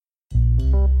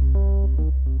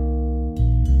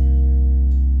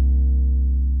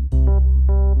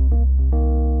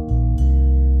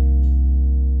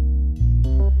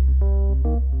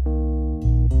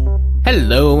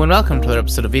Hello and welcome to another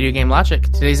episode of Video Game Logic.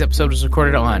 Today's episode was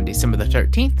recorded on December the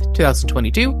 13th,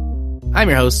 2022. I'm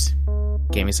your host,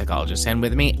 Gaming Psychologist, and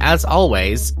with me, as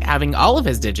always, having all of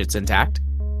his digits intact.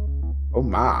 Oh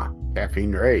my,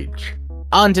 Caffeine Rage.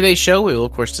 On today's show, we will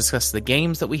of course discuss the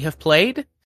games that we have played.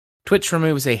 Twitch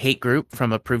removes a hate group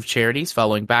from approved charities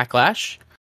following backlash.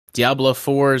 Diablo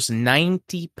 4's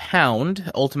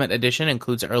 £90 Ultimate Edition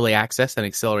includes early access and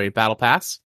accelerated battle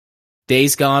pass.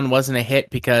 Days Gone wasn't a hit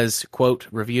because, quote,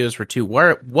 reviews were too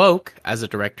woke, as a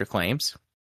director claims.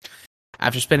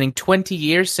 After spending 20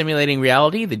 years simulating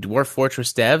reality, the Dwarf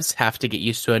Fortress devs have to get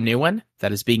used to a new one,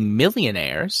 that is being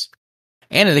millionaires.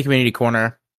 And in the community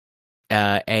corner,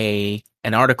 an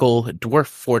article, Dwarf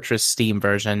Fortress Steam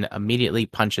version, immediately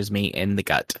punches me in the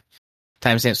gut.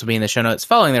 Timestamps will be in the show notes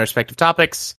following their respective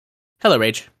topics. Hello,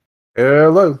 Rage.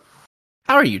 Hello.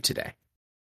 How are you today?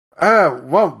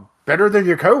 Well, better than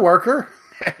your coworker.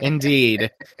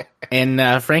 Indeed. In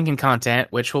Franken content,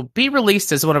 which will be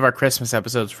released as one of our Christmas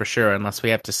episodes for sure, unless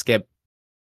we have to skip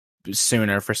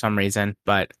sooner for some reason.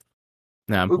 But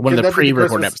no, one of the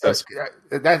pre-recorded episodes.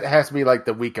 That has to be like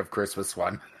the week of Christmas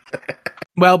one.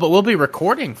 Well, but we'll be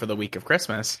recording for the week of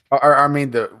Christmas. I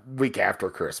mean, the week after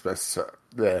Christmas.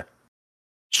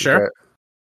 Sure.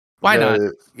 Why not?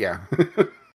 Yeah.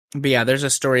 But yeah, there's a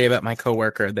story about my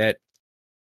coworker that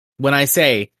when I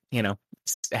say, you know,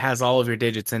 it has all of your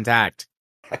digits intact,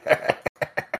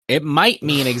 it might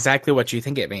mean exactly what you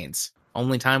think it means.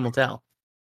 Only time will tell.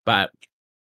 But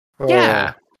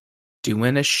yeah,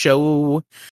 doing a show.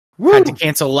 Woo! Had to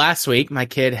cancel last week. My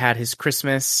kid had his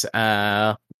Christmas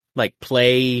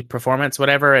play performance,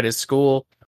 whatever, at his school,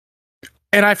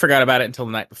 and I forgot about it until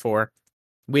the night before.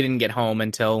 We didn't get home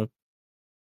until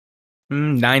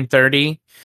 9:30,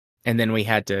 and then we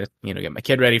had to, get my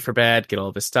kid ready for bed, get all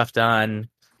of his stuff done.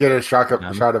 Get a shot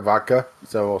of vodka,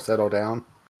 so we'll settle down.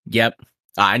 Yep,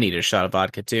 I needed a shot of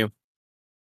vodka too.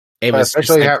 It was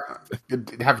especially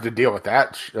like, have to deal with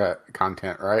that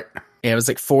content, right? Yeah, it was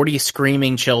like 40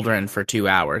 screaming children for 2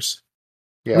 hours.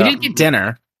 Yeah. We did get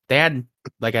dinner. They had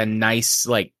like a nice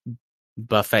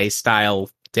buffet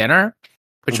style dinner,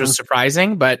 which was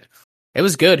surprising, but it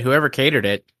was good. Whoever catered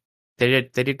it, they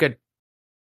did good.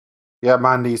 Yeah,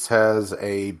 my niece has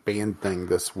a band thing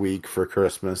this week for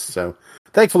Christmas, so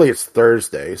thankfully it's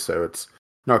Thursday, so it's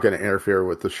not going to interfere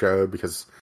with the show because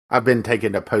I've been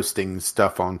taking to posting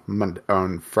stuff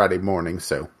on Friday morning,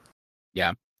 so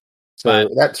yeah, so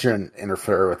that shouldn't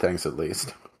interfere with things at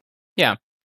least. Yeah,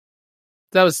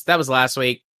 that was last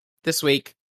week. This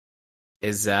week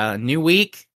is a new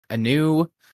week, a new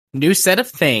set of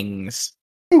things.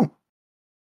 Ooh.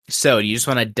 So, do you just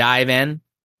want to dive in?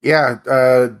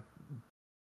 Yeah.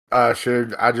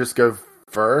 Should I just go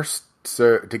first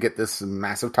to get this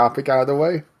massive topic out of the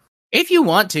way? If you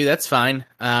want to, that's fine.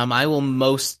 I will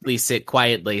mostly sit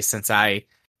quietly since I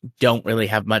don't really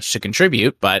have much to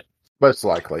contribute, but most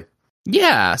likely.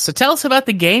 Yeah. So tell us about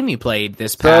the game you played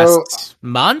this past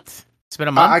month. It's been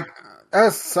a month.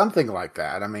 Something like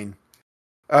that. I mean,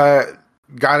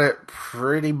 got it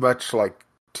pretty much like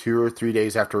 2 or 3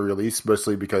 days after release,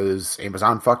 mostly because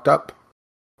Amazon fucked up.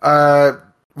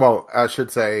 Well, I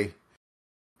should say,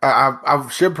 I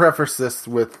should preface this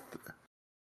with,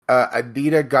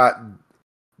 Adidas got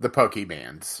the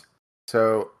Pokemans.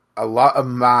 So a lot of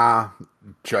my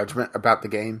judgment about the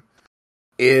game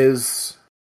is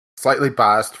slightly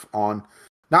biased on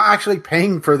not actually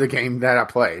paying for the game that I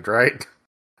played, right?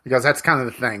 Because that's kind of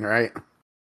the thing, right?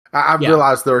 I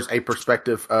realized there's a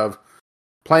perspective of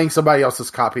playing somebody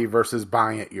else's copy versus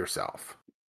buying it yourself.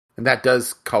 And that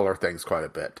does color things quite a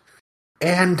bit.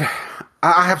 And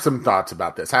I have some thoughts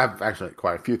about this. I have actually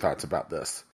quite a few thoughts about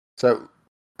this. So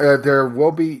there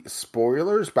will be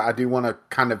spoilers, but I do want to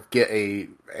kind of get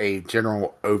a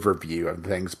general overview of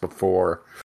things before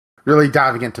really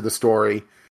diving into the story.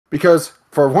 Because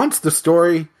for once, the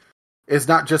story is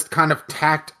not just kind of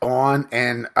tacked on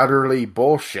and utterly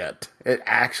bullshit. It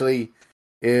actually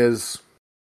is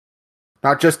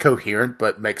not just coherent,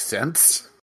 but makes sense.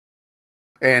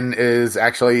 And is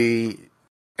actually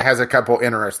has a couple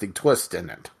interesting twists in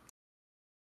it.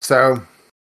 So,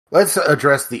 let's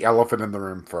address the elephant in the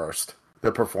room first.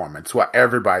 The performance, what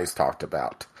everybody's talked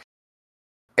about.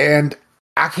 And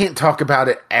I can't talk about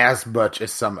it as much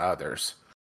as some others.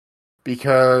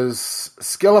 Because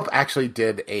SkillUp actually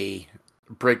did a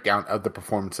breakdown of the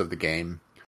performance of the game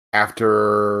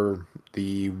after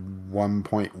the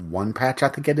 1.1 patch, I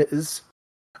think it is.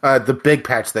 The big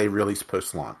patch they released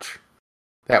post-launch.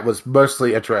 that was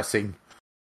mostly addressing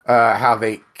how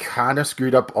they kind of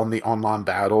screwed up on the online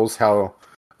battles, how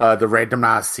the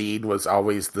randomized seed was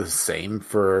always the same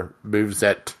for moves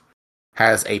that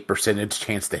has a percentage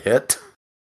chance to hit.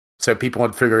 So people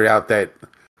had figured out that,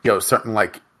 certain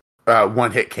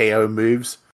one-hit KO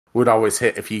moves would always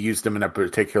hit if you used them in a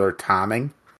particular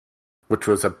timing, which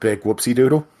was a big whoopsie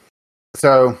doodle.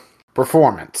 So,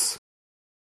 performance.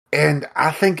 And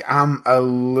I think I'm a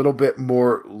little bit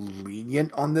more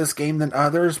lenient on this game than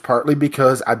others, partly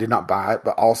because I did not buy it,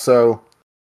 but also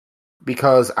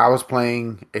because I was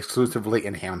playing exclusively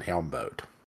in handheld mode.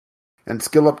 And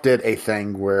SkillUp did a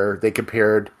thing where they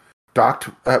compared docked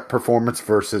performance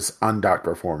versus undocked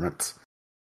performance.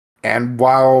 And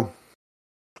while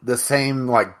the same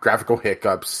graphical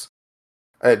hiccups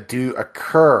do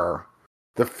occur,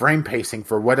 the frame pacing,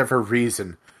 for whatever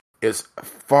reason, is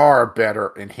far better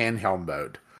in handheld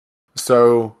mode.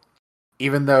 So,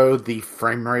 even though the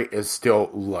frame rate is still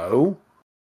low,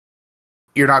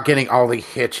 you're not getting all the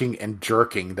hitching and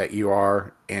jerking that you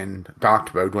are in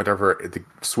docked mode whenever the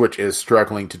Switch is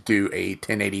struggling to do a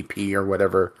 1080p or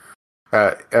whatever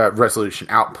resolution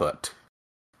output.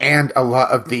 And a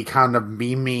lot of the kind of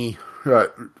meme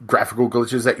graphical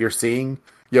glitches that you're seeing,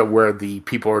 where the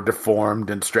people are deformed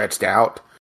and stretched out,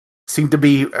 seem to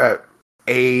be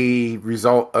a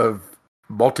result of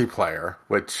multiplayer,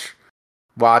 which,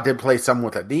 while I did play some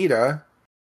with Anita,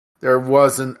 there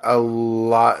wasn't a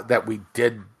lot that we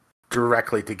did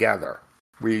directly together.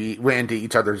 We went into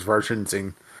each other's versions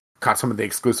and caught some of the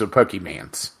exclusive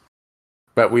Pokemans,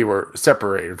 but we were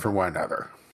separated from one another.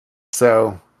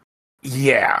 So,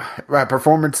 yeah,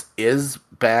 performance is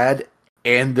bad,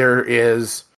 and there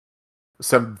is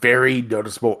some very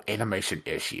noticeable animation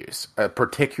issues,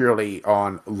 particularly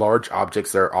on large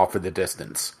objects that are off in the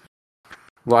distance.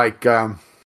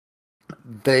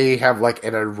 They have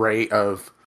an array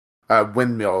of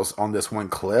windmills on this one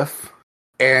cliff,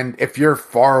 and if you're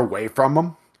far away from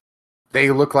them,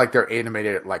 they look like they're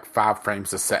animated at 5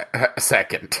 frames a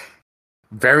second.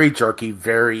 Very jerky,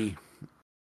 very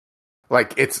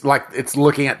it's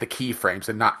looking at the keyframes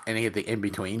and not any of the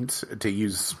in-betweens, to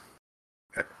use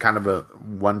kind of a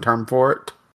one term for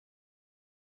it,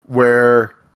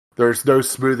 where there's no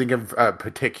smoothing of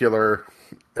particular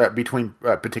between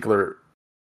particular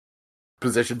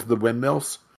positions of the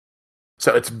windmills.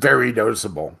 So it's very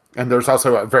noticeable. And there's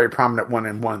also a very prominent one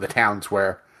in one of the towns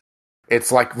where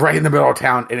it's right in the middle of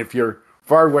town, and if you're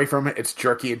far away from it, it's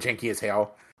jerky and janky as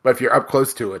hell. But if you're up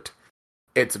close to it,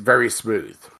 it's very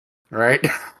smooth. Right?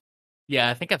 Yeah,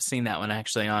 I think I've seen that one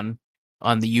actually on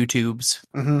the YouTubes.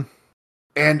 Mm-hmm.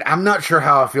 And I'm not sure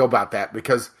how I feel about that,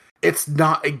 because it's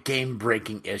not a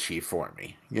game-breaking issue for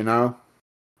me,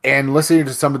 And listening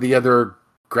to some of the other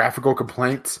graphical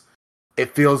complaints,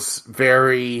 it feels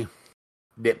very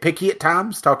nitpicky at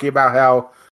times, talking about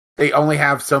how they only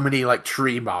have so many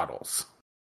tree models.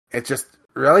 It's just,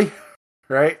 really?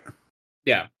 Right?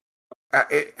 Yeah.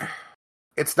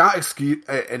 It's not excuse,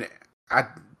 and I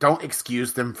don't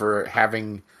excuse them for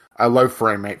having a low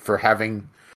frame rate, for having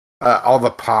all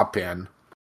the pop in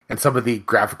and some of the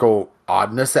graphical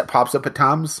oddness that pops up at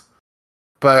times.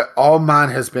 But all mine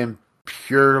has been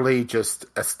purely just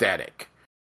aesthetic.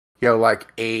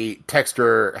 A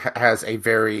texture has a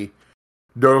very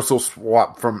noticeable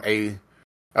swap from a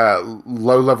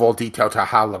low-level detail to a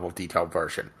high-level detail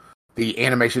version. The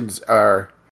animations go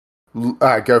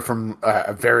from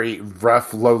a very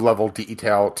rough, low-level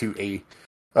detail to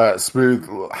a smooth,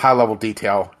 high-level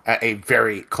detail at a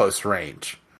very close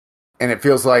range. And it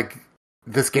feels like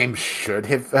this game should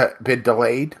have been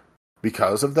delayed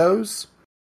because of those.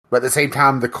 But at the same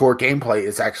time, the core gameplay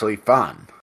is actually fun.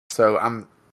 So I'm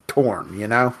torn,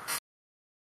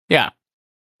 Yeah.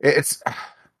 It's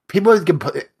people have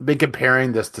been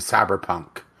comparing this to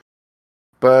Cyberpunk.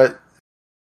 But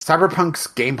Cyberpunk's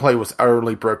gameplay was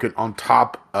utterly broken on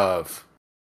top of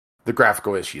the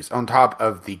graphical issues, on top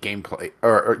of the gameplay,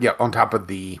 on top of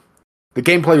the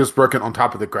gameplay was broken on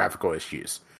top of the graphical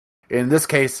issues. In this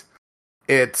case,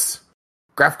 it's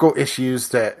graphical issues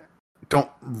that don't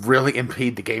really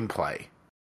impede the gameplay.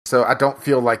 So I don't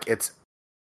feel like it's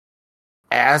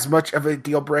as much of a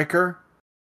deal breaker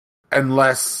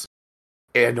unless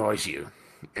it annoys you.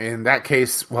 In that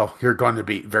case, well, you're going to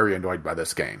be very annoyed by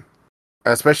this game.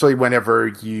 Especially whenever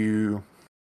you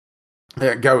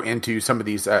go into some of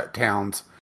these towns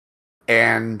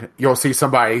and you'll see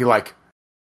somebody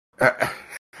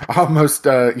almost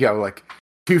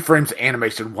 2 frames of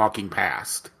animation walking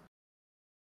past.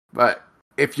 But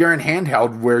if you're in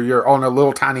handheld where you're on a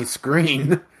little tiny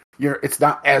screen, it's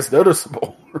not as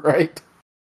noticeable, right?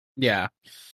 Yeah.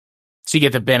 So you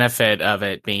get the benefit of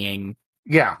it being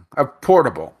Yeah, a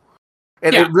portable.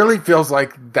 And Yeah. it really feels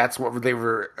like that's what they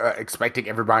were expecting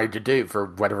everybody to do for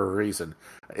whatever reason.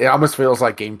 It almost feels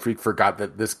like Game Freak forgot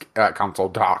that this console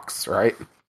docks, right?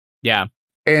 Yeah.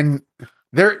 And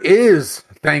there is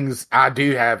things I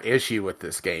do have issue with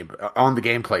this game on the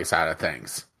gameplay side of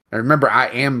things. And remember, I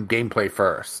am gameplay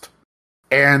first.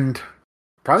 And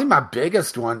probably my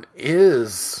biggest one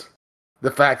is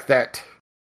the fact that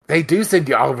they do send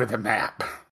you all over the map.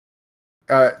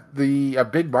 The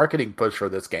big marketing push for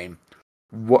this game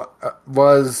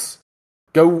was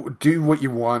go do what you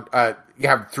want. You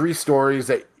have 3 stories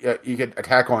that you can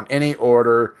tackle in any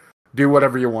order, do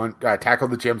whatever you want, tackle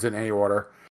the gyms in any order.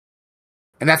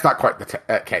 And that's not quite the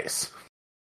case.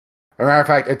 As a matter of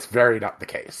fact, it's very not the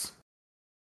case.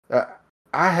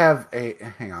 I have a...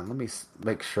 Hang on, let me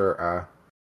make sure...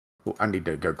 I need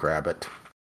to go grab it.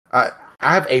 I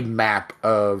have a map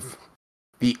of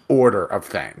the order of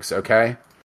things, okay?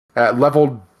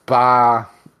 Leveled by...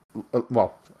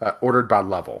 ordered by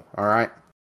level, alright?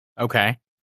 Okay.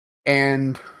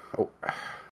 And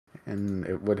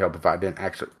it would help if I didn't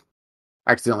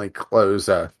accidentally close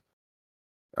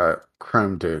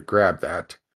Chrome to grab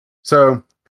that. So,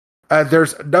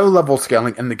 there's no level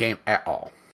scaling in the game at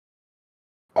all.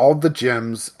 All the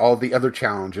gyms, all the other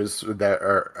challenges that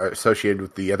are associated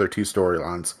with the other 2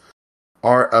 storylines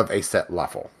are of a set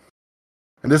level.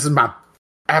 And this is my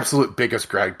absolute biggest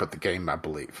gripe with the game, I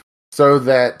believe. So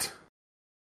that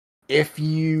if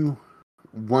you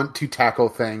want to tackle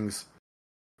things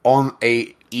on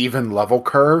a even level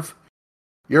curve,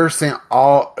 you're sent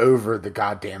all over the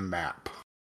goddamn map.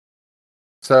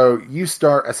 So you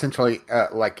start essentially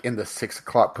like in the 6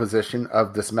 o'clock position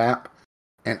of this map,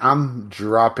 and I'm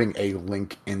dropping a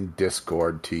link in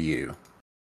Discord to you.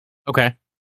 Okay.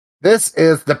 This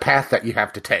is the path that you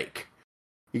have to take.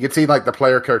 You can see like the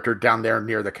player character down there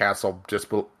near the castle, just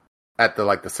at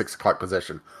the 6 o'clock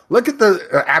position. Look at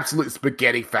the absolute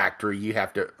spaghetti factory you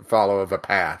have to follow of a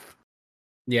path.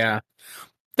 Yeah.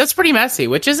 That's pretty messy,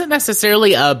 which isn't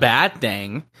necessarily a bad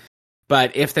thing.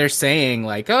 But if they're saying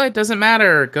like, oh, it doesn't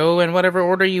matter, go in whatever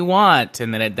order you want,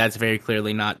 and then that's very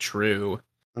clearly not true.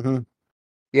 Mm-hmm.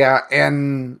 Yeah,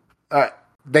 and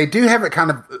they do have it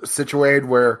kind of situated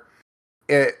where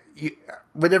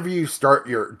whenever you start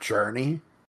your journey,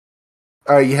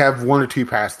 you have 1 or 2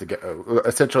 paths to go,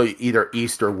 essentially either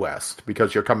east or west,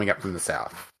 because you're coming up from the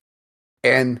south.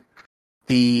 And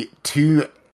the 2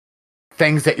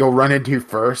 things that you'll run into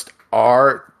first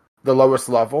are the lowest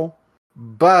level,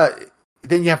 but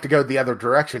then you have to go the other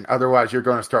direction, otherwise you're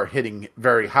going to start hitting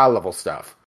very high level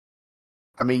stuff.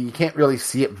 I mean, you can't really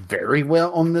see it very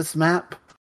well on this map,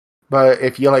 but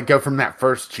if you go from that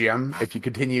first gym, if you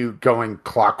continue going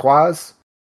clockwise,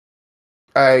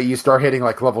 you start hitting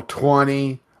level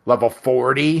 20, level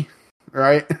 40,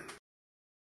 right?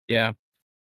 Yeah.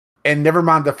 And never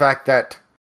mind the fact that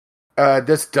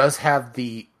this does have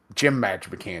the gym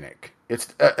badge mechanic.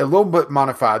 It's a little bit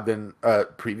modified than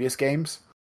previous games,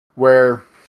 where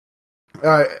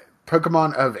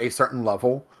Pokemon of a certain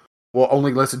level will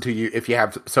only listen to you if you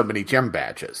have so many gym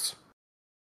badges.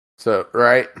 So,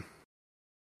 right?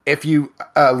 If you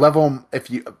if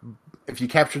you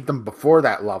captured them before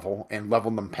that level and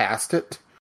level them past it,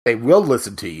 they will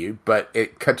listen to you, but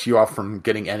it cuts you off from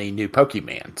getting any new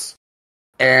Pokemons.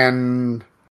 And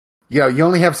you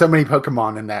only have so many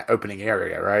Pokemon in that opening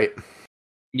area, right?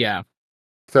 Yeah.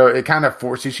 So it kind of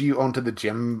forces you onto the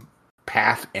gym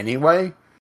path anyway.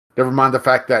 Never mind the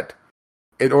fact that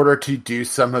in order to do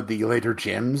some of the later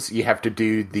gyms, you have to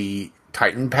do the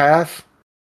Titan path,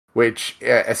 which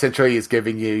essentially is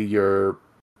giving you your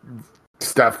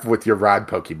stuff with your ride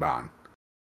Pokemon.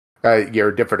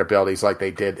 Your different abilities like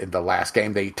they did in the last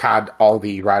game. They tied all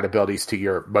the ride abilities to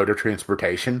your mode of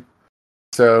transportation.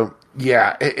 So,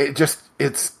 yeah,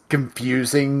 it's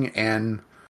confusing and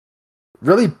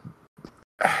really...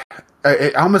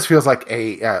 It almost feels like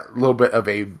a little bit of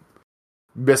a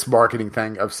mismarketing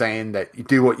thing of saying that you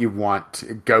do what you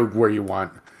want, go where you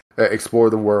want, explore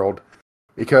the world.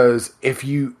 Because if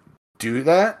you do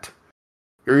that,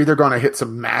 you're either going to hit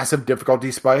some massive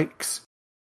difficulty spikes,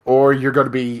 or you're going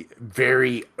to be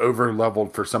very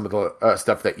over-leveled for some of the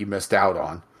stuff that you missed out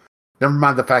on. Never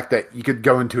mind the fact that you could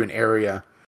go into an area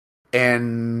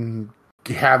and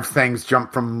have things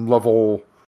jump from level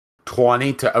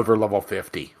 20 to over level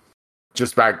 50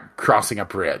 just by crossing a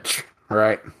bridge,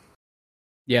 right?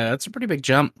 Yeah, that's a pretty big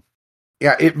jump.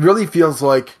 Yeah, it really feels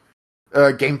like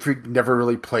Game Freak never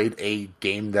really played a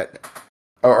game that,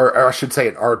 or I should say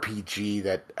an RPG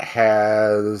that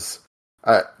has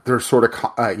their sort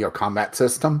of combat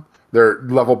system, their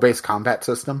level-based combat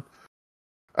system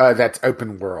that's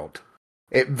open world.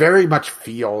 it very much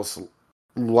feels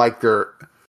like they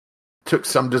took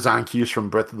some design cues from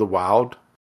Breath of the Wild,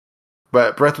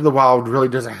 but Breath of the Wild really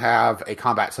doesn't have a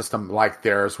combat system like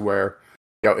theirs, where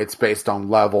it's based on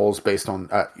levels, based on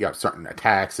certain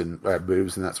attacks and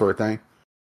moves and that sort of thing.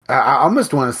 I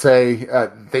almost want to say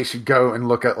they should go and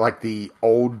look at like the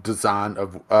old design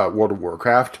of World of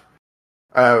Warcraft.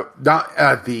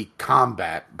 Not the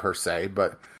combat per se,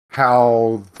 but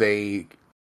how they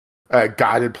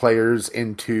guided players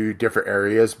into different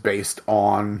areas based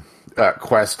on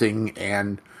questing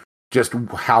and just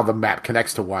how the map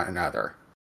connects to one another.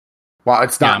 While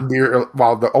it's not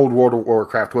while the old World of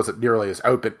Warcraft wasn't nearly as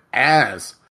open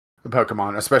as the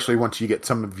Pokemon, especially once you get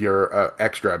some of your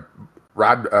extra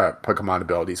rod Pokemon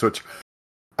abilities, which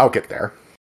I'll get there.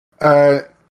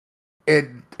 It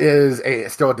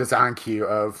is still a design cue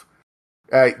of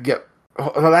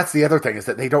well, that's the other thing, is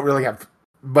that they don't really have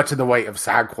much in the way of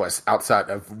side quests outside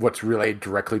of what's related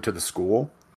directly to the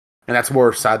school, and that's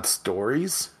more side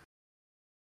stories.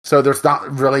 So there's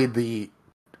not really the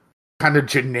kind of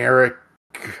generic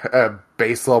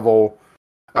base level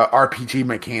RPG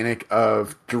mechanic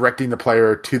of directing the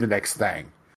player to the next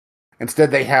thing.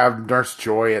 Instead, they have Nurse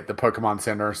Joy at the Pokemon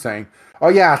Center saying, "Oh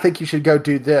yeah, I think you should go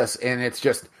do this," and it's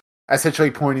just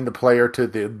essentially pointing the player to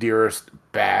the nearest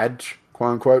badge,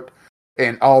 quote unquote,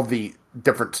 and all the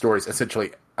different stories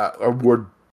essentially award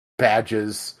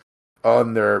badges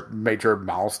on their major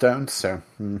milestones. So,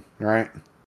 right?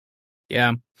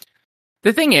 Yeah.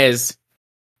 The thing is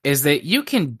that you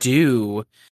can do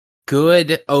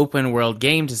good open world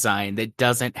game design that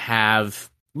doesn't have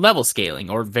level scaling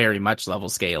or very much level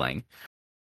scaling.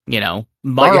 Morrowind,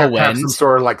 but you have some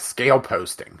sort of like scale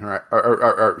posting, right,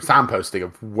 or sign posting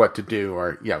of what to do,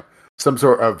 or some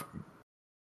sort of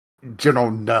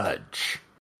general nudge.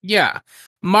 Yeah,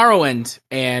 Morrowind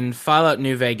and Fallout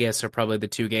New Vegas are probably the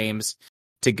two games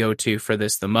to go to for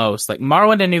this the most. Like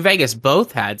Morrowind and New Vegas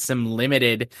both had some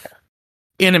limited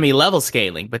enemy level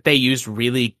scaling, but they used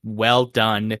really well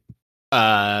done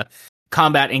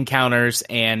combat encounters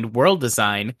and world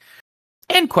design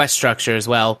and quest structure as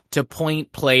well to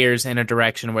point players in a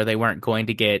direction where they weren't going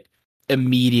to get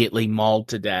immediately mauled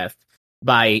to death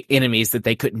by enemies that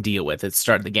they couldn't deal with at the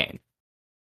start of the game.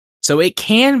 So it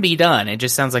can be done. It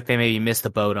just sounds like they maybe missed the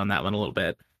boat on that one a little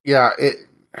bit. Yeah,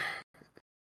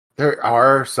 there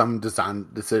are some design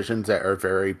decisions that are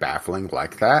very baffling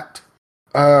like that.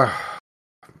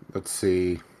 Let's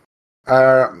see.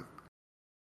 I'm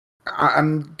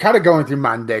kind of going through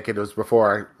my negatives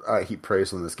before I heap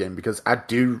praise on this game, because I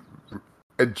do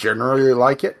generally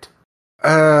like it.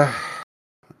 Well,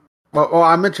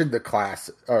 I mentioned the class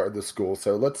or the school,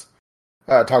 so let's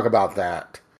talk about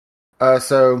that.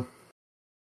 So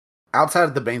outside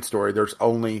of the main story, there's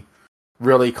only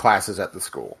really classes at the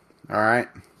school. All right,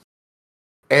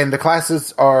 and the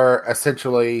classes are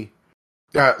essentially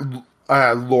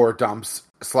lore dumps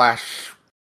 / a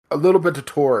little bit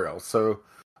tutorial. So,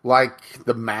 like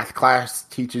the math class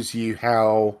teaches you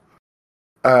how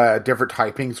different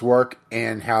typings work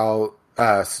and how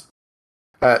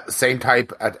same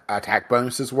type attack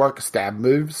bonuses work, stab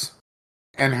moves,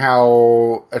 and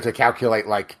how to calculate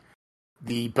like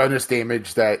the bonus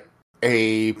damage that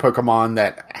a Pokemon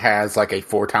that has like a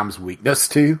 4 times weakness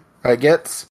to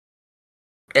gets.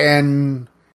 And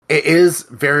it is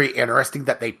very interesting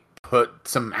that they put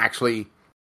some actually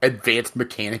advanced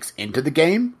mechanics into the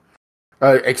game,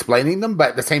 explaining them, but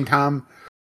at the same time,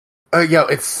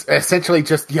 it's essentially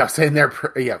just sitting there,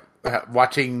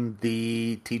 watching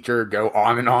the teacher go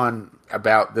on and on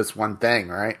about this one thing,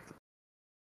 right?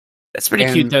 That's pretty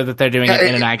cute, though, that they're doing it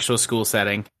in an actual school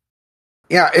setting.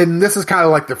 Yeah, and this is kind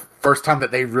of like the first time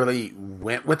that they really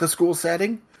went with the school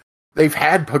setting. They've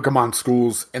had Pokemon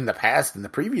schools in the past in the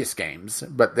previous games,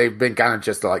 but they've been kind of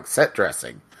just like set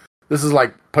dressing. This is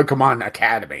like Pokemon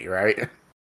Academy, right?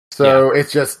 So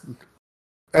It's just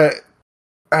they're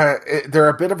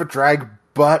a bit of a drag,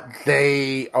 but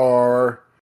they are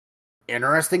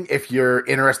interesting if you're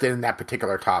interested in that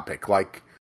particular topic. Like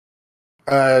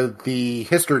the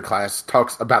history class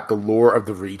talks about the lore of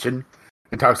the region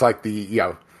and talks like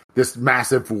the this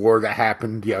massive war that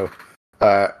happened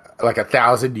like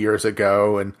 1,000 years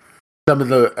ago, and some of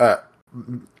the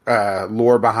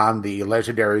lore behind the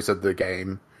legendaries of the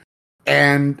game,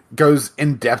 and goes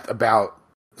in depth about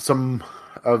some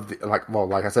of the,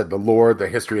 like I said, the lore, the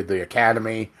history of the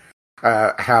academy,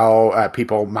 how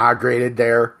people migrated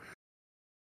there.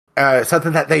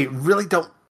 Something that they really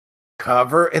don't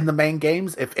cover in the main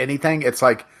games. If anything, it's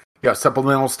like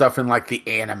supplemental stuff in like the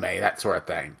anime, that sort of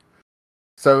thing.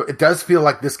 So it does feel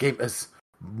like this game is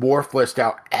more fleshed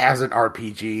out as an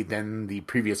RPG than the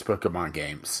previous Pokemon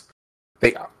games.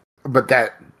 They, but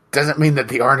that doesn't mean that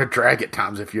they aren't a drag at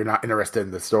times if you're not interested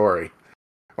in the story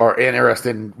or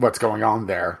interested in what's going on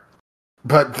there.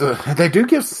 But they do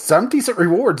give some decent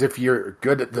rewards if you're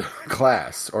good at the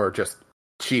class or just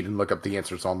cheat and look up the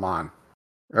answers online,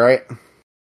 right?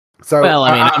 So, well,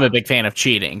 I mean, I'm a big fan of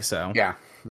cheating, so yeah.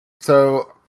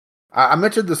 So I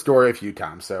mentioned the story a few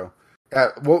times, so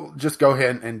we'll just go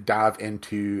ahead and dive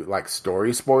into like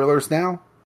story spoilers now.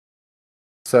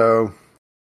 So,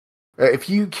 if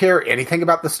you care anything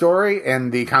about the story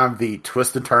and the kind of the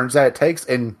twists and turns that it takes,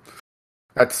 and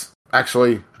that's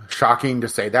actually shocking to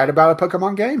say that about a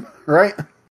Pokemon game, right?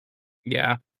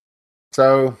 Yeah.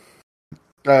 So,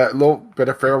 a little bit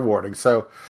of fair warning. So,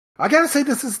 I gotta say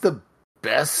this is the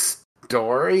best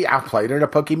story I've played in a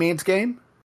Pokemon's game.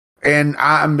 And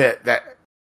I admit that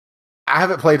I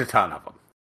haven't played a ton of them.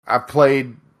 I've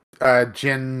played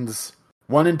Gens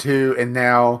 1 and 2, and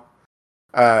now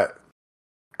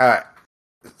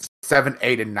 7,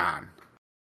 8, and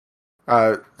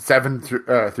 9. 7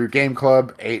 through Game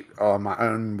Club, 8 on my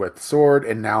own with Sword,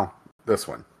 and now this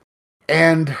one.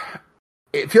 And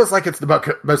it feels like it's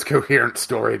the most coherent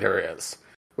story there is,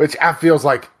 which I feels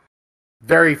like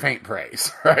very faint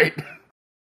praise, right?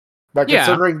 But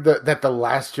considering that the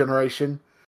last generation,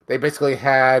 they basically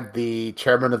had the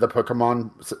chairman of the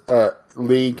Pokemon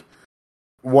League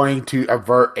wanting to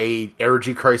avert a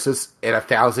energy crisis in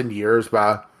 1,000 years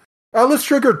by let's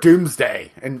trigger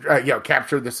Doomsday and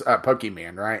capture this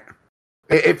Pokemon, right?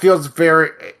 It feels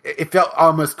it felt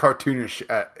almost cartoonish,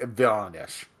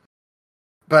 villainish.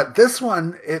 But this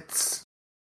one, it's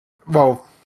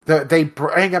they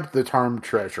bring up the term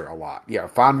treasure a lot. Yeah,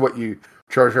 find what you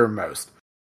treasure most.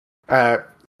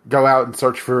 Go out and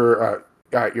search for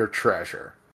your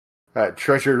treasure.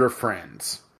 Treasure your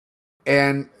friends.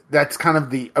 And that's kind of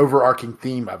the overarching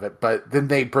theme of it, but then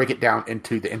they break it down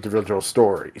into the individual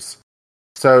stories.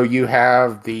 So you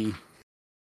have the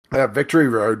Victory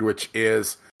Road, which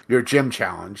is your gym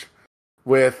challenge,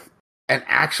 with an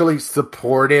actually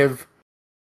supportive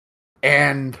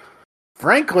and,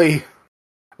 frankly,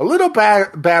 a little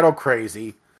battle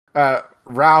crazy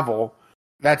rival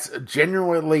that's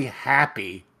genuinely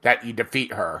happy that you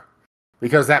defeat her,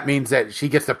 because that means that she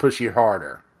gets to push you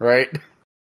harder, right?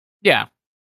 Yeah.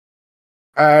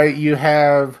 You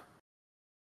have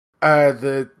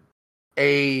a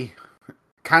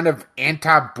kind of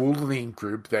anti-bullying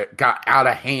group that got out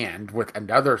of hand with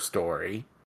another story,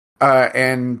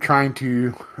 and trying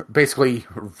to basically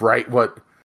write what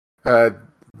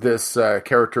this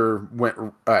character went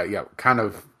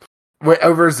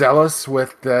overzealous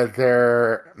with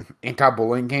their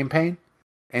anti-bullying campaign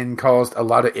and caused a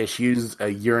lot of issues a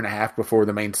year and a half before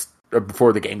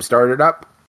the game started up,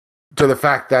 to the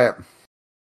fact that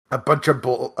a bunch of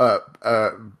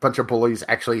bullies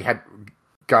actually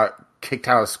got kicked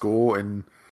out of school, and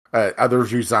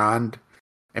others resigned,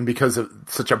 and because of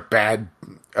such a bad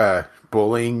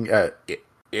bullying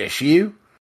issue,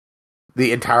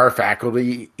 the entire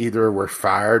faculty either were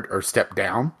fired or stepped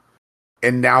down.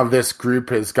 And now this group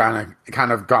has kind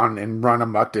of gone and run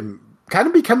amok and kind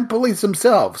of become bullies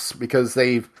themselves because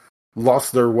they've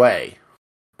lost their way.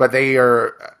 But they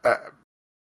are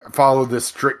follow the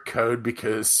strict code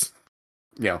because,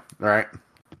 right?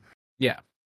 Yeah.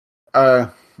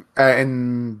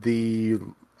 And the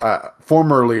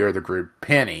former leader of the group,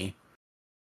 Penny,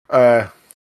 unknown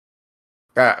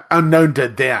to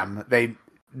them, they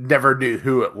never knew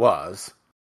who it was.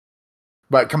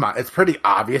 But come on, it's pretty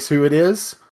obvious who it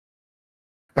is.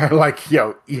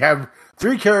 You have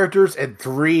 3 characters and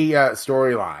 3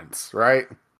 storylines, right?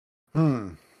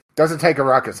 Doesn't take a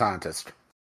rocket scientist.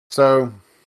 So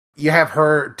you have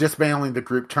her dismantling the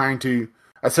group, trying to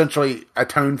essentially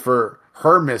atone for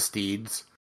her misdeeds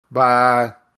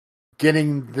by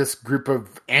getting this group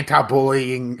of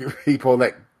anti-bullying people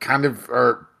that kind of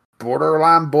are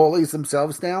borderline bullies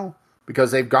themselves now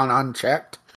because they've gone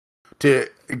unchecked, to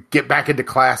get back into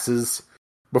classes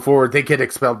before they get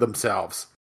expelled themselves.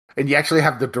 And you actually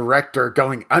have the director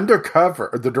going undercover,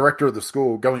 or the director of the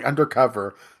school going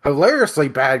undercover. Hilariously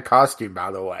bad costume, by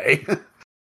the way.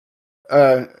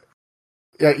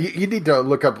 Yeah, you need to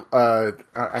look up. I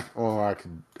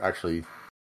could actually.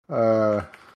 Come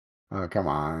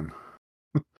on.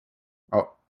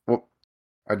 Oh, well,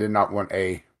 I did not want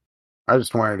I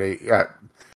just wanted a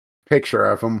picture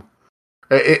of him.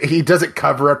 He doesn't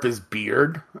cover up his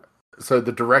beard, so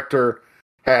the director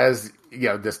has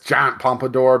this giant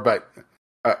pompadour, but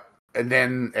and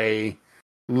then a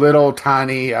little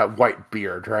tiny white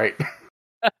beard, right?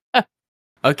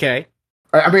 Okay.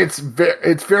 I mean,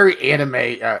 it's very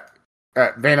anime,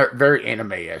 very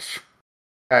anime-ish.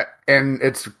 And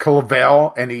it's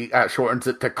Clavel, and he shortens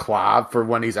it to Clav for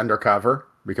when he's undercover,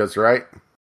 because, right?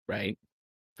 Right.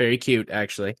 Very cute,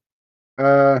 actually.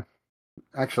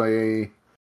 Actually,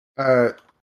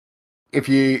 if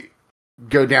you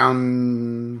go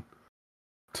down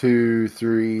 2,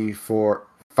 3, 4,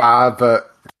 5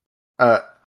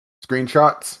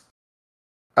 screenshots,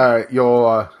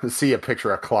 you'll see a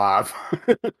picture of Clav.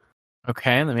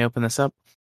 Okay, let me open this up.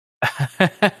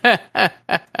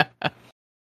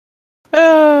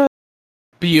 Ah,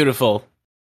 beautiful.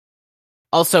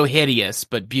 Also hideous,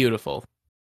 but beautiful.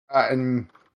 And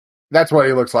that's what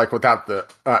he looks like without the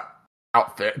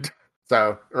outfit.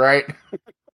 So, right?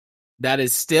 That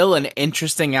is still an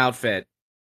interesting outfit.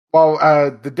 Well,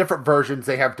 the different versions,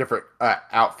 they have different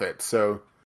outfits. So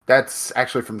that's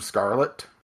actually from Scarlet.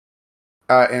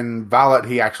 In Violet,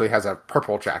 he actually has a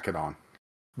purple jacket on.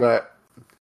 But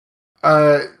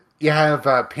you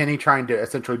have Penny trying to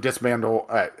essentially dismantle...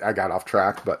 I got off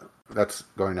track, but that's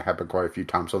going to happen quite a few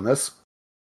times on this.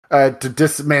 To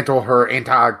dismantle her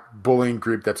anti-bullying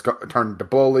group that's turned into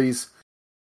bullies.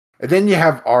 And then you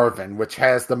have Arven, which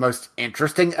has the most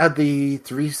interesting of the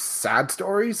 3 side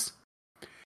stories.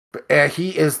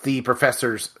 He is the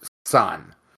professor's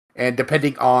son. And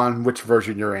depending on which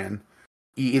version you're in,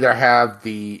 you either have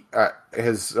the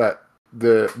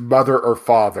mother or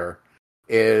father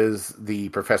is the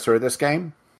professor of this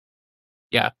game.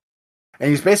 Yeah. And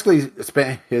he's basically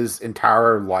spent his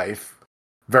entire life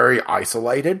very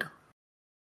isolated.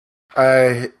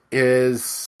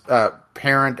 His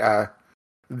parent,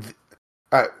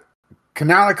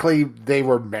 canonically, they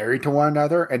were married to one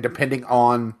another, and depending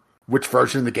on which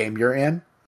version of the game you're in,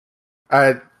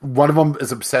 one of them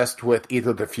is obsessed with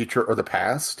either the future or the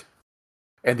past,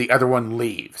 and the other one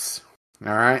leaves.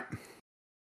 All right,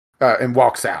 and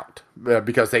walks out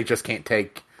because they just can't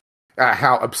take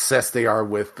how obsessed they are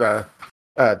with their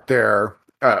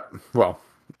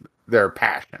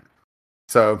passion.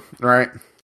 So, right,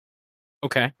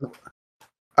 okay,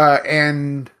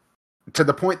 and to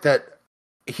the point that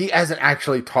he hasn't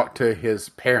actually talked to his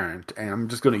parent, and I'm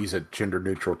just going to use a gender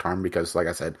neutral term because, like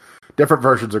I said, different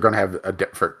versions are going to have a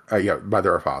different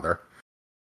mother or father.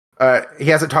 He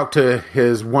hasn't talked to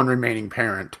his one remaining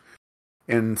parent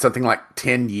in something like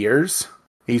 10 years.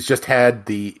 He's just had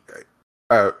the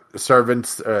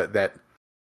servants or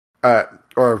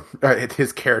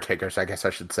his caretakers, I guess I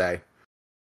should say,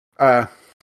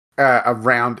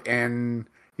 around, and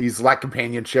he's lacked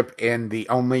companionship, and the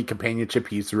only companionship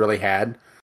he's really had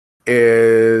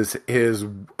is his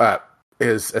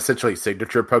essentially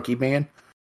signature Pokemon.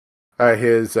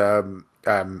 His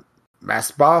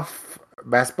Mass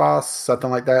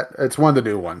something like that. It's one of the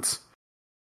new ones.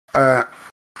 And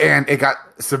it got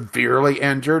severely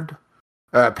injured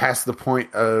past the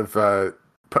point of the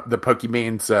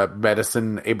Pokemon's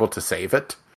medicine able to save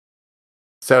it.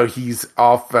 So he's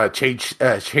off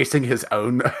chasing his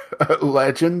own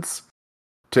legends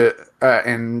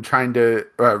and trying to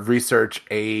research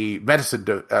a medicine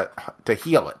to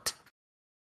heal it.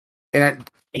 And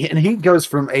he goes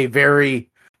from a very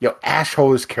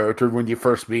Ash-holish character when you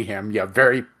first meet him,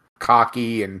 very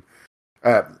cocky and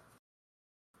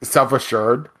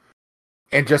self-assured,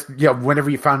 and just whenever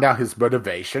you find out his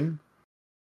motivation,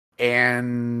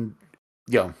 and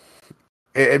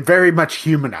it very much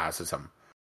humanizes him.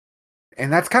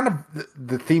 And that's kind of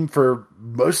the theme for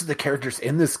most of the characters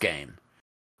in this game,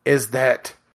 is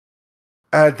that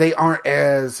they aren't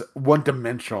as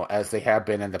one-dimensional as they have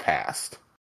been in the past.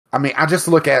 I mean, I just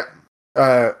look at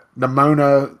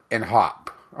Nemona and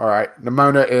Hop. All right,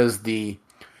 Nemona is the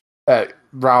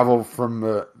rival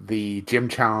from the gym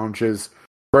challenges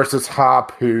versus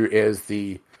Hop, who is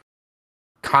the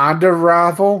kind of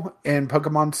rival in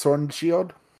Pokemon Sword and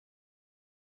Shield.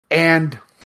 And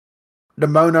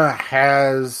Nemona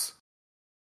has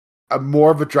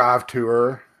more of a drive to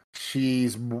her.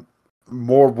 She's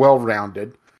more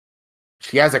well-rounded.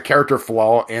 She has a character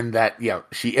flaw in that,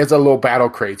 she is a little battle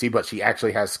crazy, but she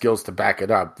actually has skills to back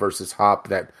it up, versus Hop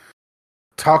that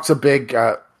talks a big,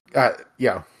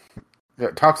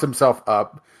 talks himself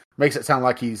up, makes it sound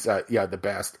like he's, the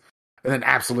best, and then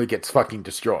absolutely gets fucking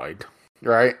destroyed,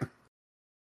 right?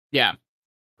 Yeah.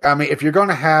 I mean, if you're going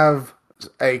to have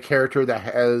a character that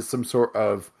has some sort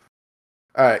of,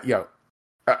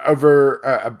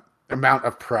 amount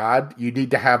of pride, you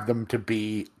need to have them to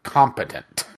be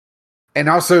competent. And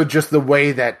also just the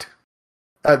way that,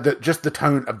 just the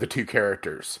tone of the two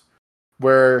characters,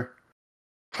 where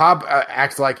Hob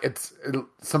acts like it's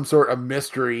some sort of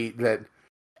mystery that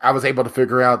I was able to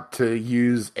figure out to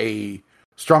use a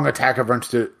strong attacker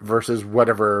versus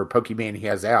whatever Pokemon he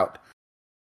has out.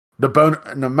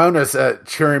 Nemona's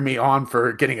cheering me on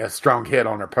for getting a strong hit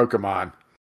on her Pokemon,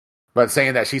 but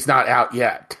saying that she's not out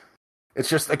yet. It's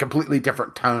just a completely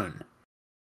different tone.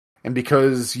 And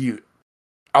because you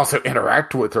also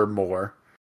interact with her more,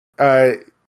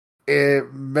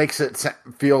 it makes it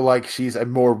feel like she's a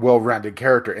more well-rounded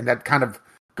character, and that kind of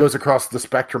goes across the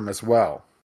spectrum as well.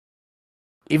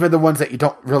 Even the ones that you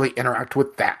don't really interact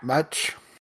with that much.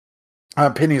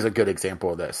 Penny's a good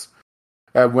example of this.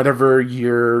 Whenever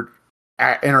you're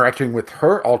interacting with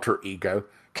her alter ego,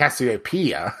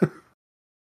 Cassiopeia,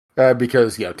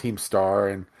 because, Team Star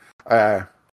and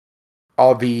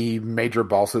all the major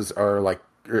bosses are like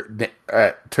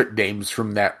took names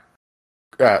from that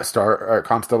star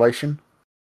constellation.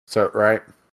 So, right?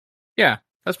 Yeah,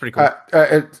 that's pretty cool.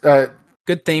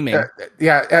 Good theming.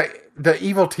 The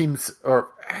evil teams, or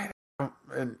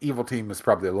an evil team is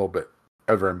probably a little bit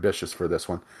overambitious for this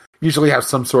one. Usually have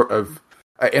some sort of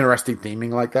interesting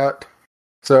theming like that.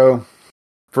 So,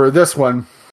 for this one,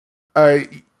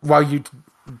 while you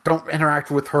don't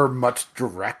interact with her much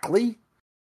directly,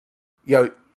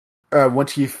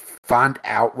 once you find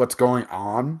out what's going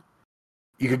on,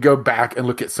 you could go back and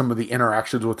look at some of the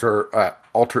interactions with her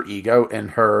alter ego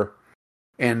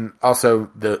and also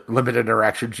the limited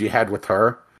interactions you had with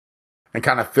her, and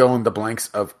kind of fill in the blanks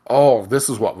of, oh, this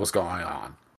is what was going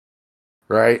on.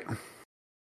 Right?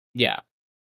 Yeah.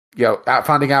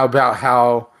 Finding out about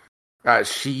how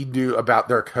she knew about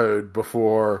their code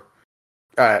before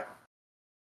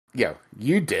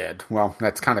you did. Well,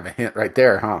 that's kind of a hint right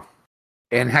there, huh?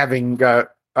 And having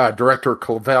Director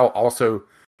Clavel also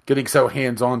getting so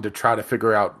hands-on to try to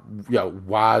figure out,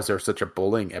 why is there such a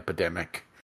bullying epidemic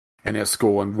in his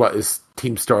school, and what is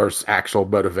Team Star's actual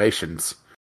motivations.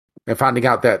 And finding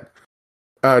out that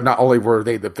not only were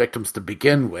they the victims to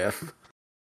begin with,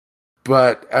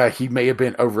 but he may have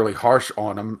been overly harsh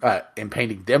on them in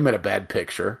painting them in a bad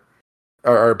picture,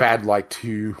 or a bad light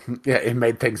to, it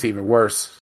made things even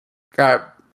worse.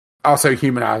 Also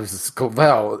humanizes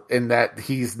Clavel in that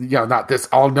he's, not this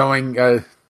all-knowing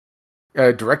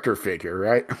director figure,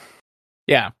 right?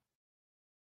 Yeah.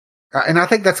 And I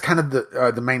think that's kind of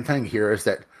the main thing here, is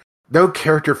that no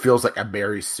character feels like a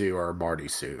Mary Sue or a Marty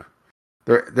Sue.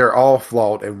 They're all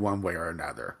flawed in one way or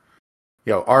another.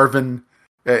 Arvin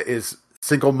is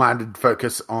single-minded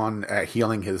focus on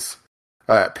healing his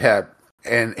pet,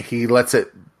 and he lets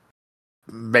it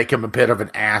make him a bit of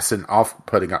an ass and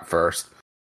off-putting at first.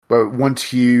 But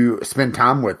once you spend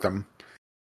time with him,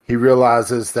 he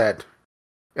realizes that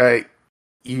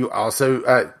you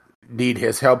also need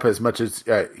his help as much as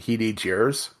he needs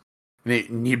yours.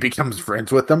 And he becomes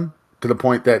friends with him to the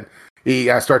point that he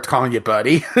starts calling you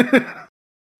buddy.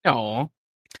 Oh,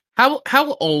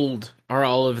 how old are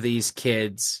all of these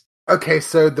kids? Okay,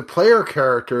 so the player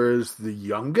character is the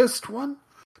youngest one.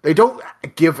 They don't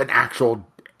give an actual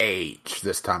age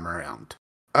this time around.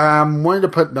 Wanted to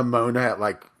put Nemona at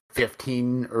like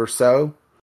 15 or so.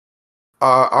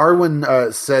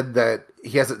 Arwen said that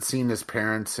he hasn't seen his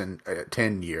parents in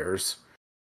 10 years,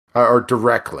 or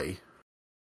directly.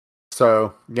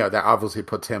 So, that obviously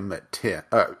puts him at 10,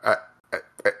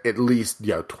 at least,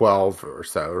 12 or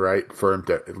so, right? For him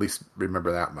to at least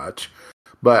remember that much.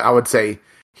 But I would say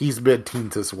he's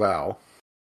mid-teens as well.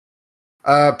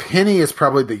 Penny is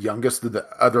probably the youngest of the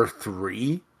other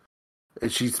three.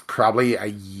 She's probably a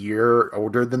year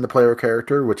older than the player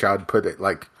character, which I'd put at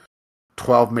like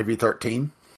 12, maybe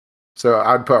 13. So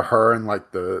I'd put her in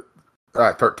like the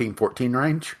 13, 14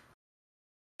 range.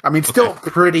 I mean, still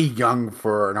pretty young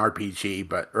for an RPG,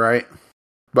 but right?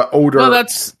 But older. Well,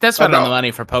 that's right on the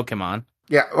money for Pokemon.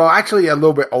 Yeah, well, actually a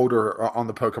little bit older on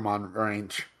the Pokemon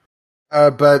range.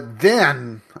 But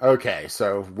then, okay,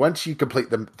 so once you complete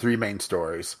the 3 main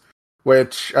stories,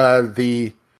 which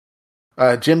the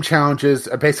gym challenges,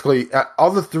 basically all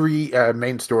the 3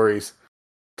 main stories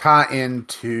tie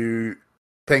into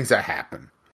things that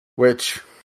happen, which,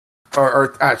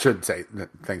 or I shouldn't say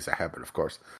things that happen, of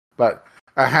course, but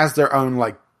has their own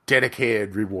like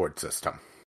dedicated reward system.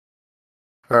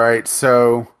 All right,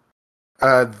 so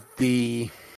the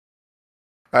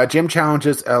gym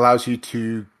challenges allows you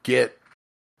to get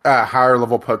higher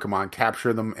level Pokemon,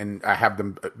 capture them, and have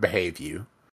them behave you.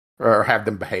 Or have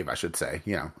them behave, I should say.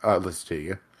 Listen to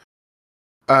you.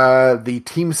 The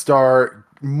Team Star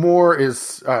more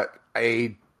is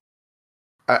a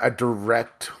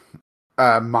direct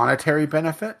monetary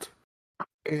benefit.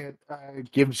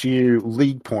 It gives you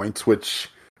league points, which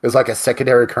is like a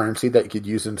secondary currency that you could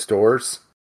use in stores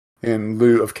in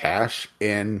lieu of cash,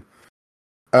 and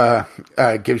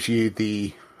gives you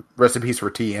the recipes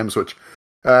for TMs, which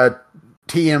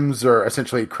TMs are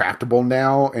essentially craftable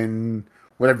now, and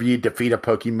whenever you defeat a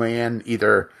Pokemon,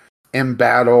 either in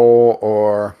battle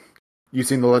or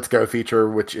using the Let's Go feature,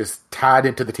 which is tied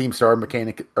into the Team Star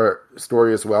mechanic or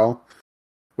story as well.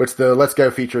 Which the Let's Go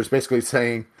feature is basically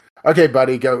saying, "Okay,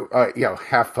 buddy, go,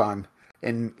 have fun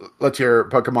and let your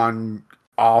Pokemon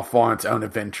off on its own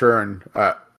adventure and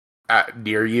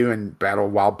near you and battle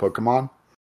wild Pokemon."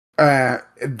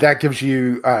 That gives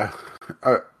you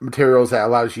materials that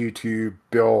allows you to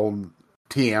build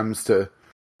TMs to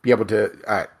be able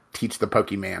to teach the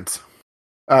Pokemans.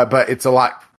 But it's a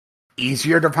lot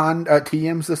easier to find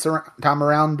TMs this time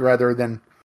around rather than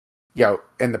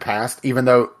in the past. Even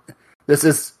though this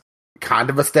is kind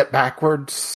of a step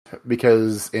backwards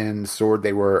because in Sword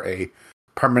they were a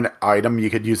permanent item.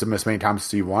 You could use them as many times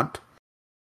as you want,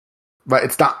 but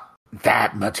it's not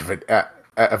that much of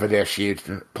an issue.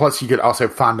 Plus, you could also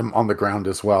find them on the ground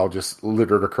as well, just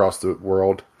littered across the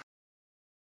world.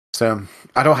 So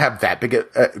I don't have that big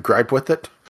a gripe with it,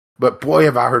 but boy,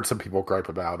 have I heard some people gripe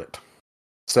about it.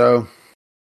 So,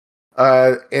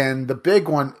 and the big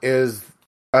one is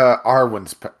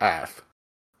Arwen's Path,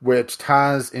 which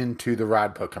ties into the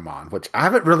ride Pokemon, which I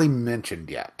haven't really mentioned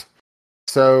yet.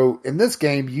 So, in this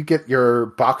game, you get your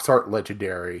box art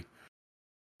legendary,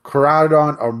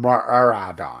 Koraidon or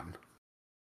Miraidon,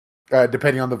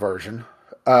 depending on the version,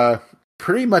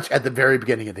 pretty much at the very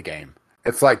beginning of the game.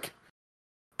 It's like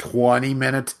 20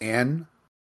 minutes in,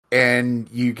 and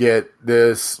you get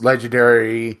this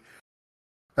legendary,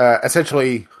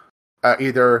 essentially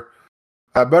either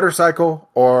a motorcycle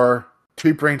or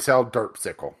two brain cell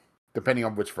Derpsicle, depending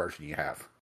on which version you have.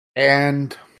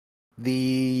 And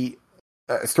the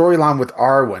storyline with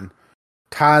Arwen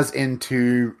ties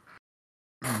into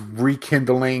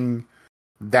rekindling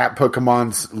that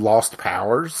Pokemon's lost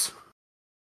powers,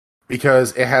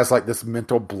 because it has like this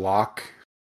mental block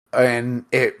and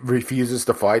it refuses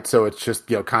to fight, so it's just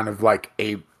kind of like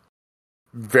a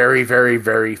very, very,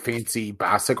 very fancy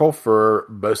bicycle for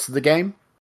most of the game.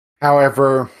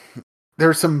 However,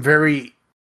 there's some very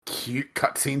cute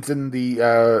cutscenes in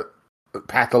the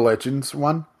Path of Legends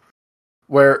one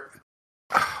where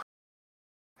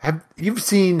have you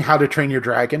seen How to Train Your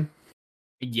Dragon?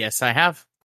 Yes, I have.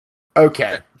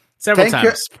 Okay, several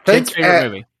times. Kid's favorite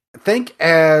movie.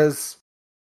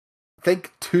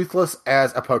 Think Toothless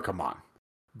as a Pokemon.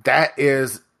 That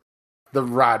is the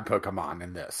ride Pokemon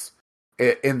in this.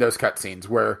 In those cutscenes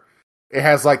where it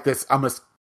has like this almost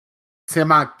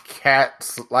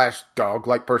semi-cat /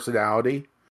 dog-like personality.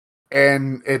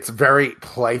 And it's very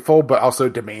playful, but also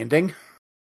demanding.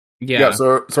 Yeah.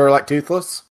 So sort of like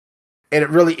Toothless. And it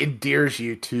really endears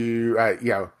you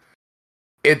to,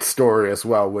 its story as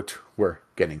well, which we're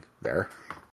getting there.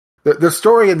 The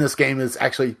story in this game is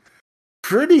actually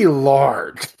pretty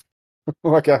large,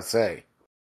 like I say.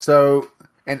 So,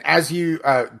 and as you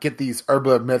get these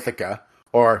Herba Mythica,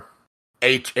 or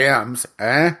HMs,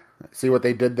 see what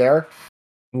they did there?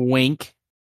 Wink.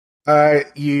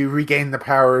 You regain the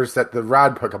powers that the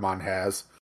ride Pokemon has.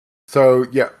 So,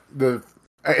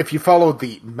 if you follow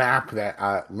the map that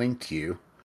I linked to you,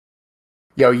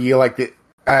 you like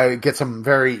get some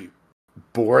very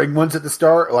boring ones at the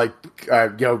start, like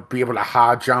be able to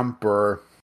high jump or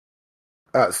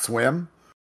swim.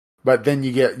 But then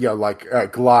you get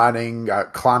gliding,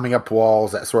 climbing up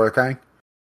walls, that sort of thing.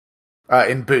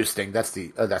 And boosting, that's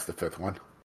the fifth one,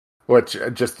 which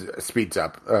just speeds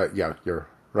up your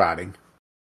riding.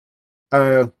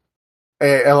 It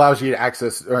allows you to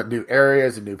access new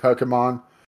areas and new Pokemon,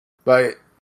 but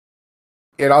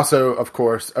it also, of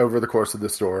course, over the course of the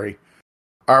story,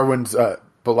 Arwen's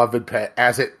beloved pet,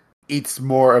 as it eats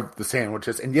more of the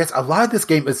sandwiches. And yes, a lot of this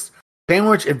game is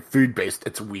sandwich and food based.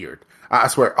 It's weird. I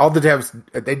swear, all the devs,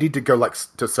 they need to go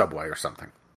to Subway or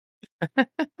something.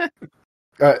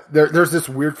 There's this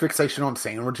weird fixation on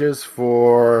sandwiches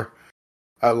for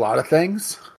a lot of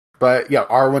things. But,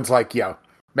 Arwen's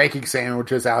making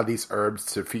sandwiches out of these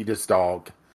herbs to feed his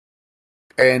dog.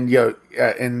 And,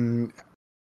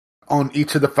 on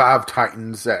each of the 5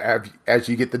 Titans, as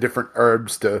you get the different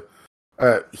herbs to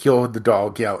heal the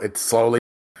dog, it slowly,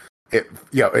 it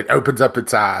opens up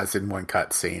its eyes in one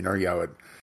cutscene, or,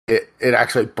 it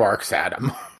actually barks at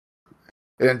him.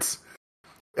 And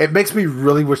it makes me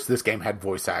really wish this game had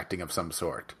voice acting of some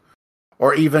sort.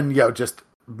 Or even, just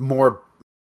more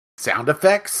sound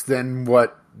effects than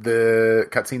what the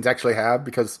cutscenes actually have,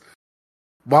 because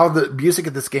while the music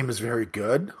of this game is very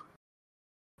good,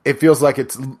 it feels like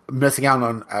it's missing out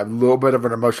on a little bit of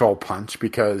an emotional punch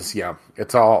because,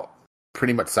 it's all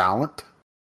pretty much silent.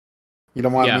 You know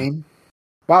what I mean?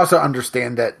 But I also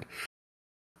understand that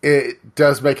it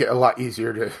does make it a lot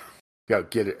easier to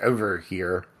get it over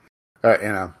here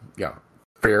in a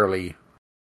fairly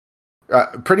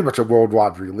pretty much a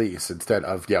worldwide release instead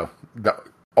of the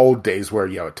old days where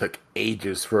it took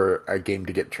ages for a game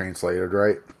to get translated,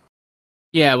 right?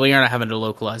 Yeah, well, you're not having to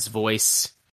localize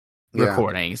voice Yeah.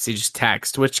 recordings. You just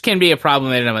text, which can be a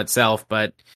problem in and of itself,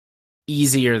 but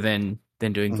easier than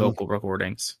doing vocal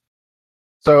recordings.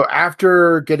 So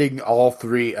after getting all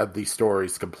 3 of these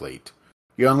stories complete,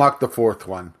 you unlock the 4th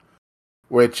one,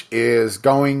 which is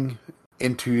going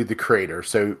into the crater.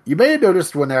 So you may have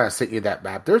noticed when I sent you that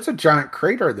map, there's a giant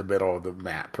crater in the middle of the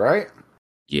map, right?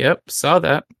 Yep, saw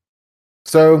that.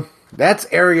 So that's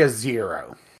Area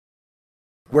 0,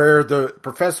 where the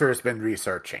professor has been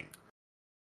researching.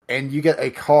 And you get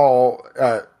a call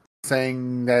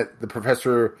saying that the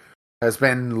professor has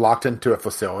been locked into a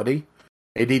facility.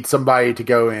 They need somebody to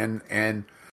go in and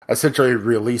essentially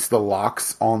release the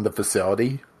locks on the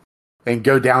facility and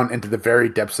go down into the very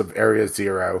depths of Area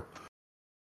 0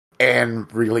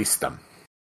 and release them.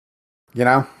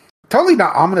 Totally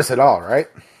not ominous at all, right?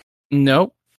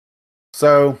 Nope.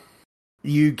 So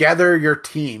you gather your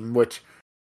team, which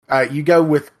you go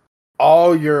with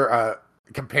all your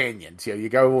companions. You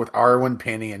go with Arwen,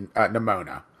 Penny, and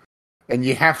Nimona. And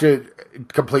you have to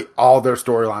complete all their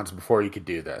storylines before you can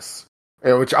do this.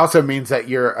 Which also means that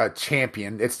you're a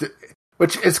champion.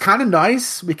 Which is kind of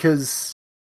nice because,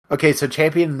 okay, so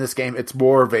champion in this game, it's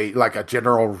more of a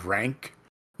general rank.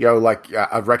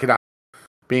 A recognized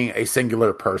being a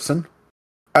singular person.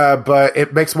 But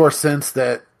it makes more sense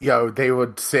that, they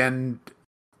would send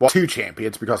 2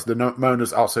 champions because the Nimona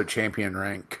is also champion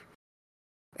rank.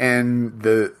 And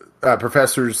the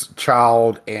professor's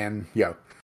child and,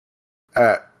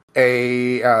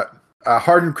 a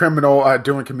hardened criminal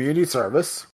doing community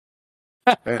service.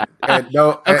 And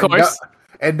no, of course.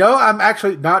 No, I'm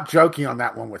actually not joking on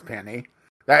that one with Penny.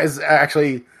 That is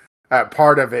actually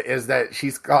part of it, is that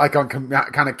she's on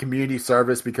kind of community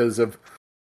service because of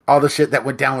all the shit that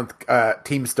went down with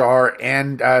Team Star,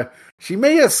 and she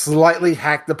may have slightly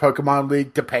hacked the Pokemon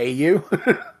League to pay you.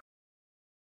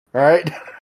 Right?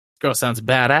 Girl sounds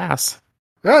badass.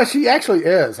 No, she actually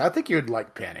is. I think you'd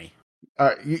like Penny.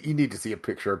 You need to see a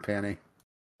picture of Penny.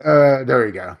 There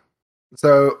you go.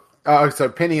 So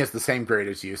Penny is the same grade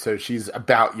as you, so she's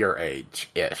about your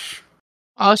age-ish.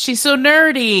 Oh, she's so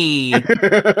nerdy.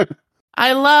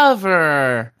 I love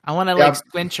her. I want to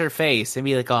squinch her face and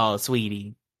be like, "Oh,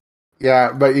 sweetie."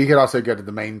 Yeah, but you could also go to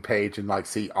the main page and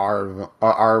see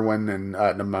Arwen and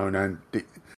Nimona.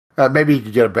 Maybe you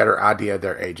could get a better idea of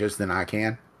their ages than I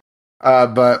can.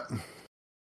 But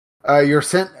you're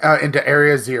sent into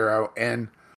Area 0, and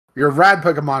your rad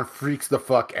Pokemon freaks the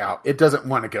fuck out. It doesn't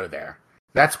want to go there.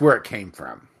 That's where it came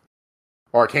from.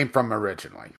 Or it came from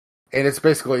originally. And it's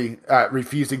basically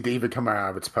refusing to even come out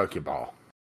of its Pokeball.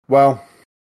 Well,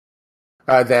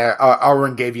 that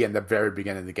Arwen gave you in the very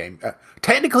beginning of the game.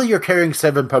 Technically, you're carrying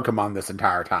 7 Pokemon this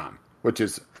entire time, which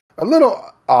is a little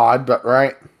odd, but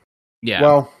right? Yeah.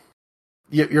 Well,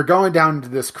 you're going down into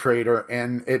this crater,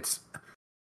 and it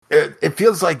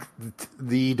feels like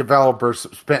the developers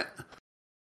spent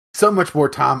so much more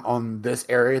time on this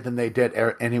area than they did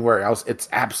anywhere else. It's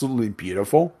absolutely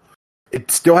beautiful. It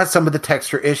still has some of the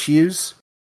texture issues.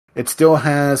 It still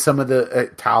has some of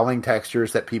the tiling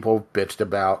textures that people bitched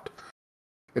about.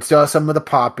 It still has some of the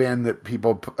pop-in that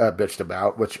people bitched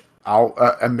about, which I'll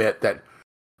admit that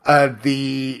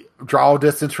the draw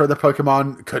distance for the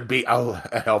Pokemon could be a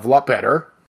hell of a lot better.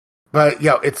 But,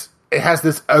 it has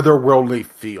this otherworldly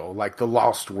feel, like the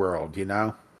Lost World,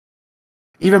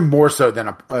 Even more so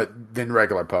than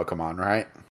regular Pokemon, right?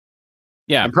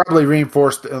 Yeah. And probably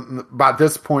reinforced, by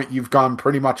this point, you've gone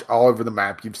pretty much all over the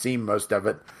map. You've seen most of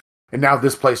it. And now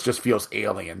this place just feels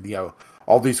alien,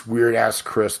 all these weird-ass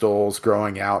crystals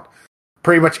growing out.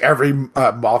 Pretty much every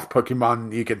moth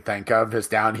Pokemon you can think of is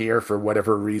down here for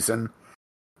whatever reason.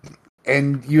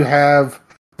 And you have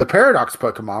the Paradox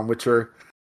Pokemon, which are,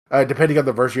 depending on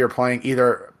the version you're playing,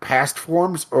 either past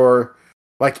forms or,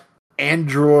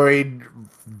 android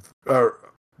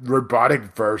robotic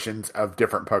versions of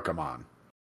different Pokemon.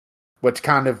 Which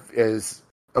kind of is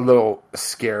a little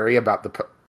scary about the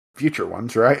future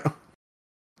ones, right?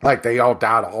 Like they all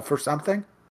died off or something.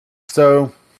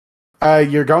 So,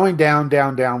 you're going down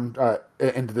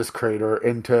into this crater,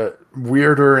 into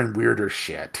weirder and weirder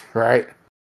shit, right?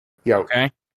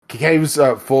 Okay. Caves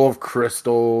full of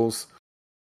crystals,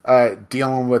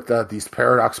 dealing with these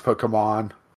Paradox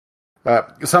Pokemon.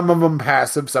 Some of them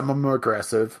passive, some of them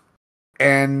aggressive.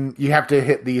 And you have to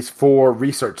hit these 4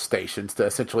 research stations to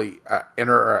essentially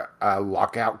enter a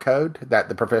lockout code that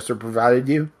the professor provided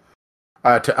you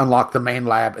to unlock the main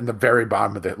lab in the very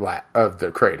bottom of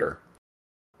the crater.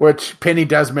 Which Penny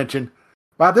does mention,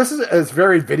 Wow, this is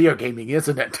very video gaming,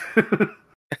 isn't it?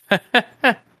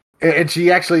 And she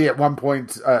actually at one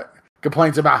point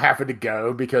complains about having to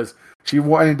go because she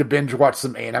wanted to binge watch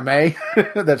some anime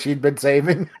that she'd been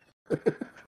saving.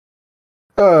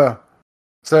 So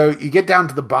you get down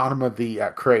to the bottom of the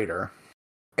crater,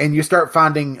 and you start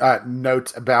finding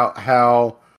notes about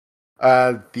how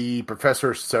the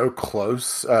professor is so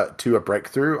close to a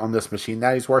breakthrough on this machine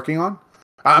that he's working on.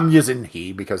 I'm using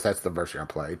he because that's the version I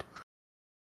played.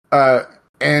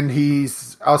 And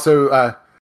he's also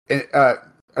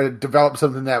developed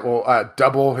something that will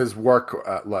double his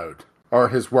work load or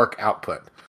his work output.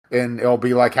 And it'll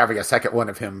be like having a second one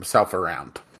of himself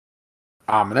around.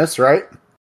 Ominous, right?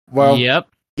 Well, yep.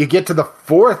 You get to the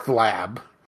fourth lab,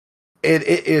 it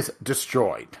is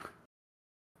destroyed.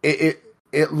 It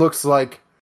looks like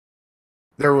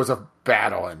there was a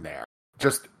battle in there.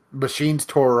 Just machines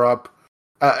tore up.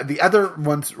 The other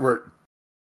ones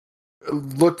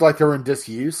looked like they were in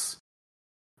disuse,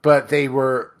 but they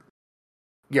were,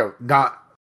 not,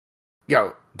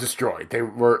 destroyed. They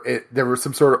were. There was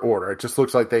some sort of order. It just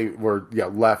looks like they were,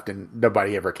 left and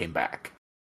nobody ever came back.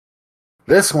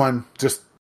 This one just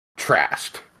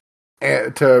trashed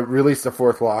to release the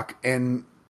fourth lock, and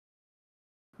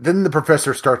then the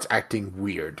professor starts acting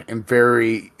weird and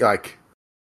very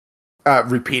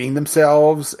repeating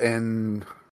themselves and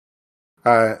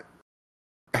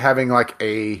having like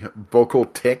a vocal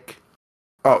tick.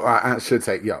 Oh, I should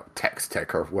say, text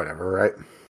tick or whatever, right?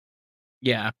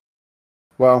 Yeah.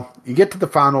 Well, you get to the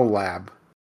final lab,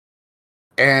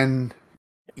 and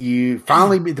you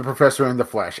finally meet the professor in the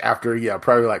flesh after,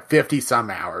 probably like 50 some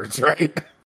hours, right?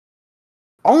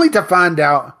 Only to find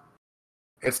out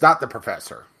it's not the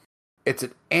professor. It's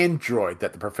an android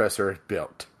that the professor has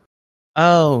built.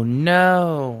 Oh,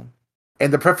 no.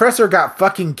 And the professor got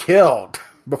fucking killed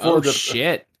before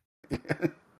shit.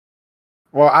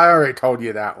 Well, I already told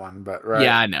you that one, but right.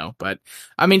 Yeah, I know, but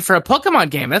I mean, for a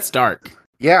Pokemon game, that's dark.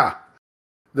 Yeah.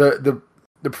 The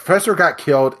professor got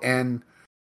killed, and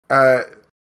the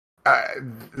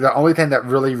only thing that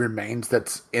really remains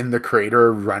that's in the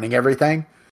crater running everything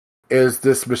is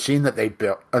this machine that they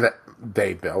built.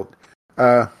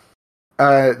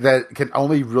 That can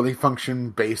only really function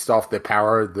based off the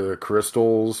power of the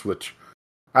crystals, which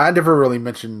I never really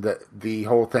mentioned that the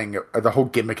whole thing, the whole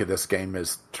gimmick of this game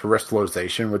is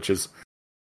terrestrialization, which is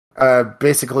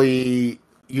basically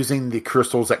using the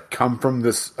crystals that come from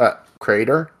this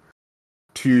crater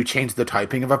to change the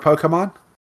typing of a Pokemon.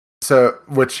 So,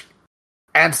 which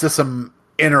adds to some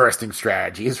interesting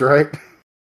strategies, right?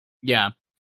 Yeah.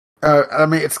 I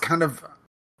mean, it's kind of,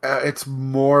 it's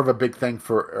more of a big thing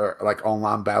for like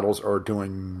online battles or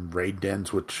doing raid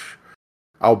dens, which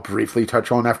I'll briefly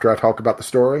touch on after I talk about the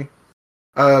story.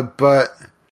 But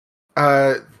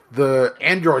the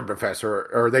android professor,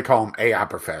 or they call him AI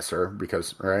professor,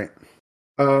 because, right?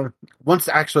 Wants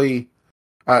to actually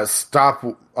stop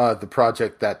the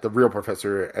project that the real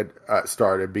professor had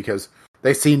started, because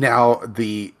they see now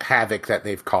the havoc that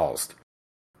they've caused.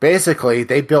 Basically,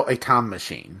 they built a time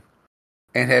machine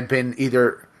and have been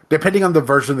either, depending on the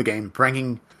version of the game,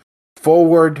 bringing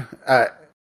forward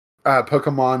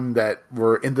Pokemon that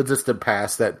were in the distant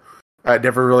past that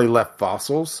never really left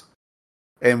fossils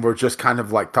and were just kind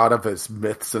of like thought of as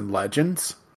myths and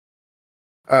legends,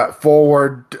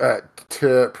 forward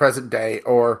to present day,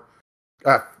 or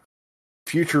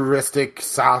futuristic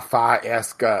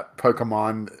sci-fi-esque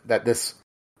Pokemon that this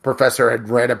professor had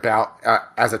read about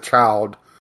as a child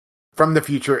from the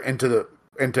future into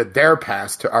their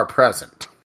past to our present.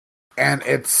 And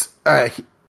it's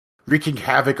wreaking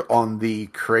havoc on the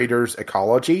crater's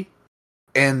ecology,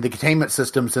 and the containment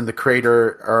systems in the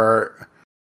crater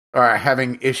are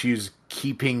having issues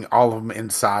keeping all of them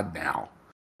inside now,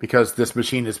 because this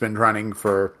machine has been running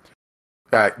for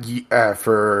a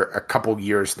couple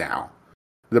years now.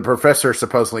 The professor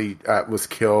supposedly was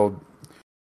killed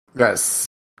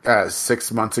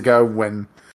 6 months ago when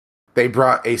they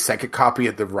brought a second copy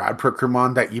of the ride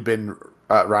Pokemon that you've been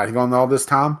riding on all this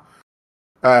time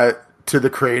to the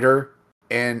crater,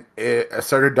 and it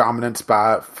asserted dominance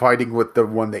by fighting with the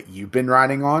one that you've been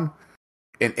riding on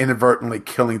and inadvertently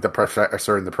killing the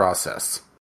professor in the process.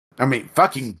 I mean,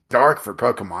 fucking dark for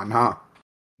Pokemon, huh?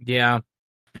 Yeah.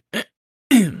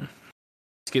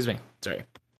 Excuse me. Sorry.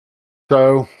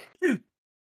 So,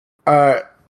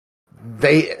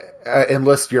 they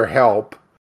enlist your help,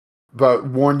 but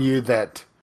warn you that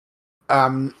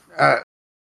I'm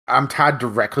tied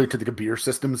directly to the computer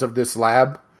systems of this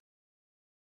lab,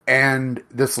 and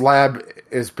this lab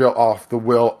is built off the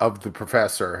will of the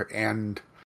professor, and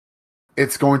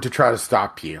it's going to try to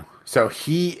stop you. So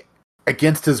he,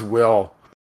 against his will,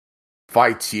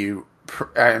 fights you,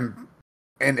 and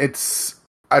it's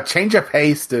a change of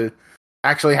pace to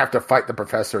actually have to fight the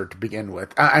professor to begin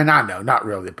with. And I know, not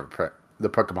really the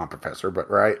Pokemon professor, but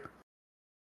right.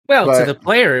 Well, to the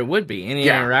player, it would be any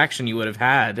yeah. interaction you would have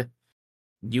had.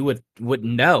 You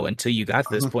wouldn't know until you got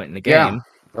to this point in the game. Yeah,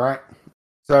 right.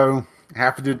 So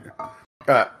have to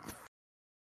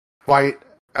fight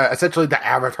essentially the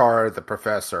avatar of the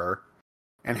professor,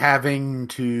 and having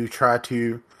to try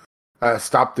to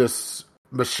stop this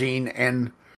machine.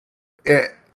 And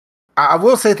I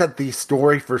will say that the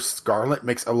story for Scarlet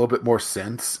makes a little bit more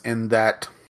sense in that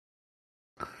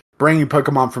bringing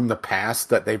Pokemon from the past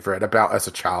that they've read about as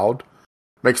a child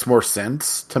makes more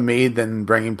sense to me than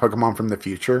bringing Pokemon from the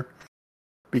future,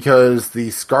 because the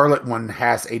Scarlet one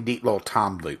has a neat little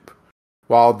time loop,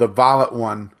 while the Violet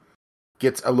one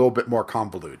gets a little bit more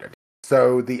convoluted.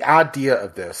 So the idea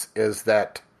of this is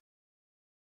that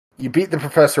you beat the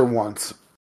professor once,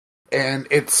 and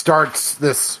it starts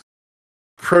this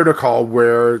protocol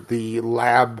where the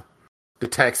lab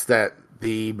detects that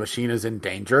the machine is in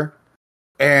danger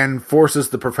and forces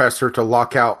the professor to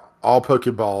lock out all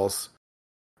Pokeballs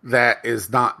that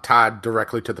is not tied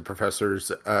directly to the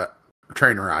professor's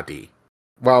trainer ID.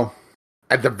 Well,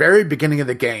 at the very beginning of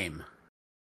the game,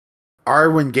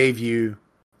 Arwen gave you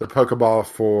the Pokeball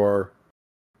for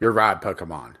your ride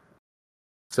Pokemon.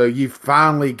 So you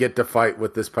finally get to fight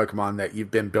with this Pokemon that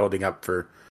you've been building up for,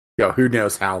 who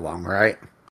knows how long, right?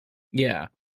 Yeah.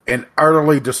 And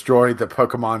utterly destroy the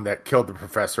Pokemon that killed the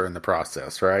professor in the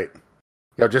process, right?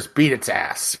 Just beat its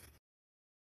ass.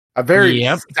 A very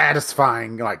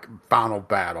satisfying, final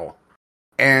battle.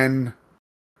 And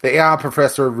the AI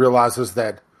professor realizes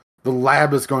that the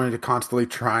lab is going to constantly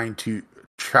try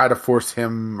to force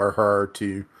him or her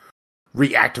to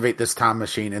reactivate this time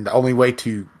machine. And the only way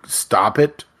to stop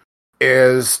it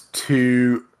is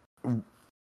to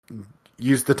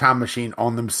use the time machine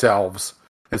on themselves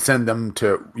and send them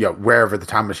to, wherever the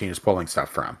time machine is pulling stuff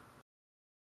from.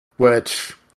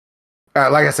 Which,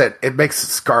 like I said, it makes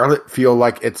Scarlet feel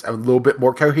like it's a little bit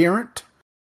more coherent,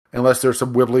 unless there's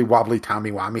some wibbly-wobbly,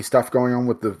 timey-wimey stuff going on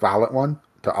with the Violet one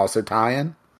to also tie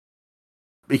in.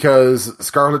 Because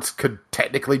Scarlet's could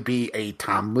technically be a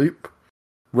time loop,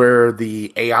 where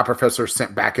the AI professor is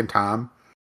sent back in time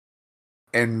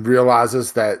and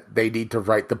realizes that they need to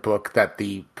write the book that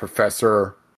the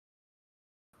professor,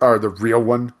 or the real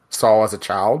one, saw as a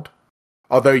child.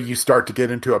 Although you start to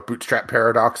get into a bootstrap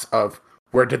paradox of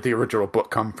where did the original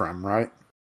book come from, right?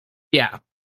 Yeah.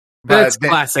 That's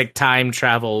classic time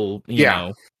travel,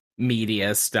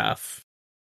 media stuff.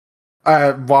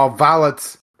 While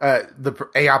Violet's, the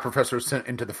AI professor is sent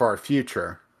into the far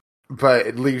future, but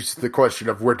it leaves the question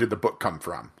of where did the book come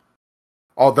from?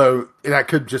 Although that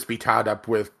could just be tied up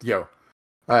with,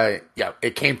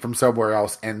 it came from somewhere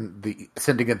else, and the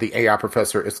sending of the AI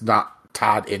professor is not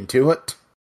tied into it.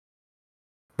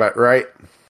 But, right?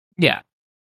 Yeah.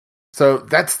 So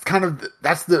that's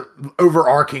that's the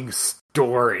overarching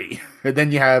story. And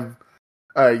then you have,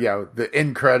 the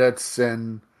end credits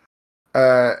and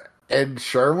Ed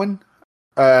Sherwin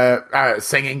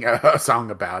singing a song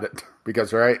about it.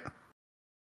 Because, right?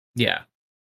 Yeah.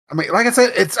 I mean, like I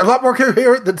said, it's a lot more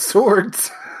coherent than Swords.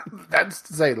 That's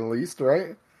to say the least,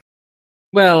 right?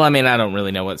 Well, I mean, I don't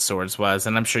really know what Swords was,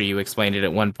 and I'm sure you explained it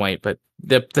at one point, but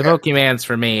the Pokemans,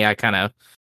 for me, I kind of,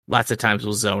 lots of times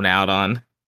will zone out on.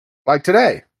 Like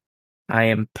today. I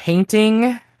am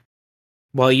painting,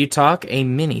 while you talk, a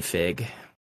minifig.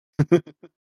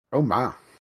 Oh, my.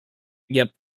 Yep.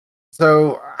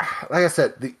 So, like I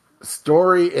said, the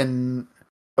story and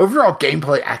overall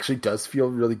gameplay actually does feel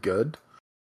really good.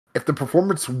 If the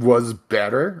performance was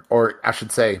better, or I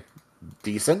should say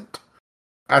decent,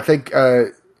 I think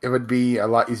it would be a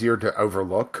lot easier to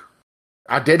overlook.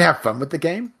 I did have fun with the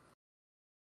game.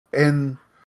 And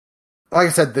like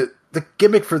I said, the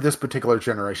gimmick for this particular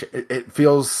generation, it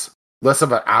feels less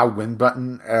of an I win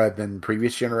button than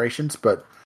previous generations, but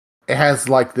it has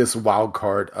this wild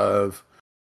card of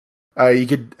you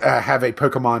could have a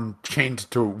Pokemon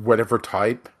changed to whatever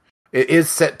type. It is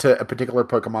set to a particular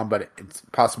Pokemon, but it's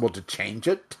possible to change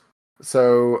it.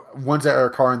 So, ones that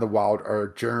occur in the wild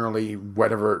are generally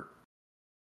whatever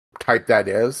type that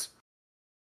is.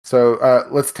 So,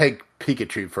 let's take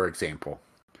Pikachu, for example.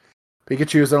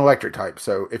 Pikachu is an electric type,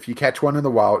 so if you catch one in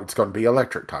the wild, it's going to be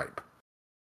electric type.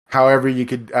 However, you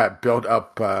could build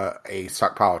up a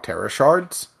stockpile of Terra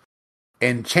Shards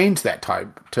and change that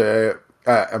type to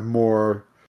a more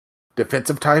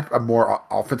defensive type, a more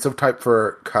offensive type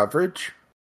for coverage.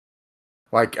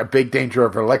 Like, a big danger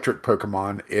of electric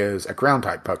Pokemon is a ground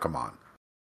type Pokemon.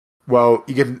 Well,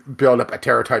 you can build up a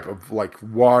Terra type of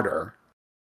water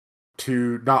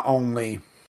to not only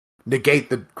negate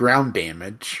the ground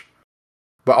damage,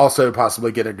 but also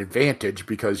possibly get an advantage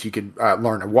because you can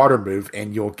learn a water move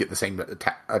and you'll get the same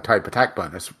type attack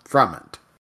bonus from it.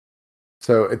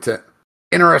 So it's an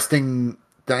interesting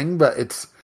thing, but it's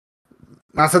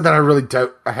not something I really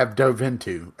have dove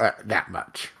into that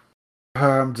much.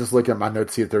 I'm just looking at my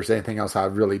notes, see if there's anything else I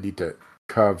really need to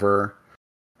cover.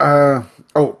 That's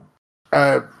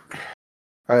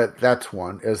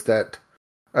one, is that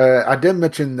I did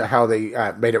mention how they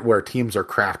made it where teams are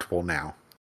craftable now.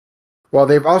 Well,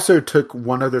 they've also took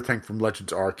one other thing from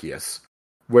Legends Arceus,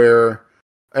 where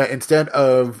instead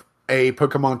of a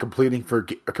Pokemon completely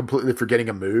forgetting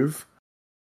a move,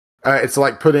 it's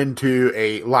like put into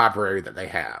a library that they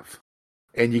have.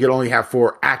 And you can only have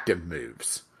 4 active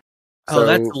moves. Oh,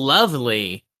 that's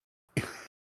lovely.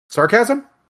 Sarcasm?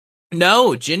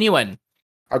 No, genuine.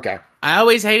 Okay. I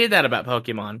always hated that about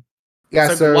Pokemon.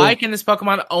 Yeah, so why can this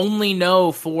Pokemon only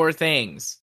know 4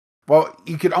 things? Well,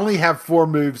 you can only have 4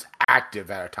 moves active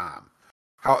at a time.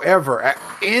 However, at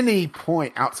any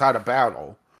point outside of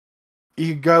battle,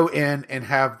 you can go in and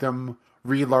have them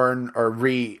relearn or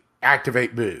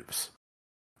reactivate moves,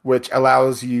 which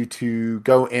allows you to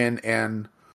go in and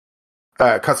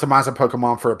customize a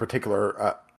Pokemon for a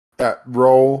particular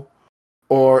role,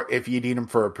 or if you need them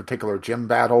for a particular gym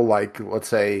battle, like, let's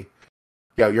say,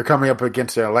 you're coming up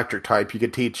against an electric type, you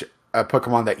could teach a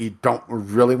Pokemon that you don't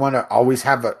really want to always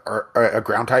have a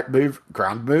ground type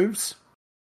ground moves.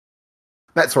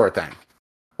 That sort of thing.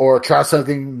 Or try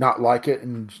something not like it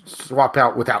and swap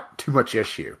out without too much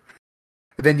issue.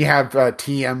 And then you have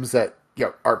TMs that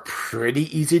are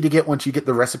pretty easy to get once you get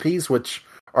the recipes, which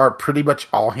are pretty much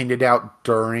all handed out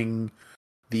during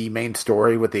the main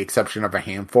story, with the exception of a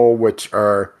handful, which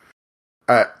are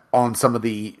on some of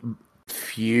the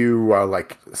few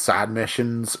side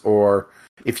missions, or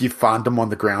if you find them on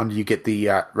the ground, you get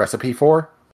the recipe for.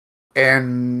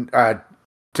 And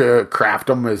to craft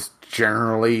them is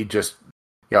generally just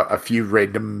a few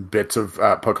random bits of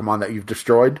Pokemon that you've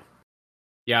destroyed.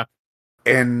 Yeah.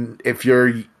 And if you're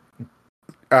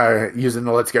using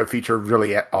the Let's Go feature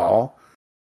really at all,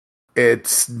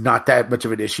 it's not that much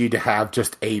of an issue to have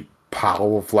just a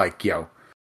pile of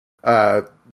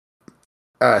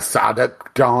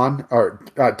Psyduck down, or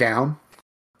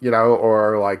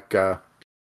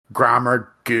Grimer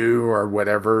goo, or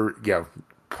whatever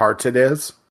parts it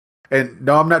is. And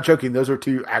no, I'm not joking. Those are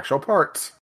 2 actual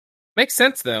parts. Makes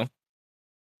sense, though.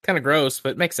 Kind of gross,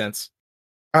 but makes sense.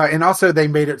 And also, they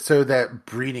made it so that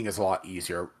breeding is a lot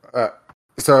easier. I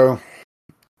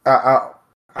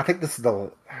think this is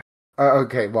the...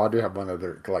 okay, well, I do have one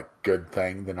other good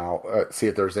thing. Then I'll see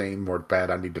if there's any more bad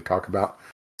I need to talk about.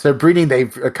 So breeding,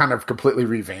 they've kind of completely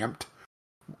revamped.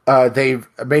 They've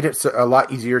made it a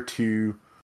lot easier to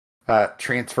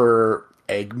transfer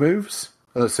egg moves.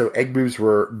 So egg moves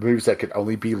were moves that could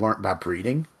only be learned by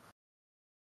breeding.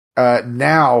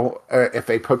 Now, if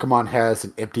a Pokemon has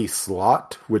an empty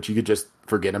slot, which you could just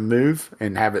forget a move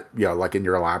and have it, in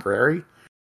your library,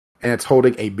 and it's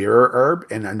holding a mirror herb,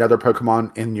 and another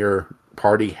Pokemon in your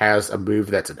party has a move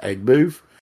that's an egg move,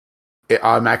 it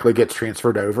automatically gets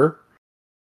transferred over.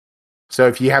 So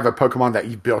if you have a Pokemon that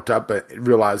you built up but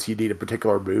realize you need a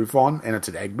particular move on, and it's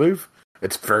an egg move,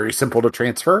 it's very simple to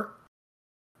transfer,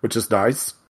 which is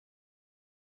nice.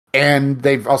 And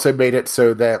they've also made it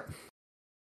so that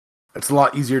it's a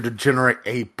lot easier to generate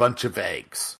a bunch of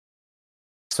eggs.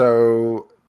 So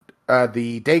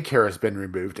the daycare has been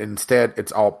removed, and instead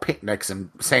it's all picnics and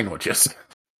sandwiches.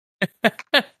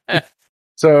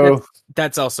 So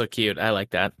that's also cute. I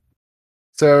like that.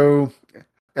 So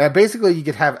basically, you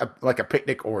could have a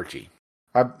picnic orgy,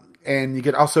 and you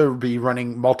could also be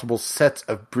running multiple sets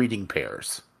of breeding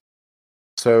pairs.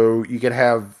 So you could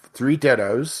have 3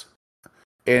 Dittos,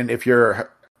 and if you're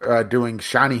doing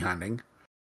shiny hunting,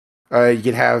 you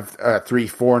could have 3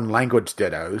 foreign language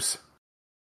Dittos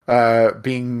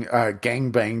being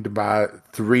gangbanged by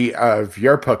 3 of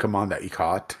your Pokemon that you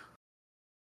caught,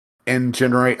 and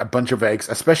generate a bunch of eggs,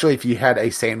 especially if you had a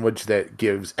sandwich that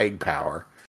gives egg power.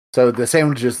 So the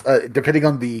sandwiches, depending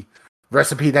on the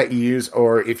recipe that you use,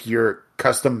 or if you're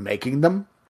custom making them,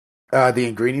 the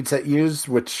ingredients that you use,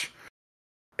 which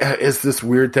is this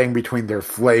weird thing between their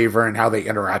flavor and how they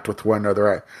interact with one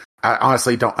another. I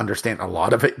honestly don't understand a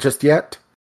lot of it just yet.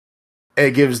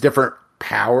 It gives different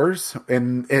powers,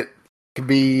 and it can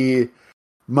be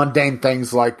mundane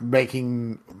things like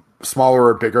making smaller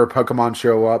or bigger Pokemon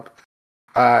show up,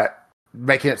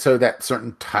 making it so that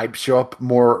certain types show up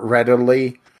more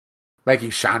readily,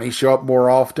 making shiny show up more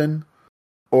often,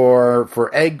 or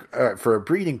for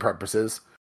breeding purposes,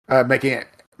 making it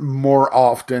more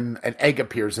often an egg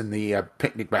appears in the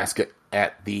picnic basket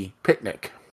at the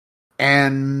picnic.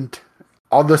 And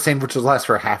all the sandwiches last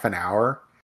for half an hour.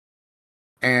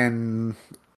 And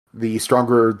the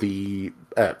stronger the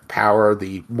power,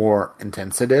 the more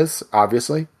intense it is,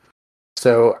 obviously.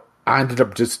 So I ended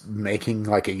up just making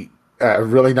like a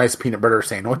really nice peanut butter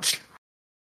sandwich.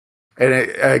 And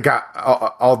it got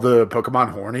all the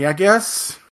Pokemon horny, I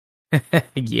guess.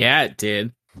 Yeah, it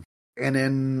did. And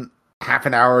in half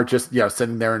an hour, just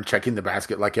sitting there and checking the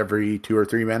basket like every 2 or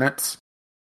 3 minutes,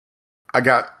 I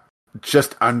got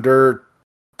just under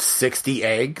 60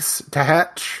 eggs to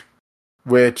hatch,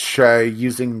 which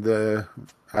using the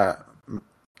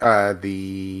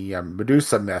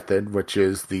Medusa method, which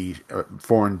is the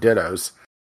foreign dittos,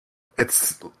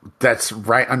 that's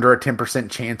right under a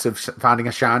 10% chance of finding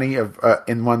a shiny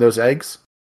in one of those eggs.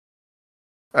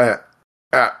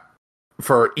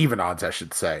 For even odds, I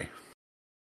should say.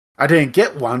 I didn't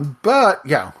get one, but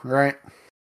yeah, right.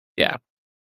 Yeah.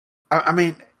 I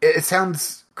mean, it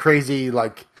sounds crazy,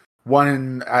 like one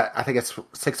in, I think it's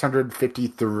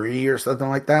 653 or something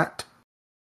like that.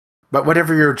 But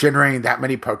whenever you're generating that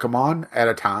many Pokemon at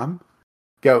a time,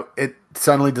 it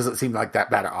suddenly doesn't seem like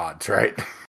that bad of odds, right?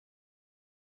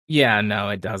 Yeah, no,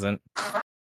 it doesn't.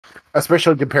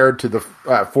 Especially compared to the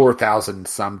 4,000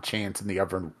 some chance in the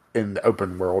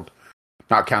open world,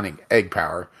 not counting egg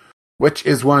power, which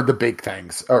is one of the big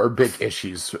things or big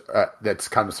issues that's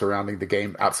kind of surrounding the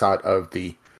game outside of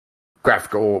the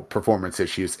graphical performance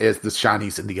issues, is the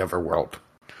shinies in the overworld.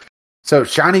 So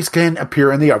shinies can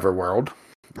appear in the overworld,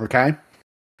 okay?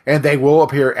 And they will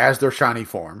appear as their shiny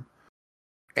form.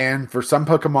 And for some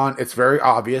Pokemon, it's very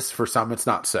obvious. For some, it's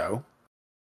not so.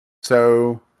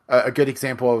 So a good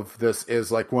example of this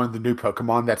is like one of the new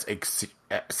Pokemon that's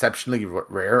exceptionally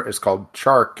rare is called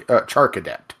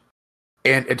Charcadet.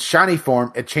 And its shiny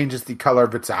form, it changes the color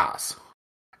of its eyes.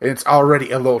 And it's already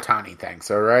a little tiny thing,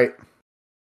 so right?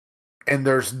 And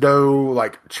there's no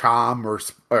like charm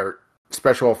or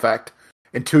special effect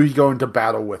until you go into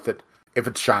battle with it, if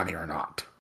it's shiny or not.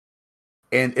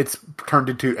 And it's turned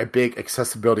into a big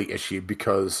accessibility issue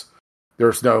because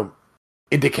there's no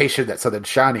indication that something's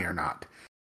shiny or not.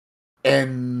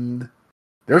 And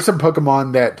there's some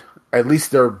Pokemon that, at least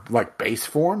they're like base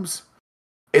forms,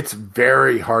 it's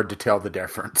very hard to tell the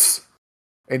difference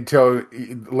until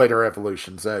later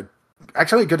evolutions.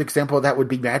 Actually, a good example of that would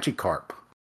be Magikarp.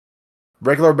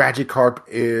 Regular Magikarp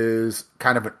is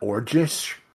kind of an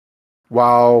orangish,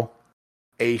 while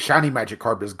a shiny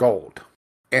Magikarp is gold.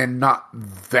 And not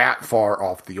that far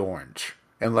off the orange,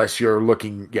 unless you're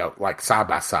looking, like side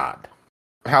by side.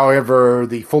 However,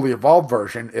 the fully evolved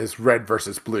version is red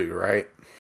versus blue, right?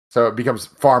 So it becomes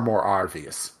far more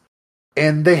obvious.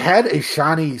 And they had a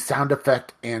shiny sound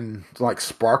effect and like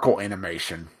sparkle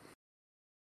animation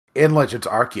in Legends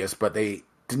Arceus, but they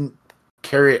didn't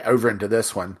carry it over into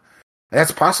this one. And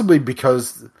that's possibly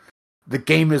because the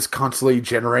game is constantly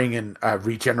generating and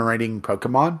regenerating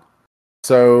Pokemon.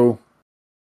 So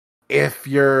if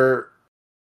you're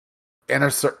a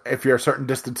certain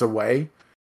distance away,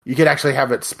 you could actually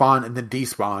have it spawn and then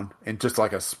despawn in just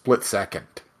like a split second.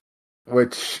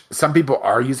 Which some people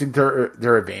are using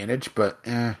their advantage, but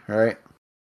right?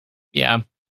 Yeah.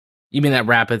 You mean that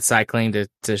rapid cycling to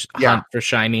hunt for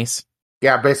shinies?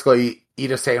 Yeah, basically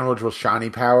eat a sandwich with shiny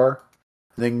power,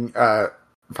 then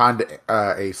find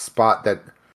a spot that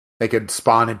they could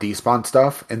spawn and despawn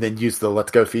stuff, and then use the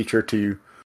Let's Go feature to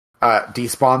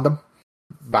despawn them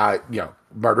by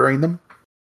murdering them.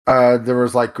 There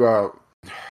was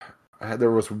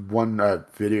one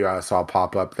video I saw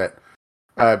pop up that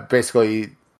basically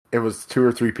it was 2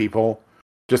 or 3 people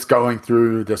just going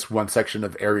through this one section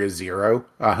of Area Zero,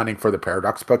 hunting for the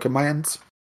Paradox Pokemons.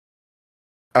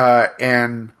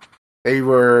 And they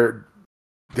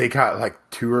got like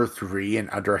 2 or 3 in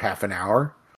under half an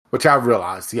hour, which I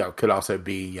realized, could also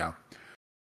be,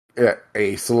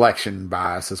 a selection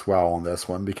bias as well on this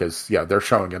one because, they're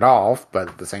showing it off, but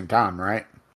at the same time, right?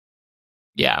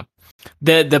 Yeah.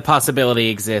 The possibility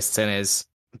exists and is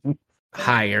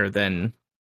higher than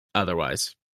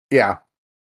otherwise. Yeah.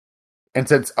 And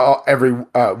since every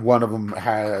one of them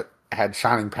had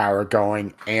shining power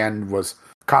going and was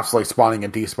constantly spawning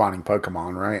and despawning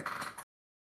Pokemon, right?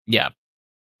 Yeah.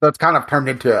 So it's kind of turned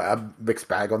into a mixed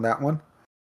bag on that one.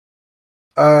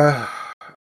 I'm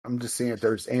just seeing if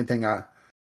there's anything. I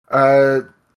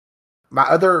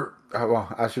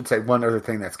should say one other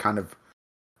thing that's kind of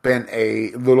been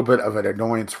a little bit of an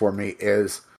annoyance for me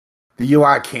is the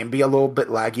UI can be a little bit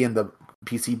laggy in the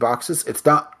PC boxes. It's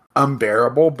not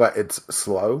unbearable, but it's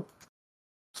slow.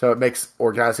 So it makes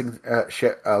organizing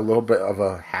shit a little bit of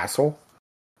a hassle.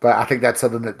 but I think that's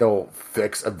something that they'll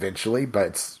fix eventually, but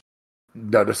it's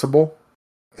noticeable.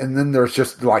 And then there's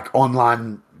just like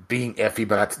online being iffy,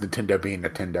 but that's Nintendo being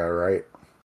Nintendo, right?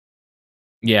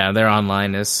 Yeah, their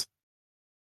online is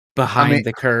behind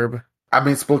the curb. I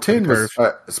mean, Splatoon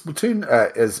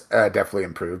is definitely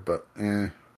improved, but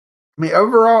I mean,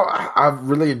 overall, I've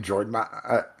really enjoyed my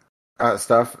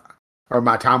stuff or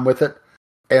my time with it.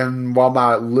 And while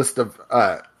my list of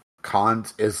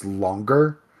cons is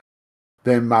longer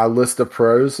than my list of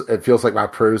pros, it feels like my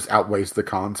pros outweighs the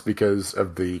cons because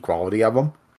of the quality of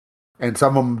them. And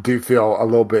some of them do feel a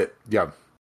little bit,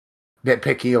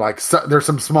 nitpicky. Like there's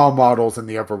some small models in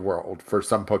the overworld for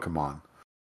some Pokemon,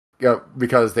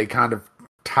 because they kind of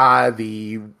tie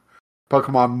the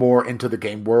Pokemon more into the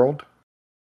game world.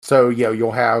 So,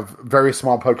 you'll have very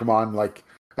small Pokemon like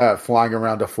flying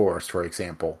around a forest, for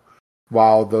example,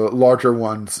 while the larger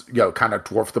ones, kind of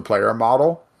dwarf the player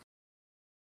model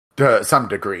to some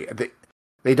degree.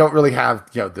 They don't really have,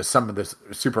 some of the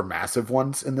super massive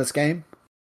ones in this game,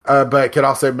 but it could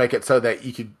also make it so that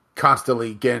you could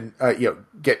constantly get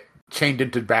chained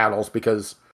into battles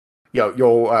because,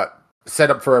 you'll set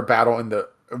up for a battle in the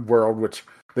world, which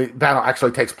the battle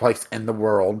actually takes place in the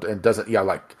world and doesn't,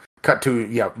 cut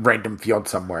to, random field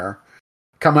somewhere,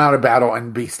 come out of battle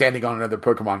and be standing on another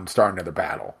Pokemon and start another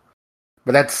battle.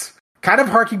 But that's kind of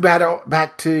harking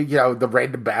back to, the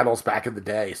random battles back in the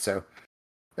day. So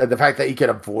the fact that you can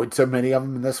avoid so many of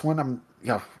them in this one,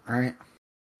 all right.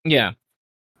 Yeah.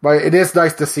 But it is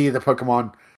nice to see the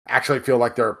Pokemon actually feel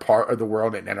like they're a part of the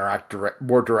world and interact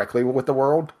more directly with the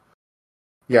world.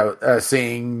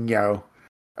 Seeing, the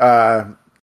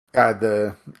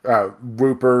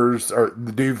Woopers, or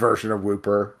the new version of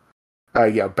Wooper,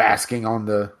 basking on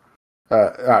the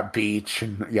beach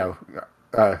and,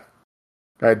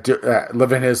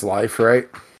 living his life, right?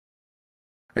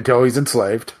 Until he's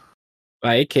enslaved.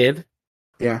 By a kid.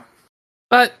 Yeah.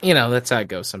 But, that's how it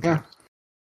goes sometimes. Yeah.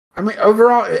 I mean,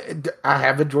 overall, I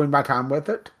have enjoyed my time with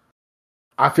it.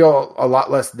 I feel a lot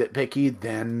less nitpicky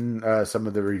than some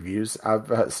of the reviews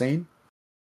I've seen.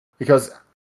 Because,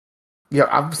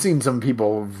 I've seen some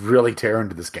people really tear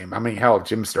into this game. I mean, hell,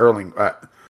 Jim Sterling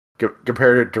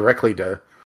compared it directly to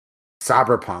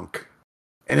Cyberpunk.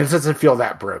 And it doesn't feel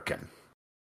that broken.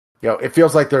 It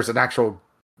feels like there's an actual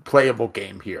playable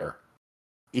game here.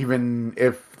 Even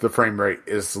if the frame rate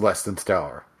is less than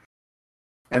stellar.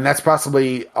 And that's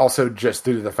possibly also just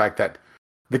due to the fact that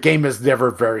the game is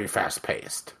never very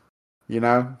fast-paced.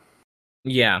 Yeah.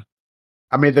 I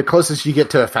mean, the closest you get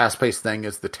to a fast-paced thing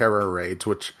is the Terror Raids,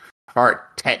 which aren't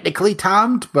technically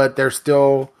timed, but they're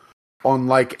still on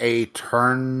like a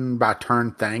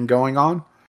turn-by-turn thing going on.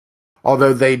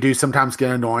 Although they do sometimes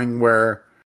get annoying where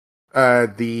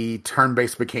the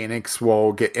turn-based mechanics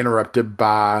will get interrupted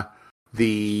by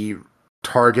the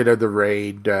target of the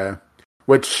raid,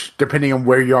 which, depending on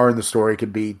where you are in the story,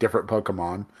 could be different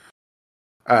Pokemon.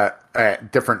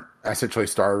 Different, essentially,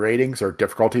 star ratings or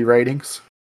difficulty ratings.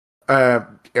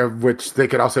 Which they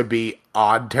could also be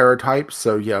odd Terra types.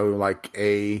 So, like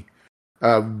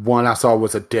one I saw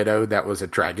was a Ditto that was a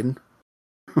dragon,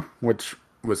 which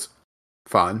was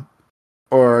fun.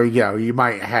 Or, you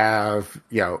might have,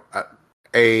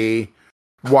 a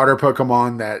water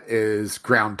Pokemon that is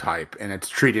ground type, and it's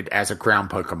treated as a ground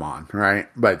Pokemon, right?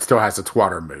 But it still has its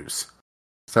water moves.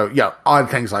 So, odd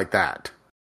things like that.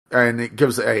 And it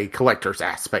gives a collector's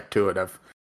aspect to it of,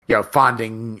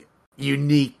 finding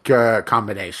unique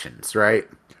combinations, right?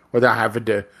 Without having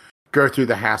to go through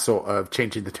the hassle of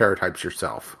changing the Terra types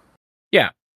yourself.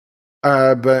 Yeah.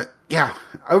 But,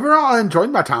 overall, I enjoyed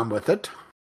my time with it.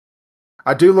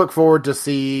 I do look forward to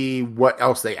see what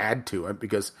else they add to it,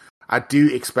 because I do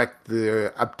expect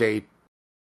the update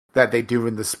that they do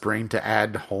in the spring to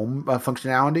add home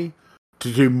functionality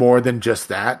to do more than just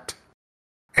that.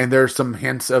 And there's some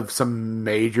hints of some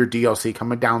major DLC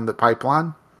coming down the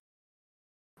pipeline,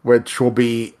 which will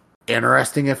be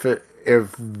interesting if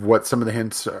what some of the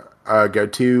hints go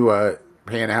to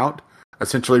pan out.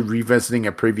 Essentially revisiting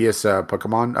a previous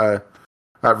Pokemon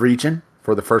region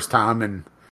for the first time in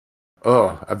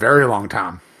a very long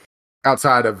time.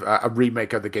 Outside of a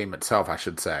remake of the game itself, I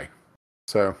should say.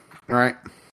 So, all right.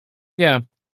 Yeah.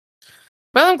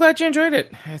 Well, I'm glad you enjoyed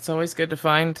it. It's always good to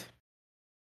find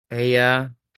a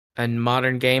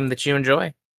modern game that you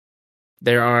enjoy.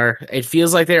 It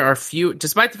feels like there are few,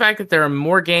 despite the fact that there are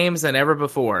more games than ever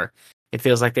before, it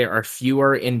feels like there are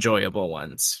fewer enjoyable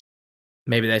ones.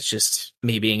 Maybe that's just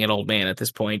me being an old man at this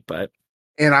point, but.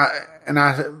 And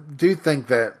I do think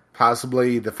that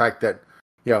possibly the fact that,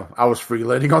 I was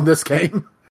freeloading on this game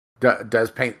does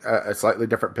paint a slightly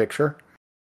different picture.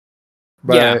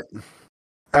 But,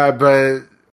 yeah. But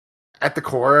at the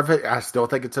core of it, I still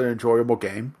think it's an enjoyable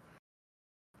game.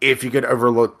 If you could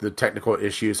overlook the technical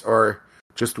issues or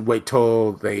just wait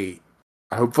till they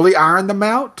hopefully iron them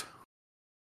out.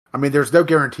 I mean, there's no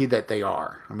guarantee that they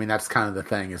are. I mean, that's kind of the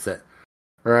thing, is that,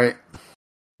 right?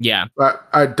 Yeah. But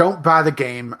I don't buy the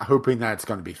game hoping that it's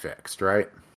going to be fixed, right?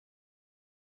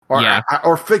 Or, yeah.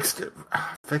 Or fixed.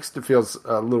 Fixed feels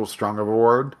a little strong of a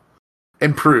word.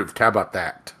 Improved. How about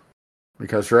that?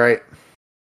 Because, right?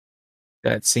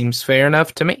 That seems fair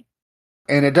enough to me.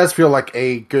 And it does feel like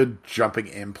a good jumping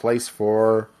in place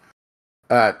for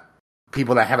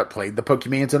people that haven't played the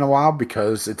Pokemons in a while,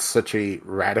 because it's such a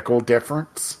radical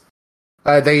difference.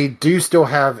 They do still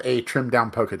have a trimmed down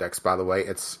Pokedex, by the way.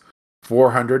 It's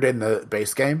 400 in the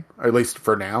base game, or at least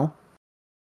for now.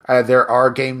 There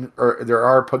are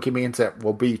Pokemons that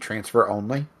will be transfer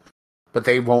only, but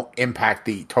they won't impact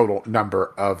the total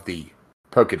number of the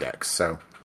Pokedex. So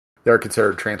they're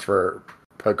considered transfer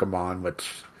Pokemon, which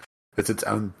is its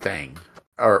own thing,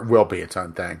 or will be its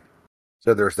own thing.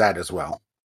 So there's that as well.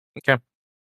 Okay.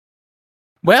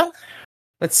 Well,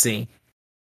 let's see.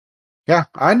 Yeah,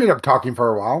 I ended up talking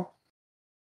for a while.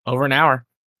 Over an hour.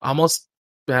 Almost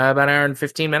about an hour and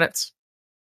 15 minutes.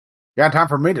 Yeah, time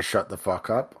for me to shut the fuck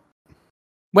up.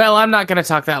 Well, I'm not going to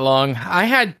talk that long. I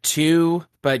had 2,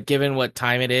 but given what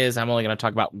time it is, I'm only going to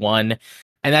talk about 1.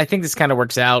 And I think this kind of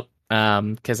works out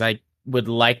because I would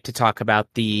like to talk about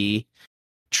the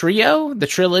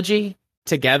trilogy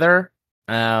together.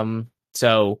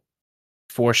 So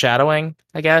foreshadowing,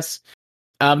 I guess.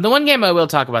 The one game I will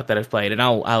talk about that I've played, and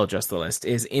I'll address the list,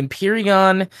 is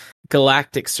Empyrion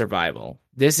Galactic Survival.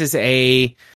 This is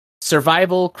a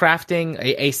survival crafting,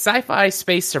 a sci-fi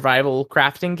space survival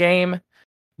crafting game,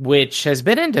 which has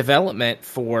been in development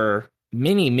for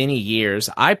many, many years.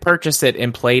 I purchased it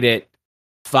and played it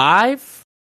 6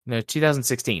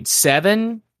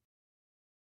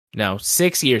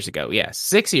 years ago. Yes,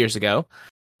 6 years ago,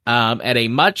 at a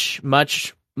much,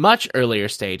 much, much earlier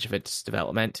stage of its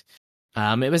development.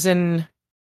 It was in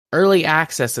early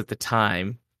access at the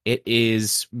time. It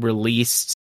is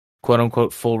released, quote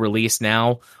unquote, full release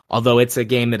now, although it's a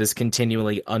game that is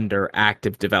continually under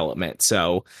active development.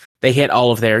 So they hit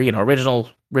all of their, original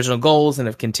goals and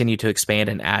have continued to expand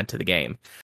and add to the game.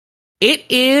 It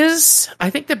is,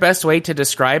 I think the best way to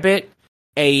describe it,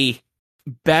 a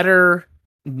better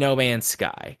No Man's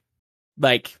Sky.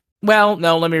 Let me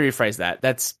rephrase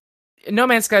that. No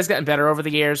Man's Sky's gotten better over the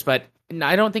years, but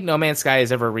I don't think No Man's Sky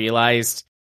has ever realized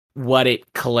what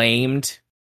it claimed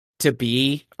to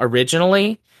be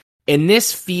originally. And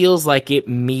this feels like it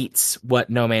meets what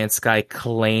No Man's Sky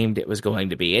claimed it was going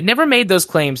to be. It never made those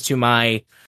claims to my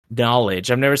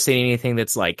knowledge. I've never seen anything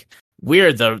that's like,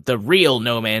 we're the real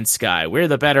No Man's Sky. We're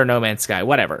the better No Man's Sky,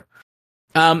 whatever.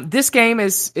 This game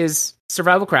is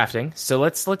survival crafting. So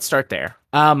let's start there.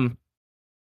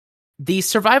 The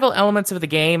survival elements of the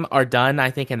game are done,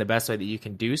 I think, in the best way that you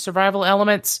can do survival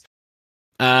elements.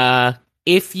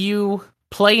 If you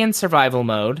play in survival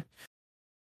mode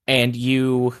and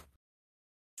you,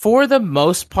 for the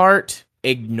most part,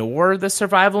 ignore the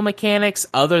survival mechanics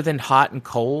other than hot and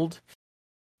cold,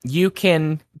 you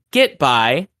can get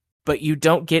by, but you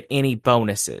don't get any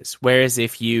bonuses. Whereas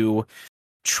if you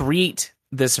treat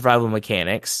the survival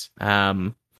mechanics,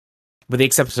 with the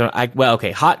exception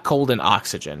of, hot, cold, and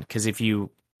oxygen. Because if you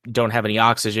don't have any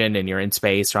oxygen and you're in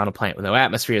space or on a planet with no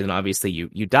atmosphere, then obviously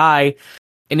you die.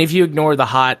 And if you ignore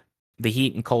the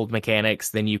heat and cold mechanics,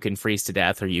 then you can freeze to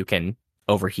death or you can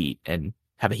overheat and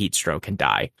have a heat stroke and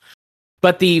die.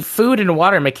 But the food and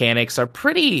water mechanics are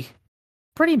pretty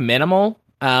minimal.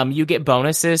 You get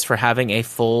bonuses for having a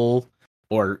full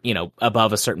or,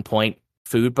 above a certain point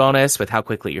food bonus with how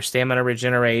quickly your stamina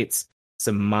regenerates,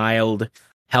 some mild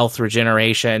health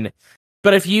regeneration.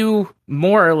 But if you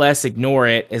more or less ignore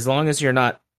it, as long as you're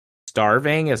not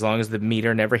starving, as long as the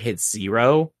meter never hits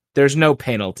 0, there's no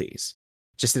penalties.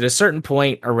 Just at a certain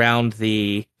point around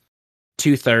the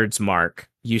 2/3 mark,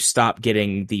 you stop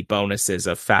getting the bonuses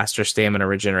of faster stamina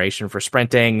regeneration for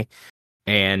sprinting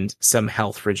and some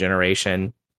health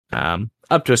regeneration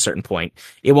up to a certain point.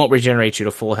 It won't regenerate you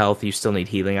to full health. You still need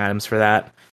healing items for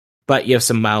that. But you have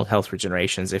some mild health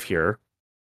regenerations if you're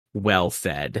well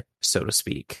fed, so to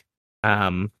speak.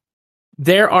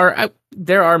 There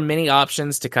are many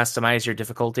options to customize your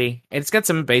difficulty. It's got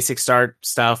some basic start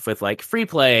stuff with like free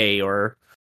play or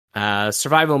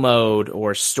survival mode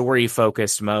or story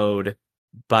focused mode,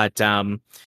 but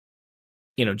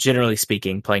generally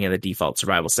speaking, playing in the default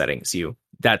survival settings,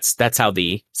 that's how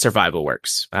the survival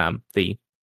works. The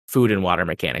food and water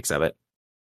mechanics of it.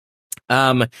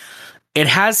 It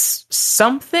has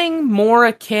something more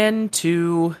akin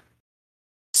to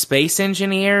Space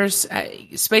Engineers,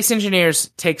 Space Engineers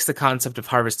takes the concept of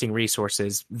harvesting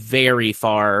resources very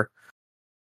far,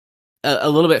 a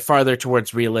little bit farther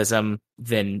towards realism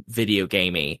than video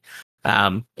gamey.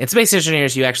 In Space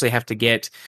Engineers, you actually have to get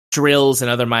drills and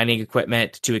other mining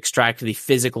equipment to extract the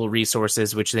physical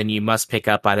resources, which then you must pick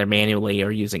up either manually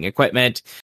or using equipment,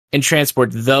 and transport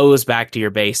those back to your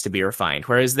base to be refined.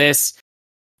 Whereas this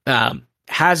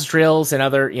has drills and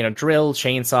other, drill,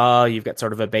 chainsaw. You've got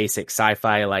sort of a basic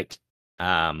sci-fi like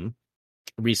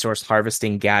resource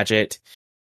harvesting gadget.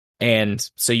 And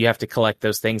so you have to collect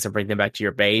those things and bring them back to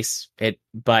your base.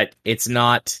 But it's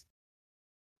not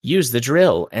use the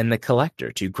drill and the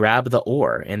collector to grab the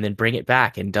ore and then bring it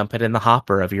back and dump it in the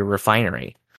hopper of your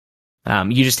refinery.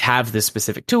 You just have the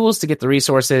specific tools to get the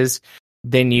resources.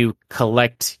 Then you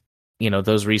collect,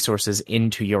 those resources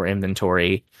into your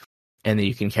inventory, and then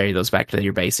you can carry those back to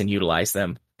your base and utilize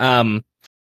them.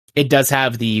 It does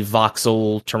have the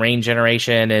voxel terrain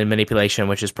generation and manipulation,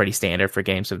 which is pretty standard for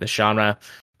games of this genre,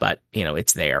 but,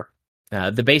 it's there.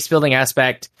 The base building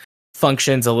aspect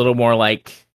functions a little more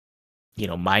like,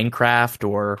 Minecraft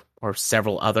or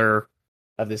several other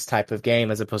of this type of game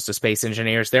as opposed to Space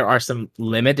Engineers. There are some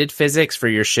limited physics for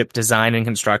your ship design and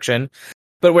construction,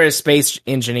 but whereas Space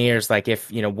Engineers, like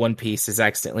if, one piece is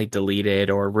accidentally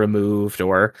deleted or removed,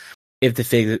 or if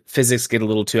the physics get a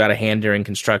little too out of hand during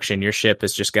construction, your ship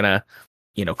is just gonna,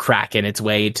 crack in its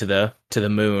way to the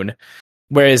moon.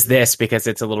 Whereas this, because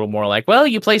it's a little more like, well,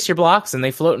 you place your blocks and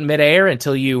they float in midair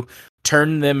until you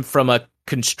turn them from a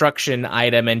construction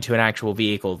item into an actual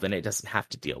vehicle, then it doesn't have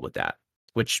to deal with that,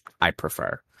 which I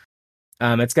prefer.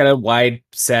 It's got a wide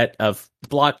set of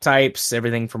block types,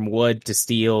 everything from wood to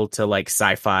steel to like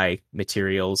sci-fi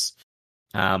materials.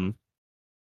 And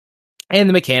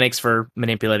the mechanics for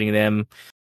manipulating them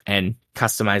and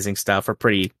customizing stuff are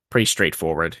pretty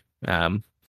straightforward.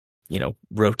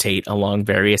 Rotate along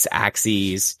various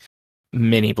axes.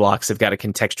 Many blocks have got a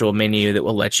contextual menu that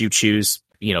will let you choose,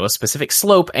 a specific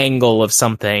slope angle of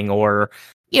something, or,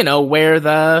 where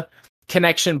the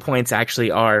connection points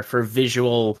actually are for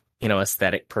visual,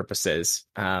 aesthetic purposes.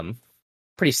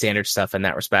 Pretty standard stuff in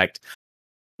that respect.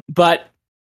 But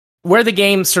where the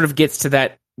game sort of gets to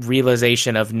that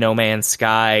realization of No Man's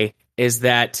Sky is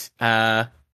that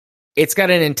it's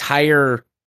got an entire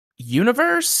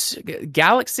universe,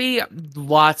 galaxy,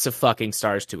 lots of fucking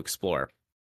stars to explore.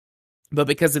 But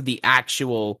because of the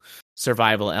actual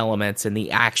survival elements and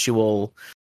the actual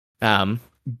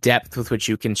depth with which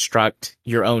you construct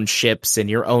your own ships and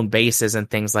your own bases and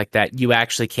things like that, you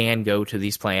actually can go to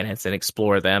these planets and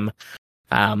explore them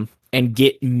and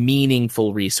get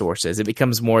meaningful resources. It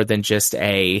becomes more than just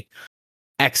a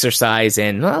exercise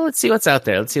in, well, let's see what's out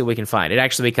there. Let's see what we can find. It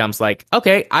actually becomes like,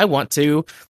 okay, I want to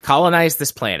colonize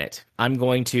this planet. I'm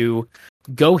going to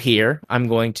go here. I'm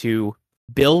going to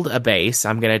build a base.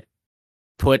 I'm going to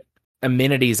put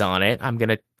amenities on it. I'm going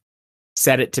to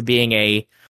set it to being a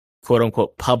quote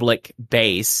unquote public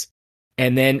base.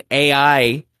 And then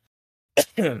AI,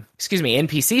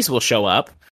 NPCs will show up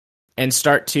and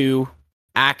start to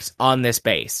act on this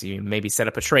base. You maybe set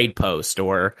up a trade post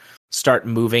or start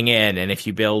moving in. And if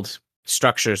you build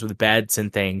structures with beds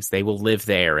and things, they will live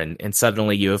there. And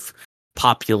suddenly you have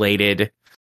populated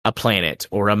a planet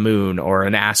or a moon or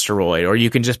an asteroid, or you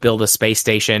can just build a space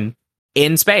station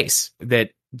in space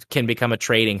that can become a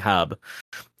trading hub.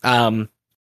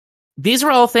 These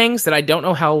are all things that I don't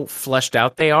know how fleshed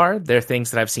out they are. They're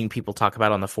things that I've seen people talk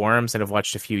about on the forums and have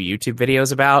watched a few YouTube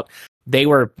videos about. They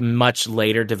were much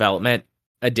later development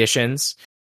additions.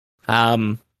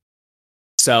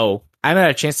 So I haven't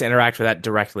had a chance to interact with that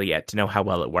directly yet to know how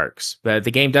well it works. But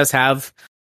the game does have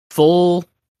a full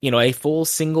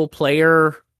single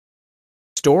player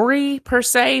story per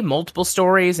se, multiple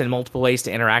stories and multiple ways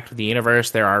to interact with the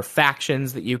universe. There are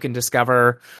factions that you can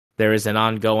discover. There is an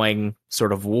ongoing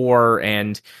sort of war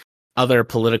and other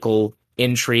political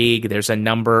intrigue. There's a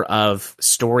number of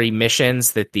story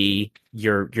missions that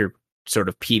your sort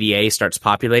of PDA starts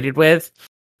populated with.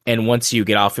 And once you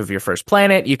get off of your first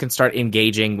planet, you can start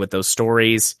engaging with those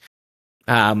stories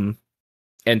and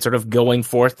sort of going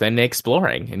forth and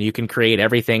exploring. And you can create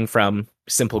everything from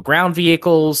simple ground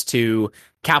vehicles to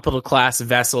capital class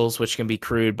vessels, which can be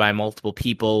crewed by multiple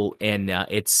people in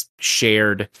its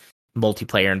shared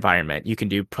multiplayer environment. You can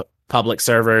do public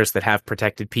servers that have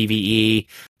protected PvE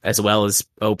as well as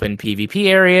open PvP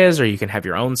areas, or you can have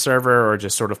your own server or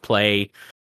just sort of play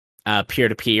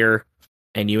peer-to-peer,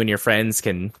 and you and your friends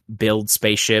can build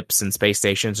spaceships and space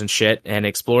stations and shit and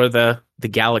explore the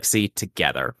galaxy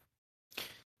together.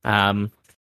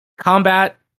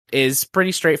 Combat is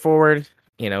pretty straightforward.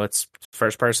 It's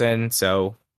first person,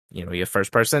 so you have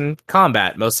first person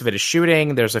combat. Most of it is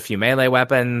shooting. There's a few melee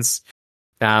weapons.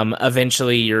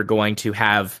 Eventually you're going to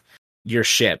have your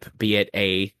ship, be it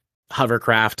a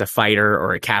hovercraft, a fighter,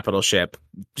 or a capital ship,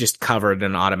 just covered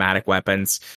in automatic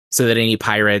weapons, so that any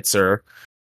pirates or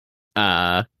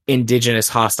indigenous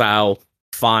hostile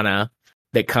fauna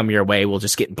that come your way will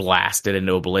just get blasted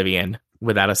into oblivion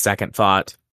without a second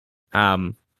thought.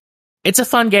 It's a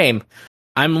fun game.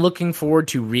 I'm looking forward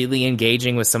to really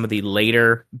engaging with some of the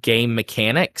later game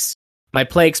mechanics. My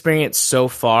play experience so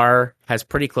far has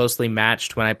pretty closely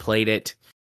matched when I played it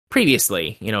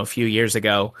previously, a few years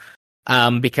ago,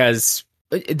 because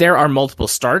there are multiple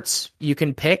starts you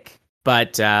can pick,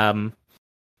 but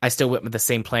I still went with the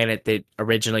same planet that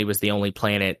originally was the only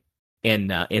planet in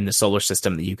the solar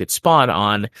system that you could spawn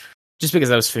on, just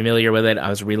because I was familiar with it. I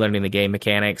was relearning the game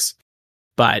mechanics,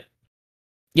 but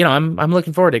I'm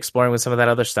looking forward to exploring with some of that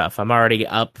other stuff. I'm already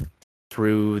up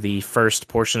through the first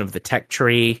portion of the tech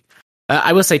tree.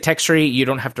 I will say tech tree, you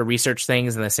don't have to research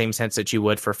things in the same sense that you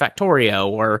would for Factorio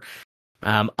or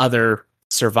other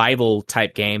survival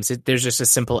type games. There's just a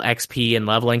simple XP and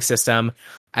leveling system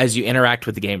as you interact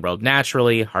with the game world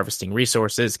naturally, harvesting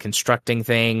resources, constructing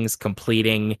things,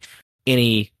 completing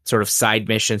any sort of side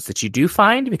missions that you do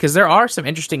find, because there are some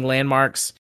interesting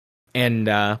landmarks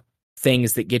and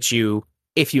things that get you,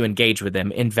 if you engage with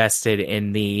them, invested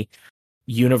in the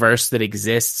universe that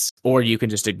exists, or you can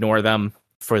just ignore them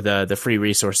for the free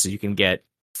resources you can get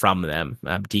from them.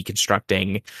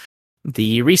 Deconstructing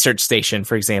the research station,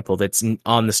 for example, that's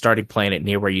on the starting planet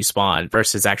near where you spawn,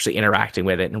 versus actually interacting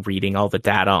with it and reading all the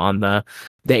data on the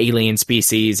alien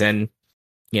species and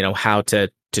how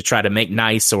to try to make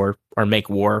nice or make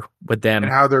war with them,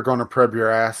 and how they're going to probe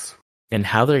your ass.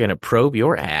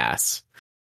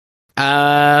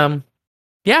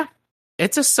 Yeah,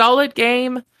 it's a solid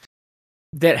game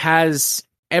that has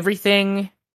everything,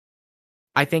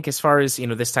 I think, as far as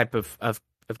this type of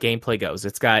gameplay goes.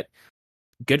 It's got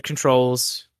good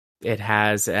controls. It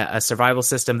has a survival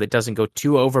system that doesn't go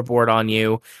too overboard on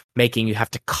you, making you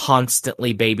have to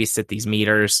constantly babysit these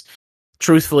meters.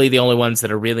 Truthfully, the only ones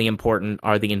that are really important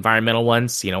are the environmental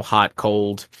ones, hot,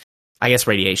 cold, I guess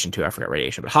radiation too. I forgot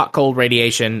radiation, but hot, cold,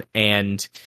 radiation, and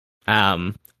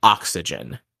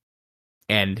oxygen.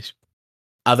 And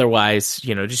otherwise,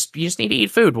 you just need to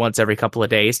eat food once every couple of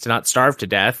days to not starve to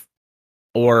death,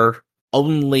 or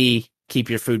only keep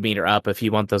your food meter up if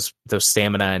you want those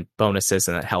stamina and bonuses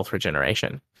and that health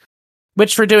regeneration.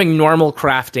 Which, for doing normal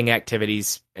crafting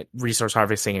activities, resource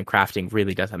harvesting and crafting,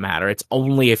 really doesn't matter. It's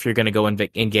only if you're going to go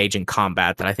engage in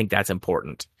combat that I think that's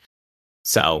important.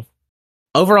 So,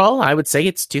 overall, I would say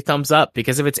it's 2 thumbs up.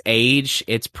 Because of its age,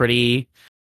 it's pretty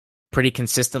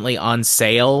consistently on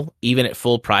sale, even at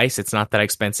full price. It's not that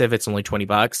expensive. It's only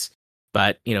 $20,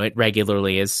 but it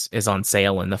regularly is on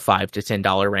sale in the $5 to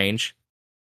 $10 range.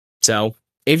 So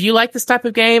if you like this type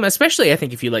of game, especially I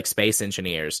think if you like Space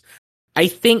Engineers, I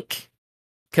think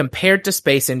compared to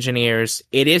Space Engineers,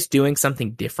 it is doing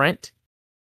something different.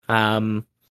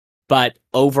 But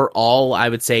overall, I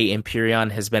would say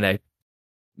Empyrion has been a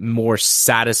more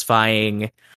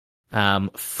satisfying,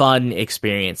 fun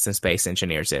experience than Space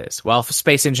Engineers is. While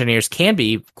Space Engineers can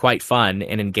be quite fun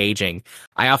and engaging,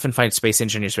 I often find Space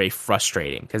Engineers very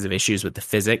frustrating because of issues with the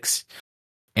physics.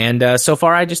 And so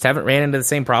far, I just haven't ran into the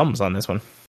same problems on this one.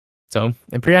 So,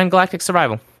 Empyrion Galactic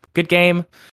Survival, good game.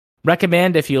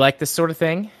 Recommend if you like this sort of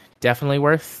thing. Definitely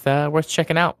worth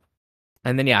checking out.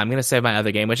 And then, I'm going to say my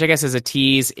other game, which I guess is a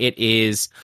tease. It is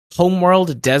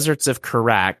Homeworld Deserts of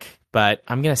Karak, but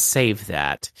I'm going to save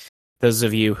that. Those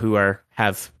of you who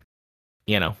have,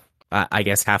 I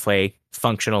guess halfway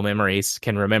functional memories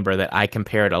can remember that I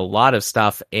compared a lot of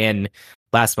stuff in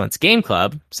last month's Game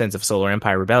Club, Sins of Solar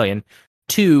Empire Rebellion,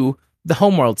 to the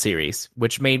Homeworld series,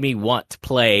 which made me want to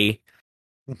play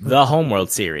the Homeworld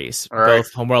series,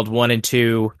 both Homeworld 1 and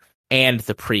 2 and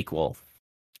the prequel.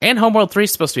 And Homeworld 3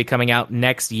 is supposed to be coming out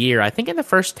next year, I think in the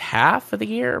first half of the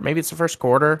year, maybe it's the first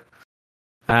quarter.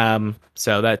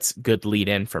 So that's good lead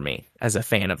in for me as a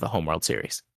fan of the Homeworld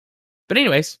series. But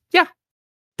anyways,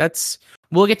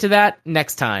 we'll get to that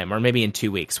next time, or maybe in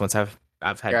 2 weeks once I've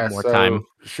had more time.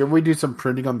 Should we do some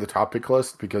printing on the topic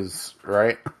list? Because,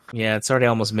 right? Yeah, it's already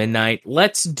almost midnight.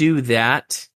 Let's do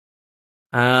that.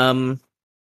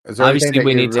 Is there anything that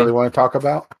you really want to talk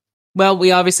about? Well,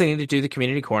 we obviously need to do the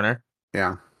community corner.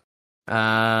 Yeah.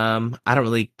 I don't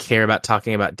really care about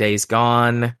talking about Days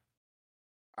Gone.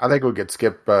 I think we could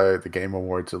skip the Game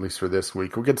Awards, at least for this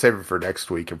week. We could save it for next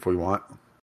week if we want.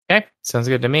 Okay, sounds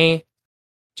good to me.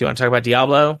 Do you want to talk about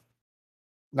Diablo?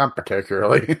 Not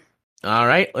particularly. All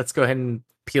right, let's go ahead and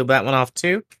peel that one off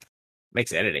too.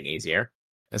 Makes editing easier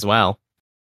as well.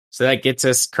 So that gets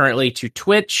us currently to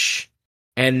Twitch,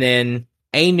 and then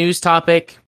a news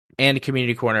topic and a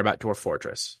community corner about Dwarf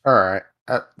Fortress. All right.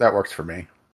 That works for me.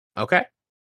 Okay.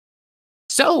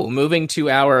 So, moving to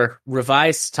our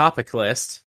revised topic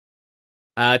list,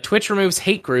 Twitch removes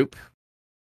hate group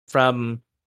from,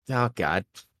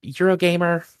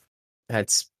 Eurogamer?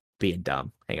 That's being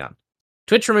dumb. Hang on.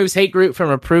 Twitch removes hate group from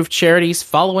approved charities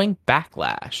following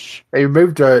backlash. They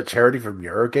removed a charity from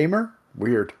Eurogamer?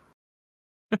 Weird.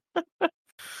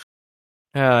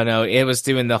 Oh, no, it was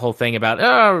doing the whole thing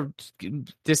about,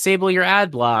 disable your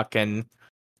ad block, and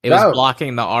it was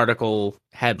blocking the article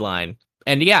headline.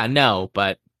 And yeah, no,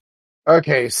 but...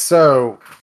 Okay, so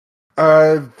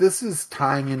this is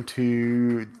tying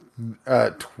into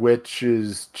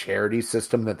Twitch's charity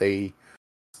system that they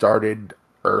started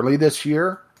early this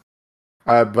year,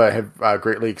 but have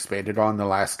greatly expanded on the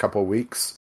last couple of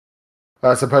weeks.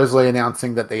 Supposedly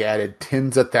announcing that they added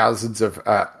tens of thousands of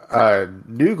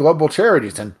new global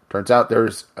charities, and turns out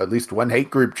there's at least one hate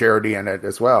group charity in it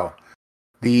as well.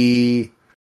 I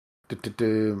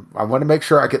want to make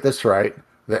sure I get this right.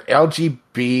 The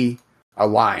LGB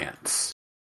Alliance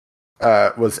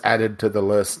was added to the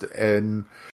list, and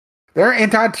they're an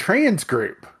anti-trans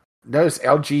group. Notice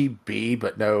LGB,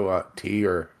 but no T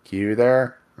or Q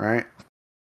there, right?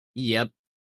 Yep.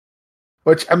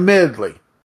 Which, admittedly,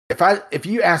 if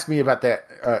you ask me about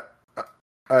that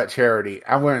charity,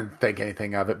 I wouldn't think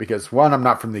anything of it because, one, I'm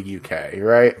not from the UK,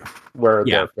 right? Where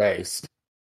they're based,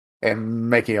 and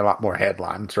making a lot more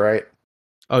headlines, right?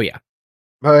 Oh, yeah.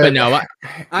 But no,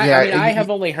 I have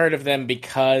only heard of them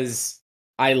because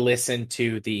I listen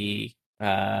to the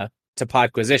to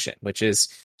Podquisition, which is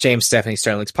James Stephanie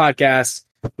Sterling's podcast,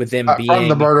 with them being from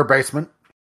the Murder Basement.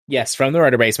 Yes, from the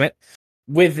Murder Basement,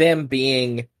 with them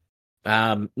being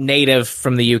native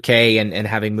from the UK and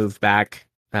having moved back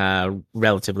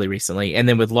relatively recently, and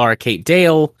then with Laura Kate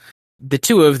Dale, the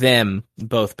two of them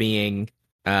both being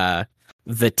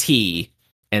the T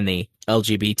and the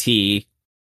LGBT.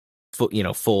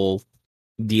 Full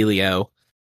dealio.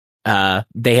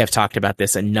 They have talked about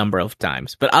this a number of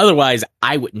times, but otherwise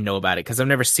I wouldn't know about it because I've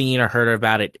never seen or heard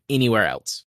about it anywhere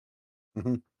else.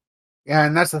 Mm-hmm. Yeah,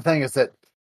 and that's the thing, is that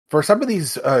for some of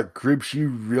these groups, you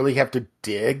really have to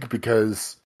dig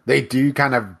because they do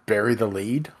kind of bury the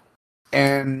lead.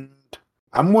 And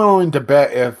I'm willing to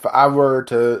bet if I were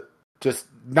to just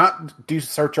not do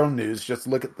search on news, just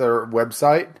look at their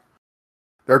website,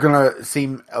 they're going to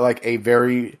seem like a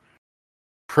very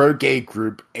pro-gay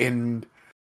group, and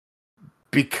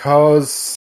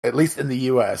because, at least in the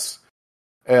US,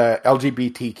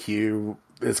 LGBTQ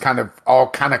is kind of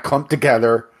clumped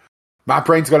together. My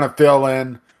brain's going to fill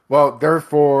in, well, they're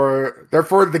for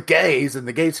the gays, and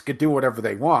the gays could do whatever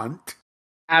they want.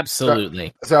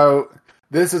 Absolutely. So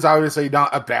this is obviously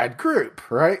not a bad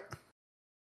group, right?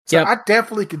 So yep. I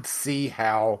definitely could see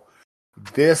how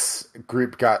this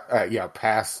group got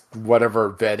past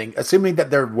whatever vetting, assuming that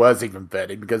there was even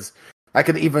vetting, because that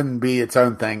could even be its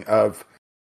own thing of,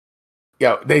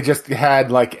 they just had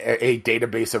like a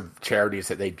database of charities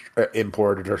that they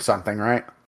imported or something, right?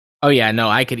 Oh yeah, no,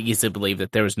 I could easily believe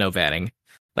that there was no vetting.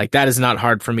 Like, that is not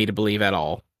hard for me to believe at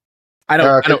all. I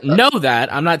don't know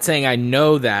that. I'm not saying I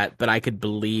know that, but I could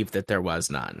believe that there was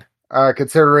none.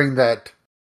 Considering that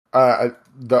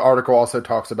the article also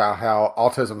talks about how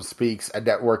Autism Speaks, a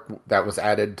network that was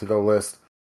added to the list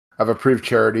of approved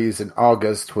charities in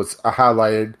August, was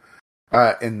highlighted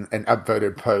in an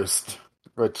upvoted post.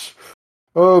 Which,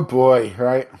 oh boy,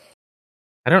 right?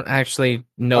 I don't actually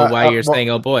know why you're saying,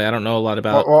 oh boy. I don't know a lot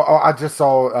about... Well, I just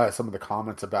saw some of the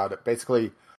comments about it.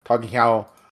 Basically, talking how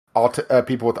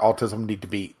people with autism need to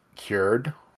be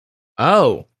cured.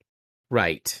 Oh,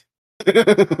 right.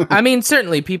 I mean,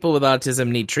 certainly people with autism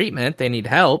need treatment. They need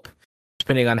help,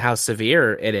 depending on how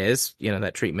severe it is.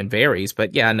 That treatment varies.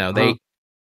 But yeah, no, they...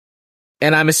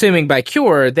 And I'm assuming by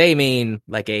cure, they mean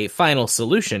like a final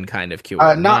solution kind of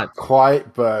cure. Not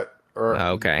quite, but...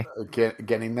 okay.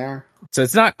 Getting there. So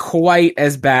it's not quite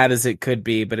as bad as it could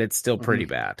be, but it's still pretty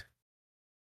bad.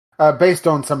 Based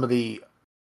on some of the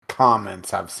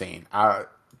comments I've seen, I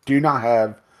do not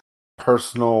have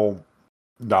personal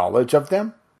knowledge of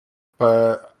them.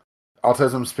 But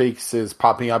Autism Speaks is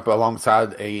popping up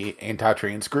alongside a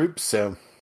anti-trans group, so,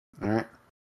 alright.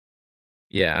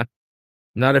 Yeah.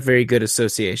 Not a very good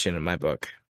association in my book.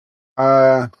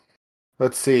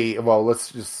 Let's see. Well,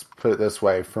 let's just put it this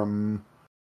way. From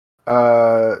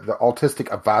the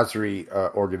Autistic Advisory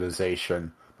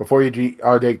Organization, before you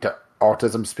donate to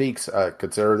Autism Speaks,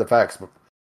 consider the facts.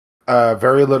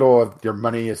 Very little of your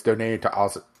money is donated to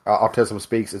Autism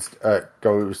Speaks. It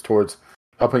goes towards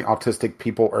helping autistic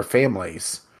people or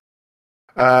families.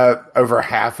 Over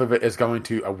half of it is going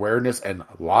to awareness and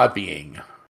lobbying,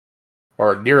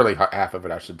 or nearly half of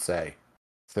it, I should say.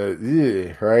 So,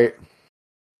 right?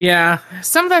 Yeah,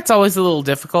 some of that's always a little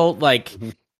difficult. Like,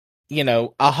 Mhm.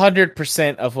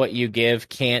 100% of what you give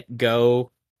can't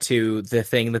go to the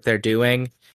thing that they're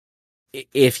doing.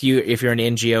 If you're an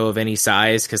NGO of any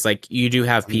size, because like you do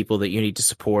have people that you need to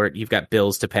support, you've got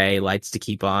bills to pay, lights to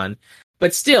keep on,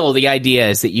 but still, the idea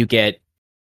is that you get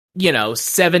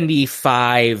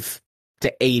 75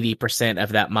 to 80% of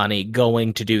that money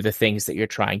going to do the things that you're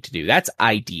trying to do. That's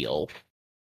ideal,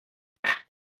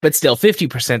 but still,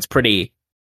 50% is pretty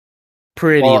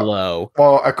Well, low.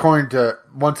 well, according to,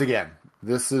 once again,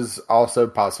 this is also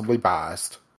possibly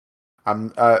biased.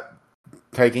 I'm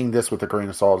taking this with a grain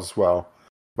of salt as well.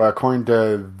 But according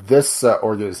to this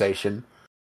organization,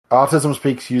 Autism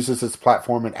Speaks uses its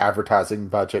platform and advertising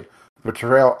budget to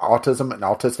portray autism and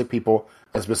autistic people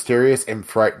as mysterious and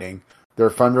frightening. Their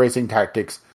fundraising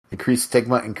tactics increase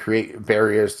stigma and create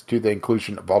barriers to the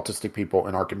inclusion of autistic people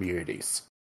in our communities.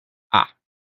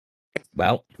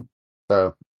 Well,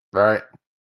 So, right.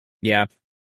 yeah.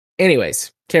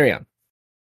 Anyways, carry on.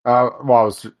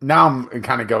 Now I'm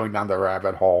kind of going down the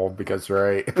rabbit hole because,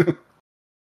 right,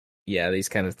 Yeah, these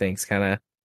kind of things kind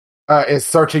of. is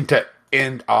searching to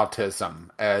end autism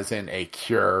as in a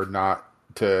cure, not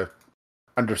to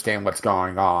understand what's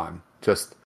going on.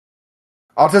 Just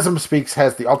Autism Speaks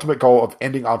has the ultimate goal of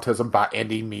ending autism by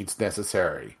any means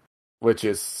necessary, which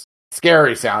is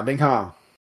scary sounding, huh?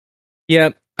 Yeah,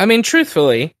 I mean,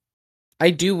 truthfully, I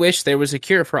do wish there was a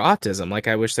cure for autism. Like,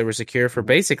 I wish there was a cure for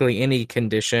basically any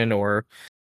condition or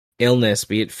illness,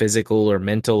 be it physical or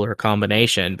mental or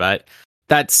combination, but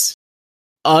that's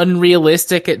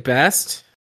unrealistic at best.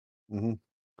 Mm-hmm.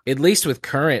 At least with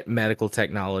current medical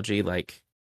technology, like,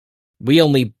 we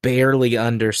only barely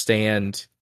understand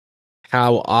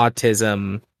how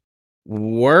autism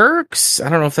works. I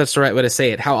don't know if that's the right way to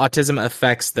say it. How autism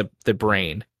affects the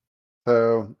brain.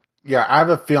 So, yeah, I have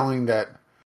a feeling that,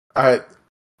 and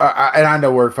I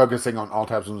know we're focusing on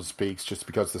Autism Speaks just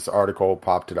because this article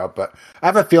popped it up, but I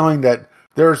have a feeling that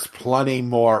there's plenty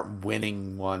more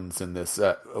winning ones in this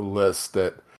list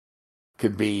that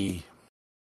could be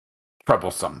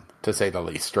troublesome, to say the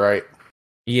least, right?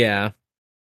 Yeah.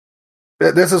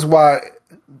 This is why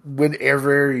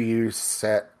whenever you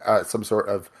set some sort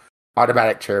of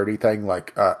automatic charity thing,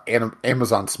 like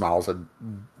Amazon Smiles, an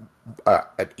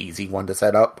easy one to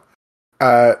set up,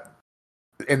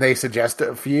 and they suggest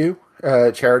a few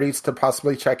charities to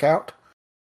possibly check out,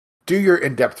 do your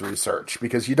in-depth research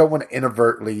because you don't want to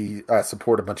inadvertently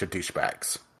support a bunch of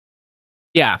douchebags.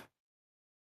 Yeah.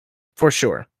 For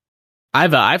sure.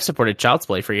 I've supported Child's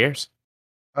Play for years.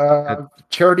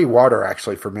 Charity Water,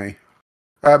 actually, for me.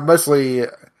 Mostly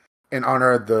in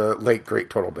honor of the late, great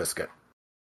Total Biscuit.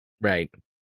 Right.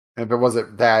 And if it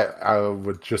wasn't that, I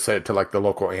would just say it to, like, the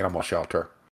local animal shelter.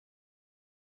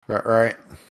 Right?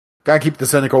 Gotta keep the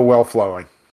cynical well flowing.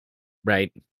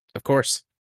 Right. Of course.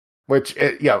 Which,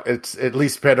 it's at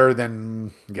least better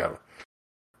than,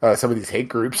 some of these hate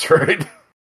groups, right?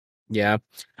 Yeah.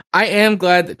 I am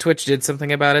glad that Twitch did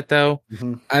something about it, though.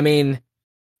 Mm-hmm. I mean,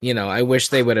 I wish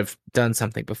they would have done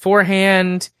something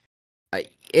beforehand.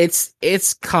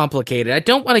 It's complicated. I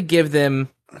don't want to give them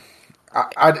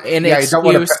an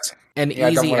excuse, an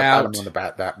easy out. Pat them on the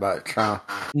back that much.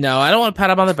 No, I don't want to pat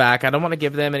them on the back. I don't want to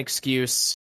give them an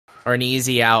excuse or an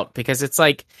easy out because it's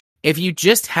like if you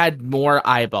just had more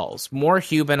eyeballs, more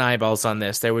human eyeballs on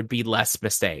this, there would be less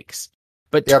mistakes.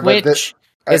 But Twitch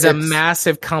is a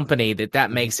massive company that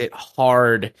makes it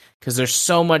hard because there's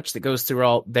so much that goes through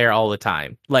all the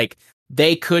time. Like,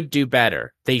 they could do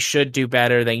better. They should do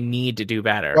better. They need to do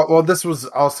better. Well, this was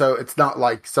also, it's not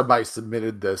like somebody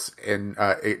submitted this and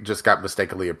it just got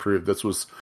mistakenly approved. This was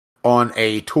on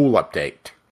a tool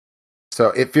update.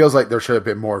 So it feels like there should have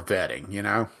been more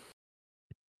vetting,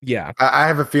 Yeah. I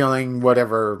have a feeling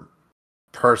whatever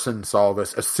person saw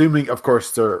this, assuming, of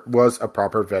course, there was a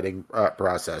proper vetting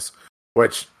process,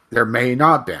 which there may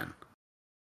not have been.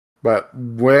 But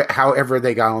however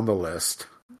they got on the list,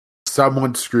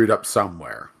 someone screwed up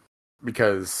somewhere.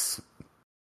 Because,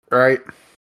 right?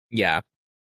 Yeah.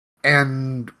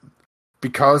 And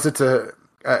because it's a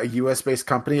US-based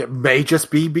company, it may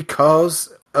just be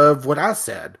because of what I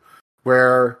said,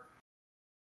 where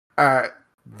the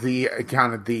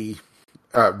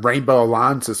Rainbow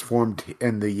Alliance is formed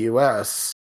in the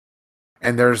US,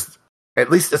 and there's,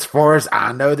 at least as far as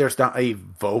I know, there's not a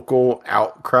vocal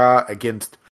outcry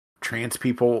against trans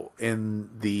people in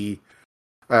the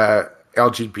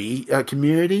LGBT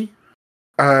community.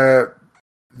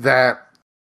 That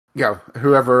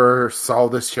whoever saw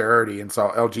this charity and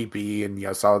saw LGB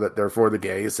and saw that they're for the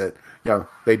gays, that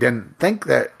they didn't think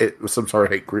that it was some sort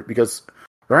of hate group because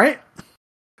right.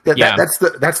 That's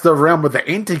the realm of the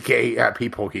anti-gay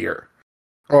people here.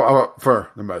 Well, for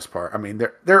the most part. I mean,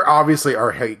 there obviously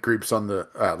are hate groups on the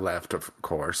left, of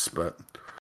course, but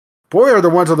boy, are the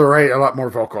ones on the right a lot more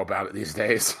vocal about it these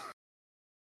days.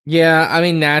 Yeah, I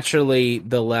mean, naturally,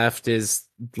 the left is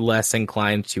less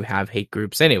inclined to have hate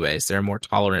groups anyways. They're a more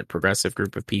tolerant, progressive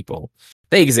group of people.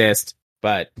 They exist,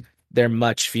 but they're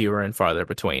much fewer and farther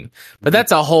between. But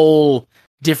that's a whole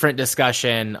different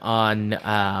discussion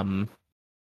on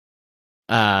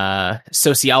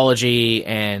sociology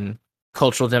and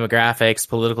cultural demographics,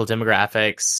 political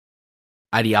demographics,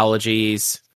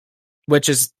 ideologies, which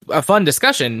is a fun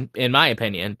discussion in my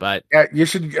opinion. But yeah, you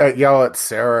should yell at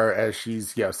Sarah as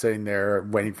she's sitting there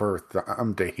waiting for her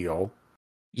thumb to heal.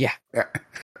 Yeah,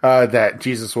 that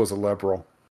Jesus was a liberal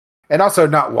and also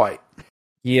not white.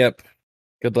 Yep.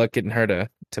 Good luck getting her to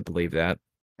believe that.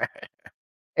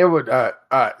 It would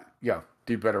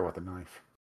do better with a knife.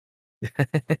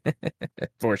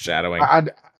 Foreshadowing. I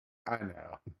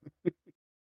know.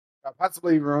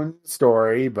 Possibly ruin the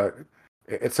story, but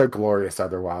it's so glorious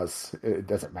otherwise. It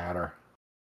doesn't matter.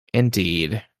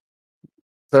 Indeed.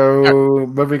 So,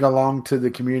 moving along to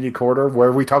the community quarter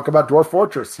where we talk about Dwarf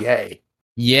Fortress. Yay.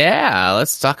 Yeah,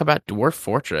 let's talk about Dwarf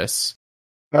Fortress.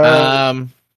 Yeah,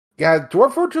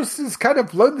 Dwarf Fortress is kind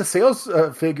of blown the sales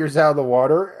figures out of the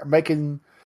water, making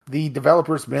the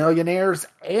developers millionaires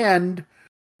and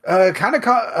kind of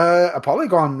caught a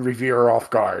Polygon reviewer off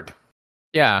guard.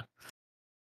 Yeah.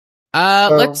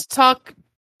 Let's talk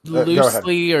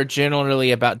loosely or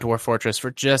generally about Dwarf Fortress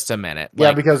for just a minute.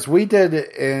 Yeah, because we did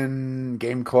it in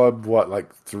Game Club,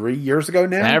 3 years ago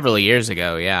now? Several years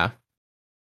ago, yeah.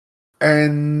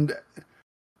 And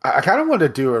I kind of want to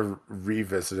do a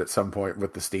revisit at some point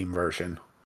with the Steam version.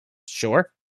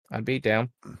 Sure. I'd be down.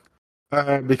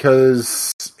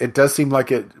 Because it does seem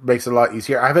like it makes it a lot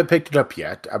easier. I haven't picked it up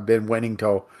yet. I've been waiting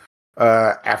till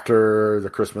after the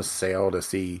Christmas sale to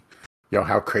see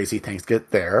how crazy things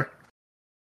get there.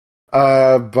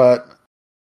 But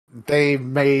they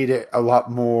made it a lot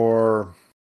more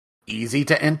easy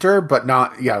to enter, but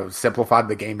not, simplified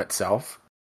the game itself.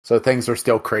 So things are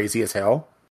still crazy as hell.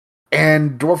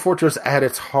 And Dwarf Fortress at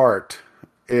its heart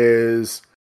is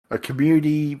a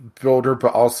community builder,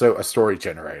 but also a story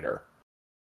generator.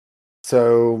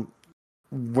 So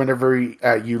whenever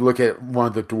you look at one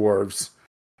of the dwarves,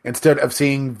 instead of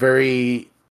seeing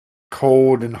very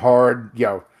cold and hard,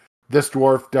 this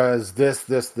dwarf does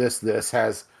this,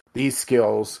 has these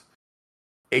skills,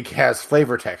 it has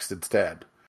flavor text instead.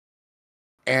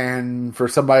 And for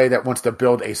somebody that wants to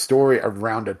build a story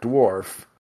around a dwarf,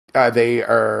 they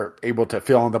are able to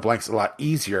fill in the blanks a lot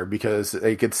easier because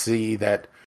they could see that,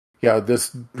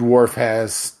 this dwarf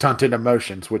has stunted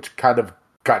emotions, which kind of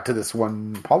got to this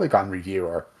one Polygon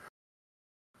reviewer.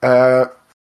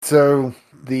 So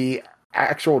the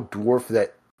actual dwarf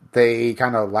that they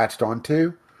kind of latched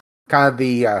onto, kind of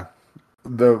the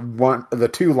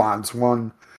two lines.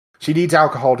 One, she needs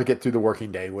alcohol to get through the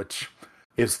working day, which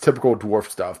is typical dwarf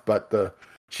stuff, but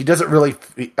she doesn't really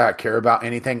care about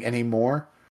anything anymore,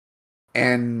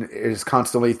 and is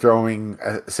constantly throwing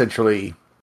essentially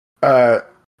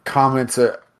comments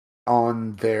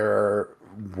on their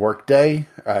workday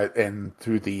and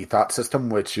through the thought system,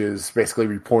 which is basically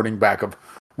reporting back of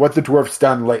what the dwarf's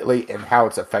done lately and how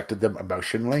it's affected them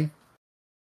emotionally.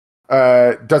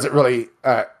 Doesn't really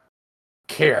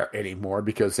care anymore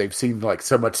because they've seen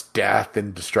so much death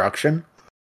and destruction.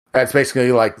 It's basically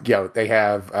they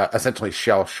have essentially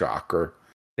shell shock or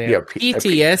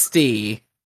PTSD.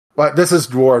 But this is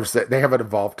dwarves that they haven't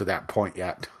evolved to that point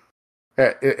yet.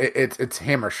 It's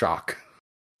hammer shock.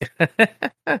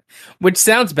 Which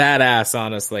sounds badass,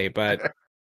 honestly, but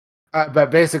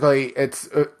basically it's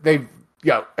they've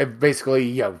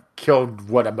basically killed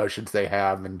what emotions they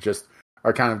have and just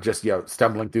are kind of just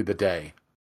stumbling through the day,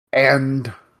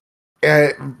 and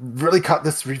it really caught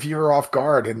this reviewer off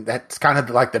guard. And that's kind of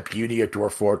the beauty of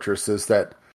Dwarf Fortress is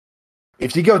that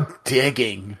if you go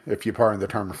digging, if you pardon the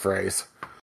term or phrase,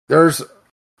 there's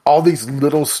all these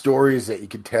little stories that you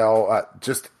can tell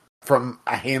just from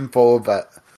a handful of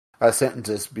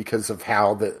sentences because of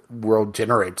how the world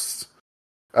generates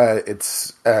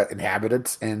its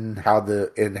inhabitants and how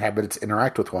the inhabitants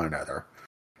interact with one another,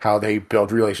 how they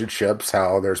build relationships,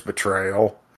 how there's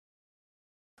betrayal,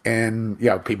 and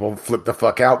people flip the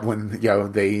fuck out when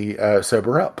they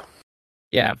sober up.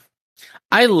 Yeah,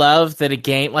 I love that a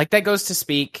game that goes to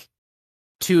speak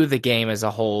to the game as a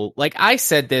whole. I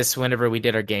said this whenever we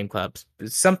did our game clubs,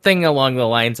 something along the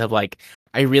lines of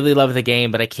I really love the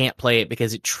game, but I can't play it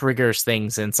because it triggers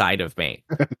things inside of me.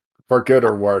 For good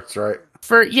or worse, right?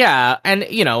 And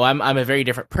I'm a very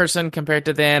different person compared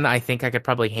to then. I think I could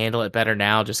probably handle it better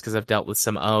now just because I've dealt with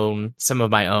some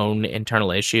of my own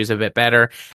internal issues a bit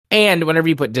better. And whenever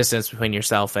you put distance between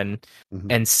yourself and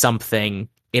something,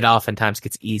 it oftentimes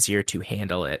gets easier to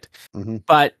handle it. Mm-hmm.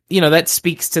 But that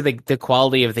speaks to the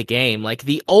quality of the game. Like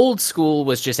the old school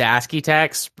was just ASCII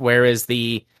text, whereas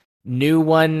the new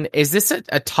one, is this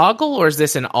a toggle or is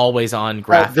this an always on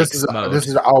graphics mode? This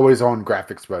is always on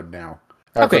graphics mode now.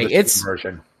 Okay, it's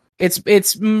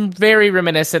very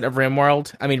reminiscent of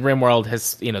RimWorld. I mean, RimWorld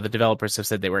has, the developers have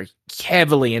said they were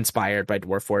heavily inspired by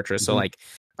Dwarf Fortress. So, it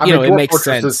Dwarf makes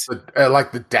Fortress sense. Is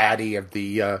like the daddy of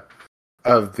the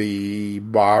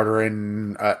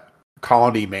modern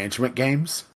colony management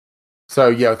games.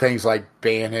 So, things like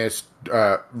Banished,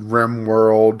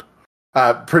 RimWorld,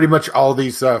 pretty much all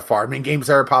these farming games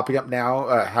that are popping up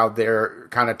now, how they're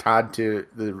kind of tied to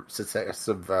the success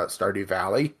of Stardew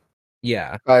Valley.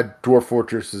 Yeah. Dwarf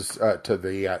Fortress is to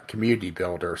the community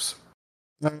builders.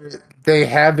 They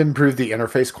have improved the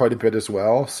interface quite a bit as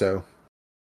well, so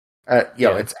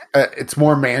it's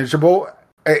more manageable.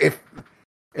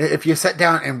 If you sat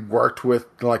down and worked with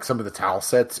like some of the tile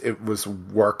sets, it was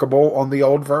workable on the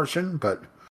old version, but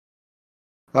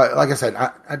like I said,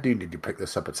 I do need to pick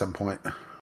this up at some point.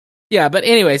 Yeah, but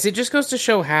anyways, it just goes to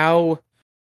show how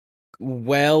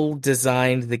well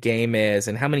designed the game is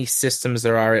and how many systems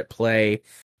there are at play,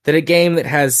 that a game that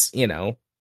has,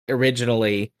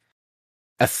 originally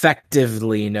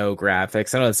effectively no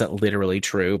graphics. I know that's not literally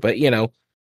true, but and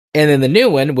then the new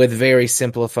one with very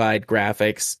simplified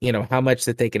graphics, how much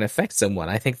that they can affect someone.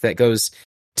 I think that goes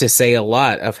to say a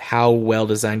lot of how well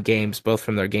designed games, both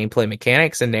from their gameplay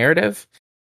mechanics and narrative,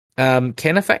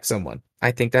 can affect someone. I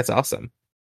think that's awesome.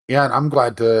 Yeah, and I'm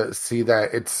glad to see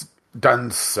that it's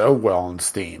done so well on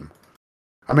Steam.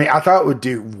 I mean, I thought it would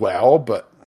do well,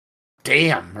 but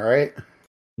damn, right?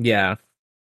 Yeah.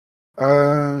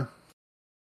 I'm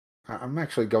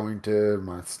actually going to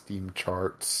my Steam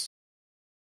charts.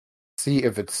 See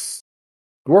if it's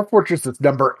Dwarf Fortress is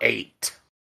number 8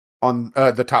 on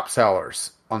the top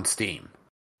sellers on Steam.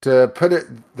 To put it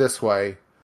this way,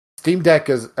 Steam Deck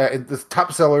is the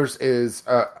top sellers is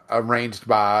arranged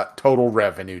by total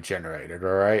revenue generated. All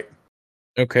right.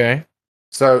 Okay.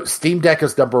 So Steam Deck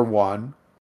is number 1.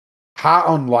 High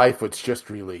on Life, which just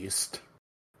released,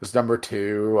 is number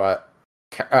 2.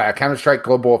 Counter-Strike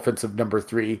Global Offensive number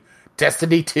 3.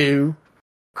 Destiny 2.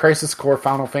 Crisis Core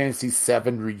Final Fantasy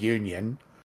VII Reunion.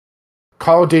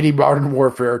 Call of Duty Modern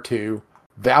Warfare 2.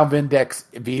 Valve Index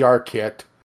VR Kit.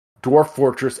 Dwarf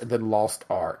Fortress, and then Lost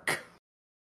Ark.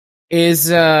 Is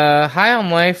High on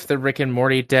Life the Rick and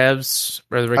Morty devs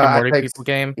or the Rick and Morty people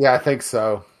game? Yeah, I think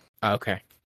so. Okay.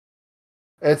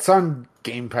 It's on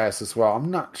Game Pass as well.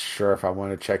 I'm not sure if I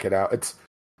want to check it out. It's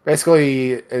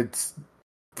basically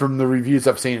from the reviews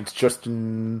I've seen, it's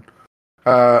Justin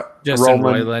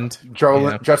Roiland.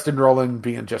 Justin Roiland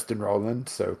being Justin Roiland,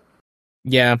 so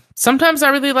yeah. Sometimes I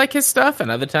really like his stuff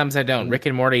and other times I don't. Rick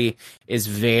and Morty is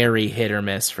very hit or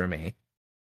miss for me.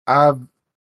 I've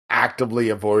actively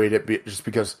avoided it just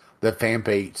because the fan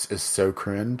base is so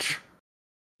cringe.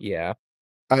 Yeah.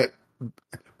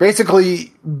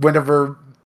 Basically, whenever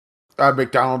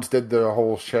McDonald's did the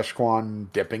whole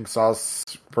Szechuan dipping sauce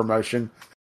promotion,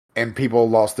 and people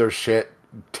lost their shit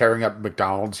tearing up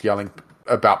McDonald's, yelling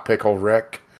about Pickle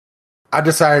Rick, I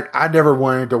decided I never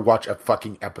wanted to watch a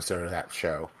fucking episode of that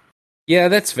show. Yeah,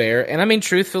 that's fair. And I mean,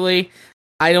 truthfully,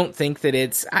 I don't think that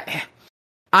it's...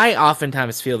 I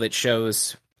oftentimes feel that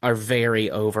shows are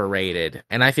very overrated,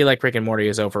 and I feel like Rick and Morty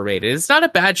is overrated. It's not a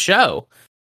bad show.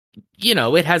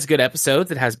 It has good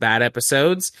episodes, it has bad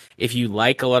episodes. If you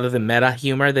like a lot of the meta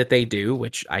humor that they do,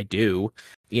 which I do,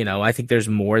 I think there's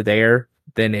more there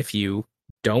than if you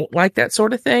don't like that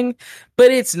sort of thing.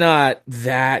 But it's not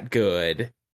that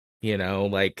good.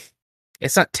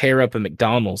 It's not tear up a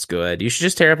McDonald's good. You should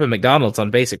just tear up a McDonald's on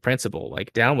basic principle,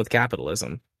 like down with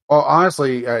capitalism. Well,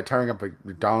 honestly, tearing up a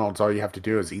McDonald's, all you have to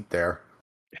do is eat there.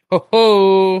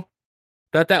 Oh,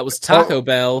 thought that was Taco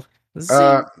Bell.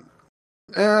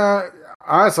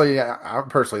 Honestly, I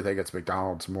personally think it's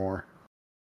McDonald's more.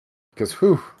 Because,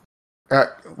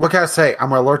 what can I say?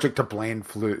 I'm allergic to bland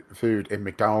food, and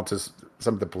McDonald's is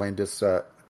some of the blandest of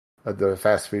the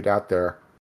fast food out there.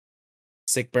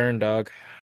 Sick burn, dog.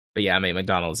 But yeah, I mean,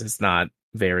 McDonald's is not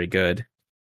very good.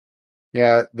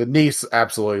 Yeah, the niece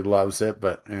absolutely loves it,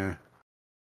 but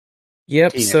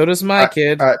Yep, so does my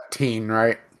kid. Teen,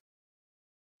 right?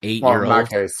 8-year-old. In my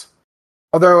case.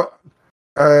 Although,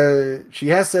 she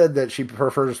has said that she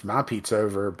prefers my pizza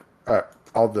over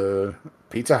all the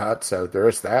Pizza Hut, so there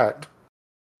is that.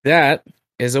 That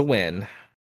is a win.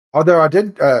 Although I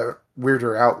did weird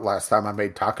her out last time I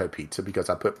made taco pizza because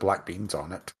I put black beans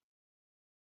on it.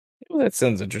 Well, that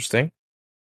sounds interesting.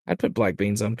 I'd put black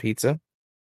beans on pizza.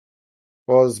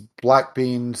 Was black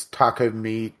beans, taco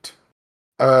meat,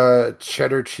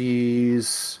 cheddar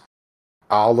cheese,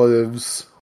 olives.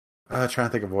 Trying to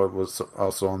think of what was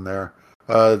also on there.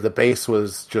 The base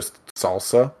was just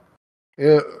salsa.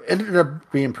 It ended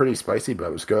up being pretty spicy, but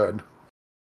it was good.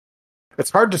 It's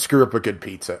hard to screw up a good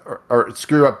pizza, or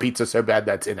screw up pizza so bad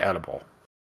that's inedible.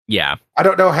 Yeah. I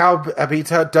don't know how a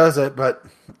Pizza Hut does it, but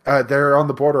they're on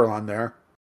the borderline there.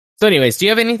 So anyways, do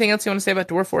you have anything else you want to say about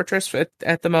Dwarf Fortress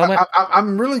at the moment?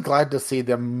 I'm really glad to see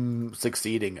them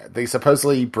succeeding. They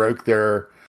supposedly broke their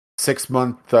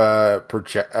 6-month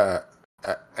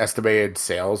estimated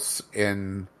sales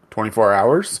in 24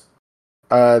 hours.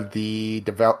 The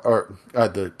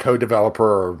co-developer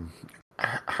or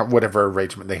whatever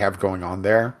arrangement they have going on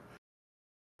there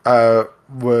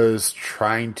was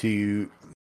trying to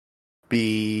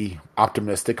be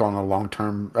optimistic on a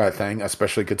long-term thing,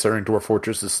 especially considering Dwarf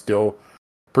Fortress is still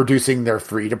producing their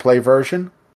free-to-play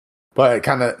version. But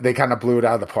they kind of blew it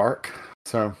out of the park.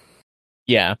 So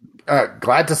yeah,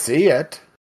 glad to see it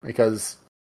because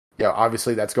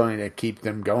obviously that's going to keep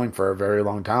them going for a very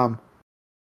long time.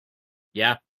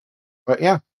 Yeah. But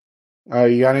yeah,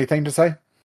 you got anything to say?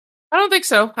 I don't think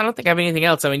so. I don't think I have anything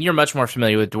else. I mean, you're much more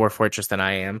familiar with Dwarf Fortress than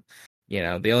I am.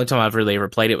 The only time I've really ever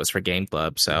played it was for Game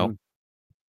Club, so.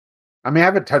 I mean, I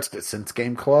haven't touched it since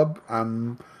Game Club.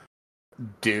 I'm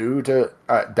due to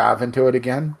dive into it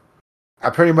again. I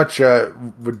pretty much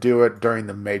would do it during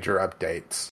the major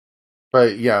updates.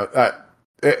 But,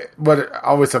 what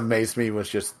always amazed me was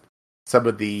just some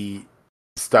of the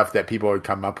stuff that people would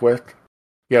come up with.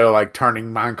 Like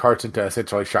turning minecarts into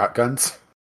essentially shotguns.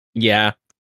 Yeah.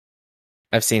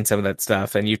 I've seen some of that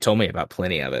stuff, and you told me about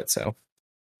plenty of it, so.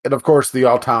 And, of course, the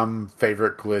all-time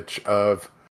favorite glitch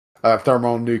of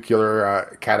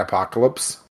thermonuclear cat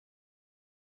apocalypse.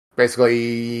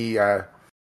 Basically, there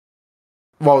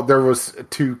was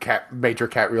 2 major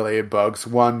cat-related bugs.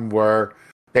 One where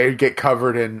they'd get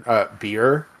covered in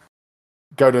beer,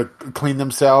 go to clean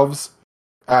themselves,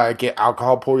 get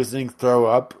alcohol poisoning, throw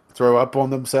up on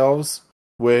themselves,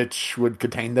 which would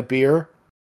contain the beer.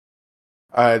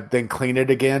 Then clean it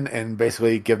again and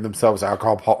basically give themselves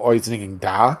alcohol poisoning and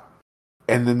die.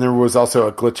 And then there was also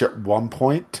a glitch at one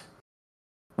point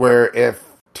where if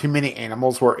too many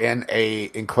animals were in a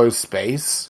enclosed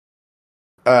space,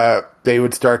 they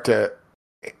would start to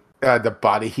the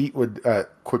body heat would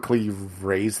quickly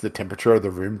raise the temperature of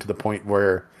the room to the point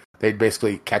where they'd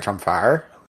basically catch on fire.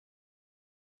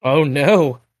 Oh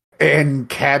no. And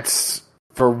cats,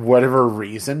 for whatever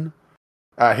reason,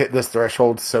 hit this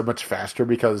threshold so much faster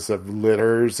because of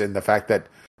litters and the fact that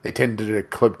they tended to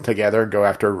clip together and go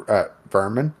after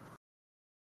vermin.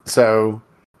 So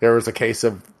there was a case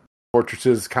of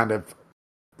fortresses kind of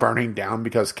burning down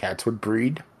because cats would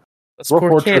breed.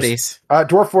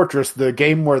 Dwarf Fortress, the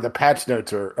game where the patch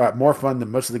notes are more fun than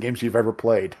most of the games you've ever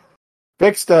played.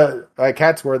 Fixed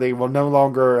cats where they will no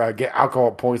longer get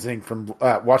alcohol poisoning from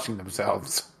washing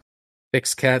themselves.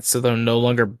 Fix cats so they'll no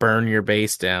longer burn your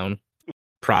base down.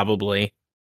 Probably.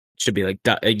 Should be like,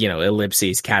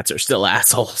 ellipses. Cats are still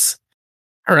assholes.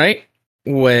 All right.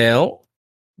 Well,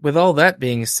 with all that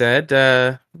being said,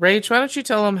 Rage, why don't you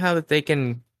tell them how that they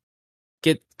can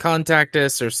contact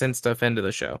us or send stuff into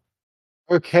the show?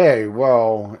 Okay,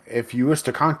 well, if you wish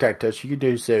to contact us, you can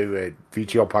do so at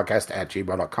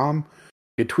vglpodcast@gmail.com.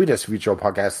 You can tweet us,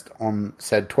 vglpodcast, on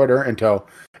said Twitter until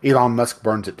Elon Musk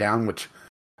burns it down, which,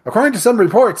 according to some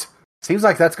reports, seems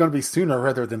like that's going to be sooner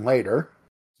rather than later.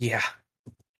 Yeah.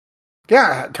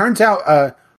 Yeah, it turns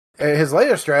out his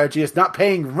latest strategy is not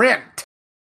paying rent.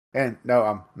 And no,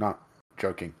 I'm not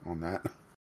joking on that.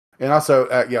 And also,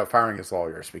 firing his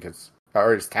lawyers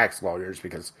or his tax lawyers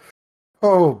because,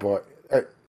 oh boy.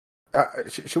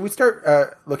 Should we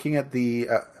start looking at the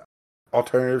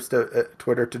alternatives to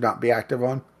Twitter to not be active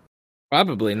on?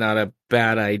 Probably not a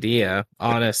bad idea,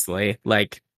 honestly.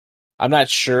 Like, I'm not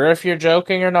sure if you're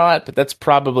joking or not, but that's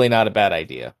probably not a bad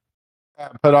idea.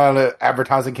 Put on an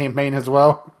advertising campaign as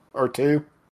well, or 2.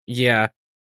 Yeah.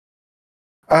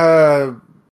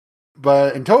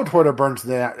 But until Twitter burns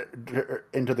that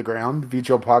into the ground,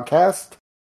 VGL Podcast.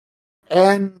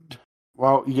 And,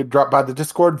 well, you can drop by the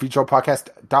Discord,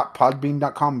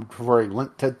 vglpodcast.podbean.com for a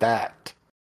link to that.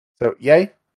 So,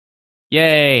 yay?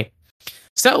 Yay.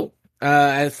 So,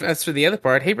 as for the other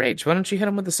part, hey, Rage, why don't you hit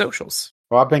them with the socials?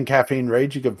 Well, I've been Caffeine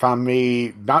Rage. You can find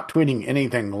me not tweeting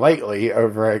anything lately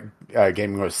over at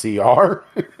Gaming with CR.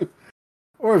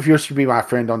 Or if you wish to be my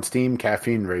friend on Steam,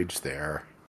 Caffeine Rage there.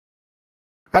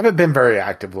 I haven't been very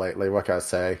active lately, what can I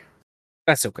say?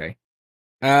 That's okay.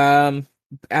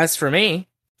 As for me,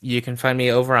 you can find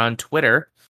me over on Twitter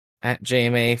at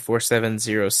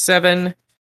JMA4707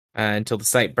 until the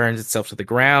site burns itself to the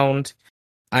ground.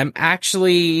 I'm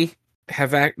actually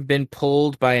been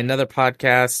pulled by another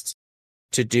podcast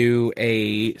to do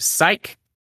a psychology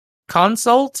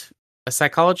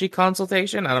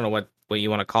consultation. I don't know what you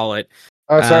want to call it.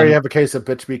 Oh, sorry, you have a case of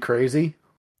Bitch Be Crazy?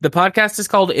 The podcast is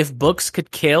called If Books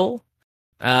Could Kill.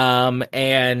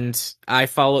 And I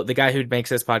follow the guy who makes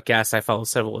this podcast. I follow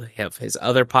several of his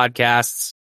other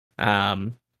podcasts,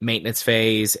 Maintenance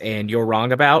Phase and You're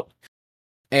Wrong About.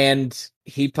 And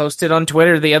he posted on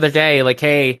Twitter the other day, like,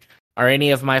 hey, are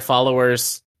any of my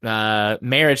followers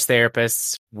marriage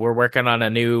therapists? We're working on a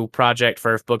new project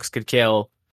for If Books Could Kill,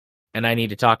 and I need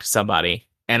to talk to somebody.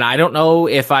 And I don't know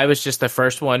if I was just the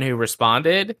first one who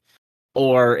responded,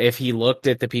 or if he looked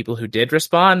at the people who did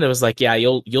respond and was like, yeah,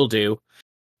 you'll do.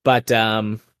 But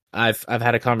I've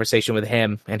had a conversation with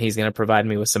him, and he's going to provide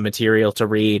me with some material to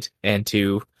read and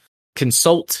to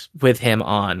consult with him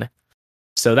on.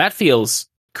 So that feels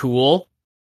cool.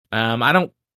 I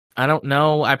don't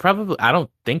know. I don't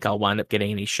think I'll wind up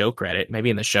getting any show credit. Maybe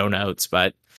in the show notes,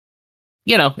 but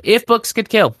if Books Could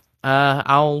Kill,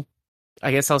 I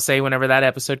guess I'll say whenever that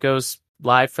episode goes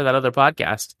live for that other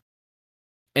podcast.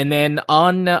 And then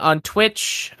on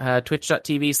Twitch,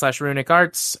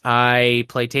 twitch.tv/RunicArts, I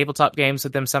play tabletop games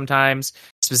with them sometimes,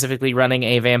 specifically running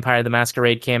a Vampire the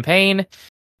Masquerade campaign,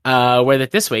 where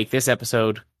this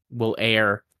episode will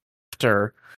air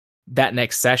after that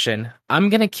next session. I'm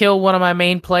going to kill one of my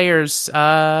main players,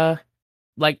 number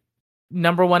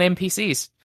one NPCs.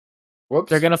 Whoops.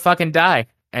 They're going to fucking die,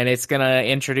 and it's going to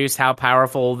introduce how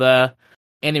powerful the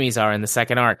enemies are in the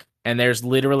second arc, and there's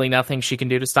literally nothing she can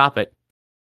do to stop it.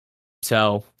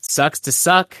 So, sucks to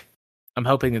suck. I'm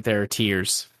hoping that there are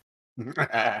tears.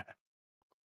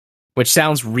 Which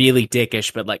sounds really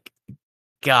dickish, but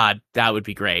God, that would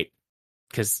be great.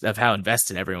 Because of how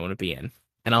invested everyone would be in.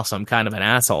 And also, I'm kind of an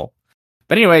asshole.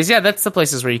 But anyways, yeah, that's the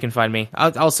places where you can find me.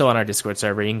 Also on our Discord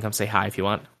server. You can come say hi if you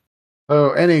want.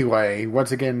 Oh, anyway,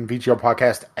 once again,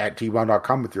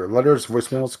 VGLpodcast@gmail.com with your letters,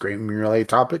 voicemails, gaming-related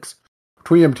topics.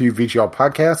 Tweet them to VGL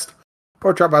Podcast.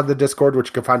 Or drop by the Discord, which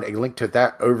you can find a link to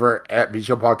that over at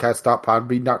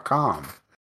vglpodcast.podbean.com.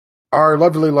 Our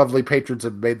lovely, lovely patrons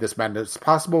have made this madness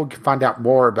possible. You can find out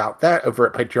more about that over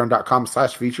at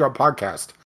patreon.com/vglpodcast.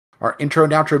 Our intro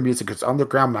and outro music is On the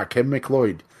Ground by Kevin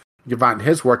McLeod. You can find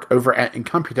his work over at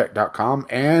incompetech.com.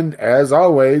 And as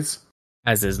always,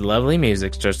 as his lovely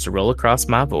music starts to roll across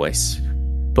my voice.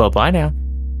 Bye-bye now.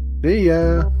 See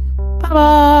ya.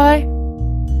 Bye-bye.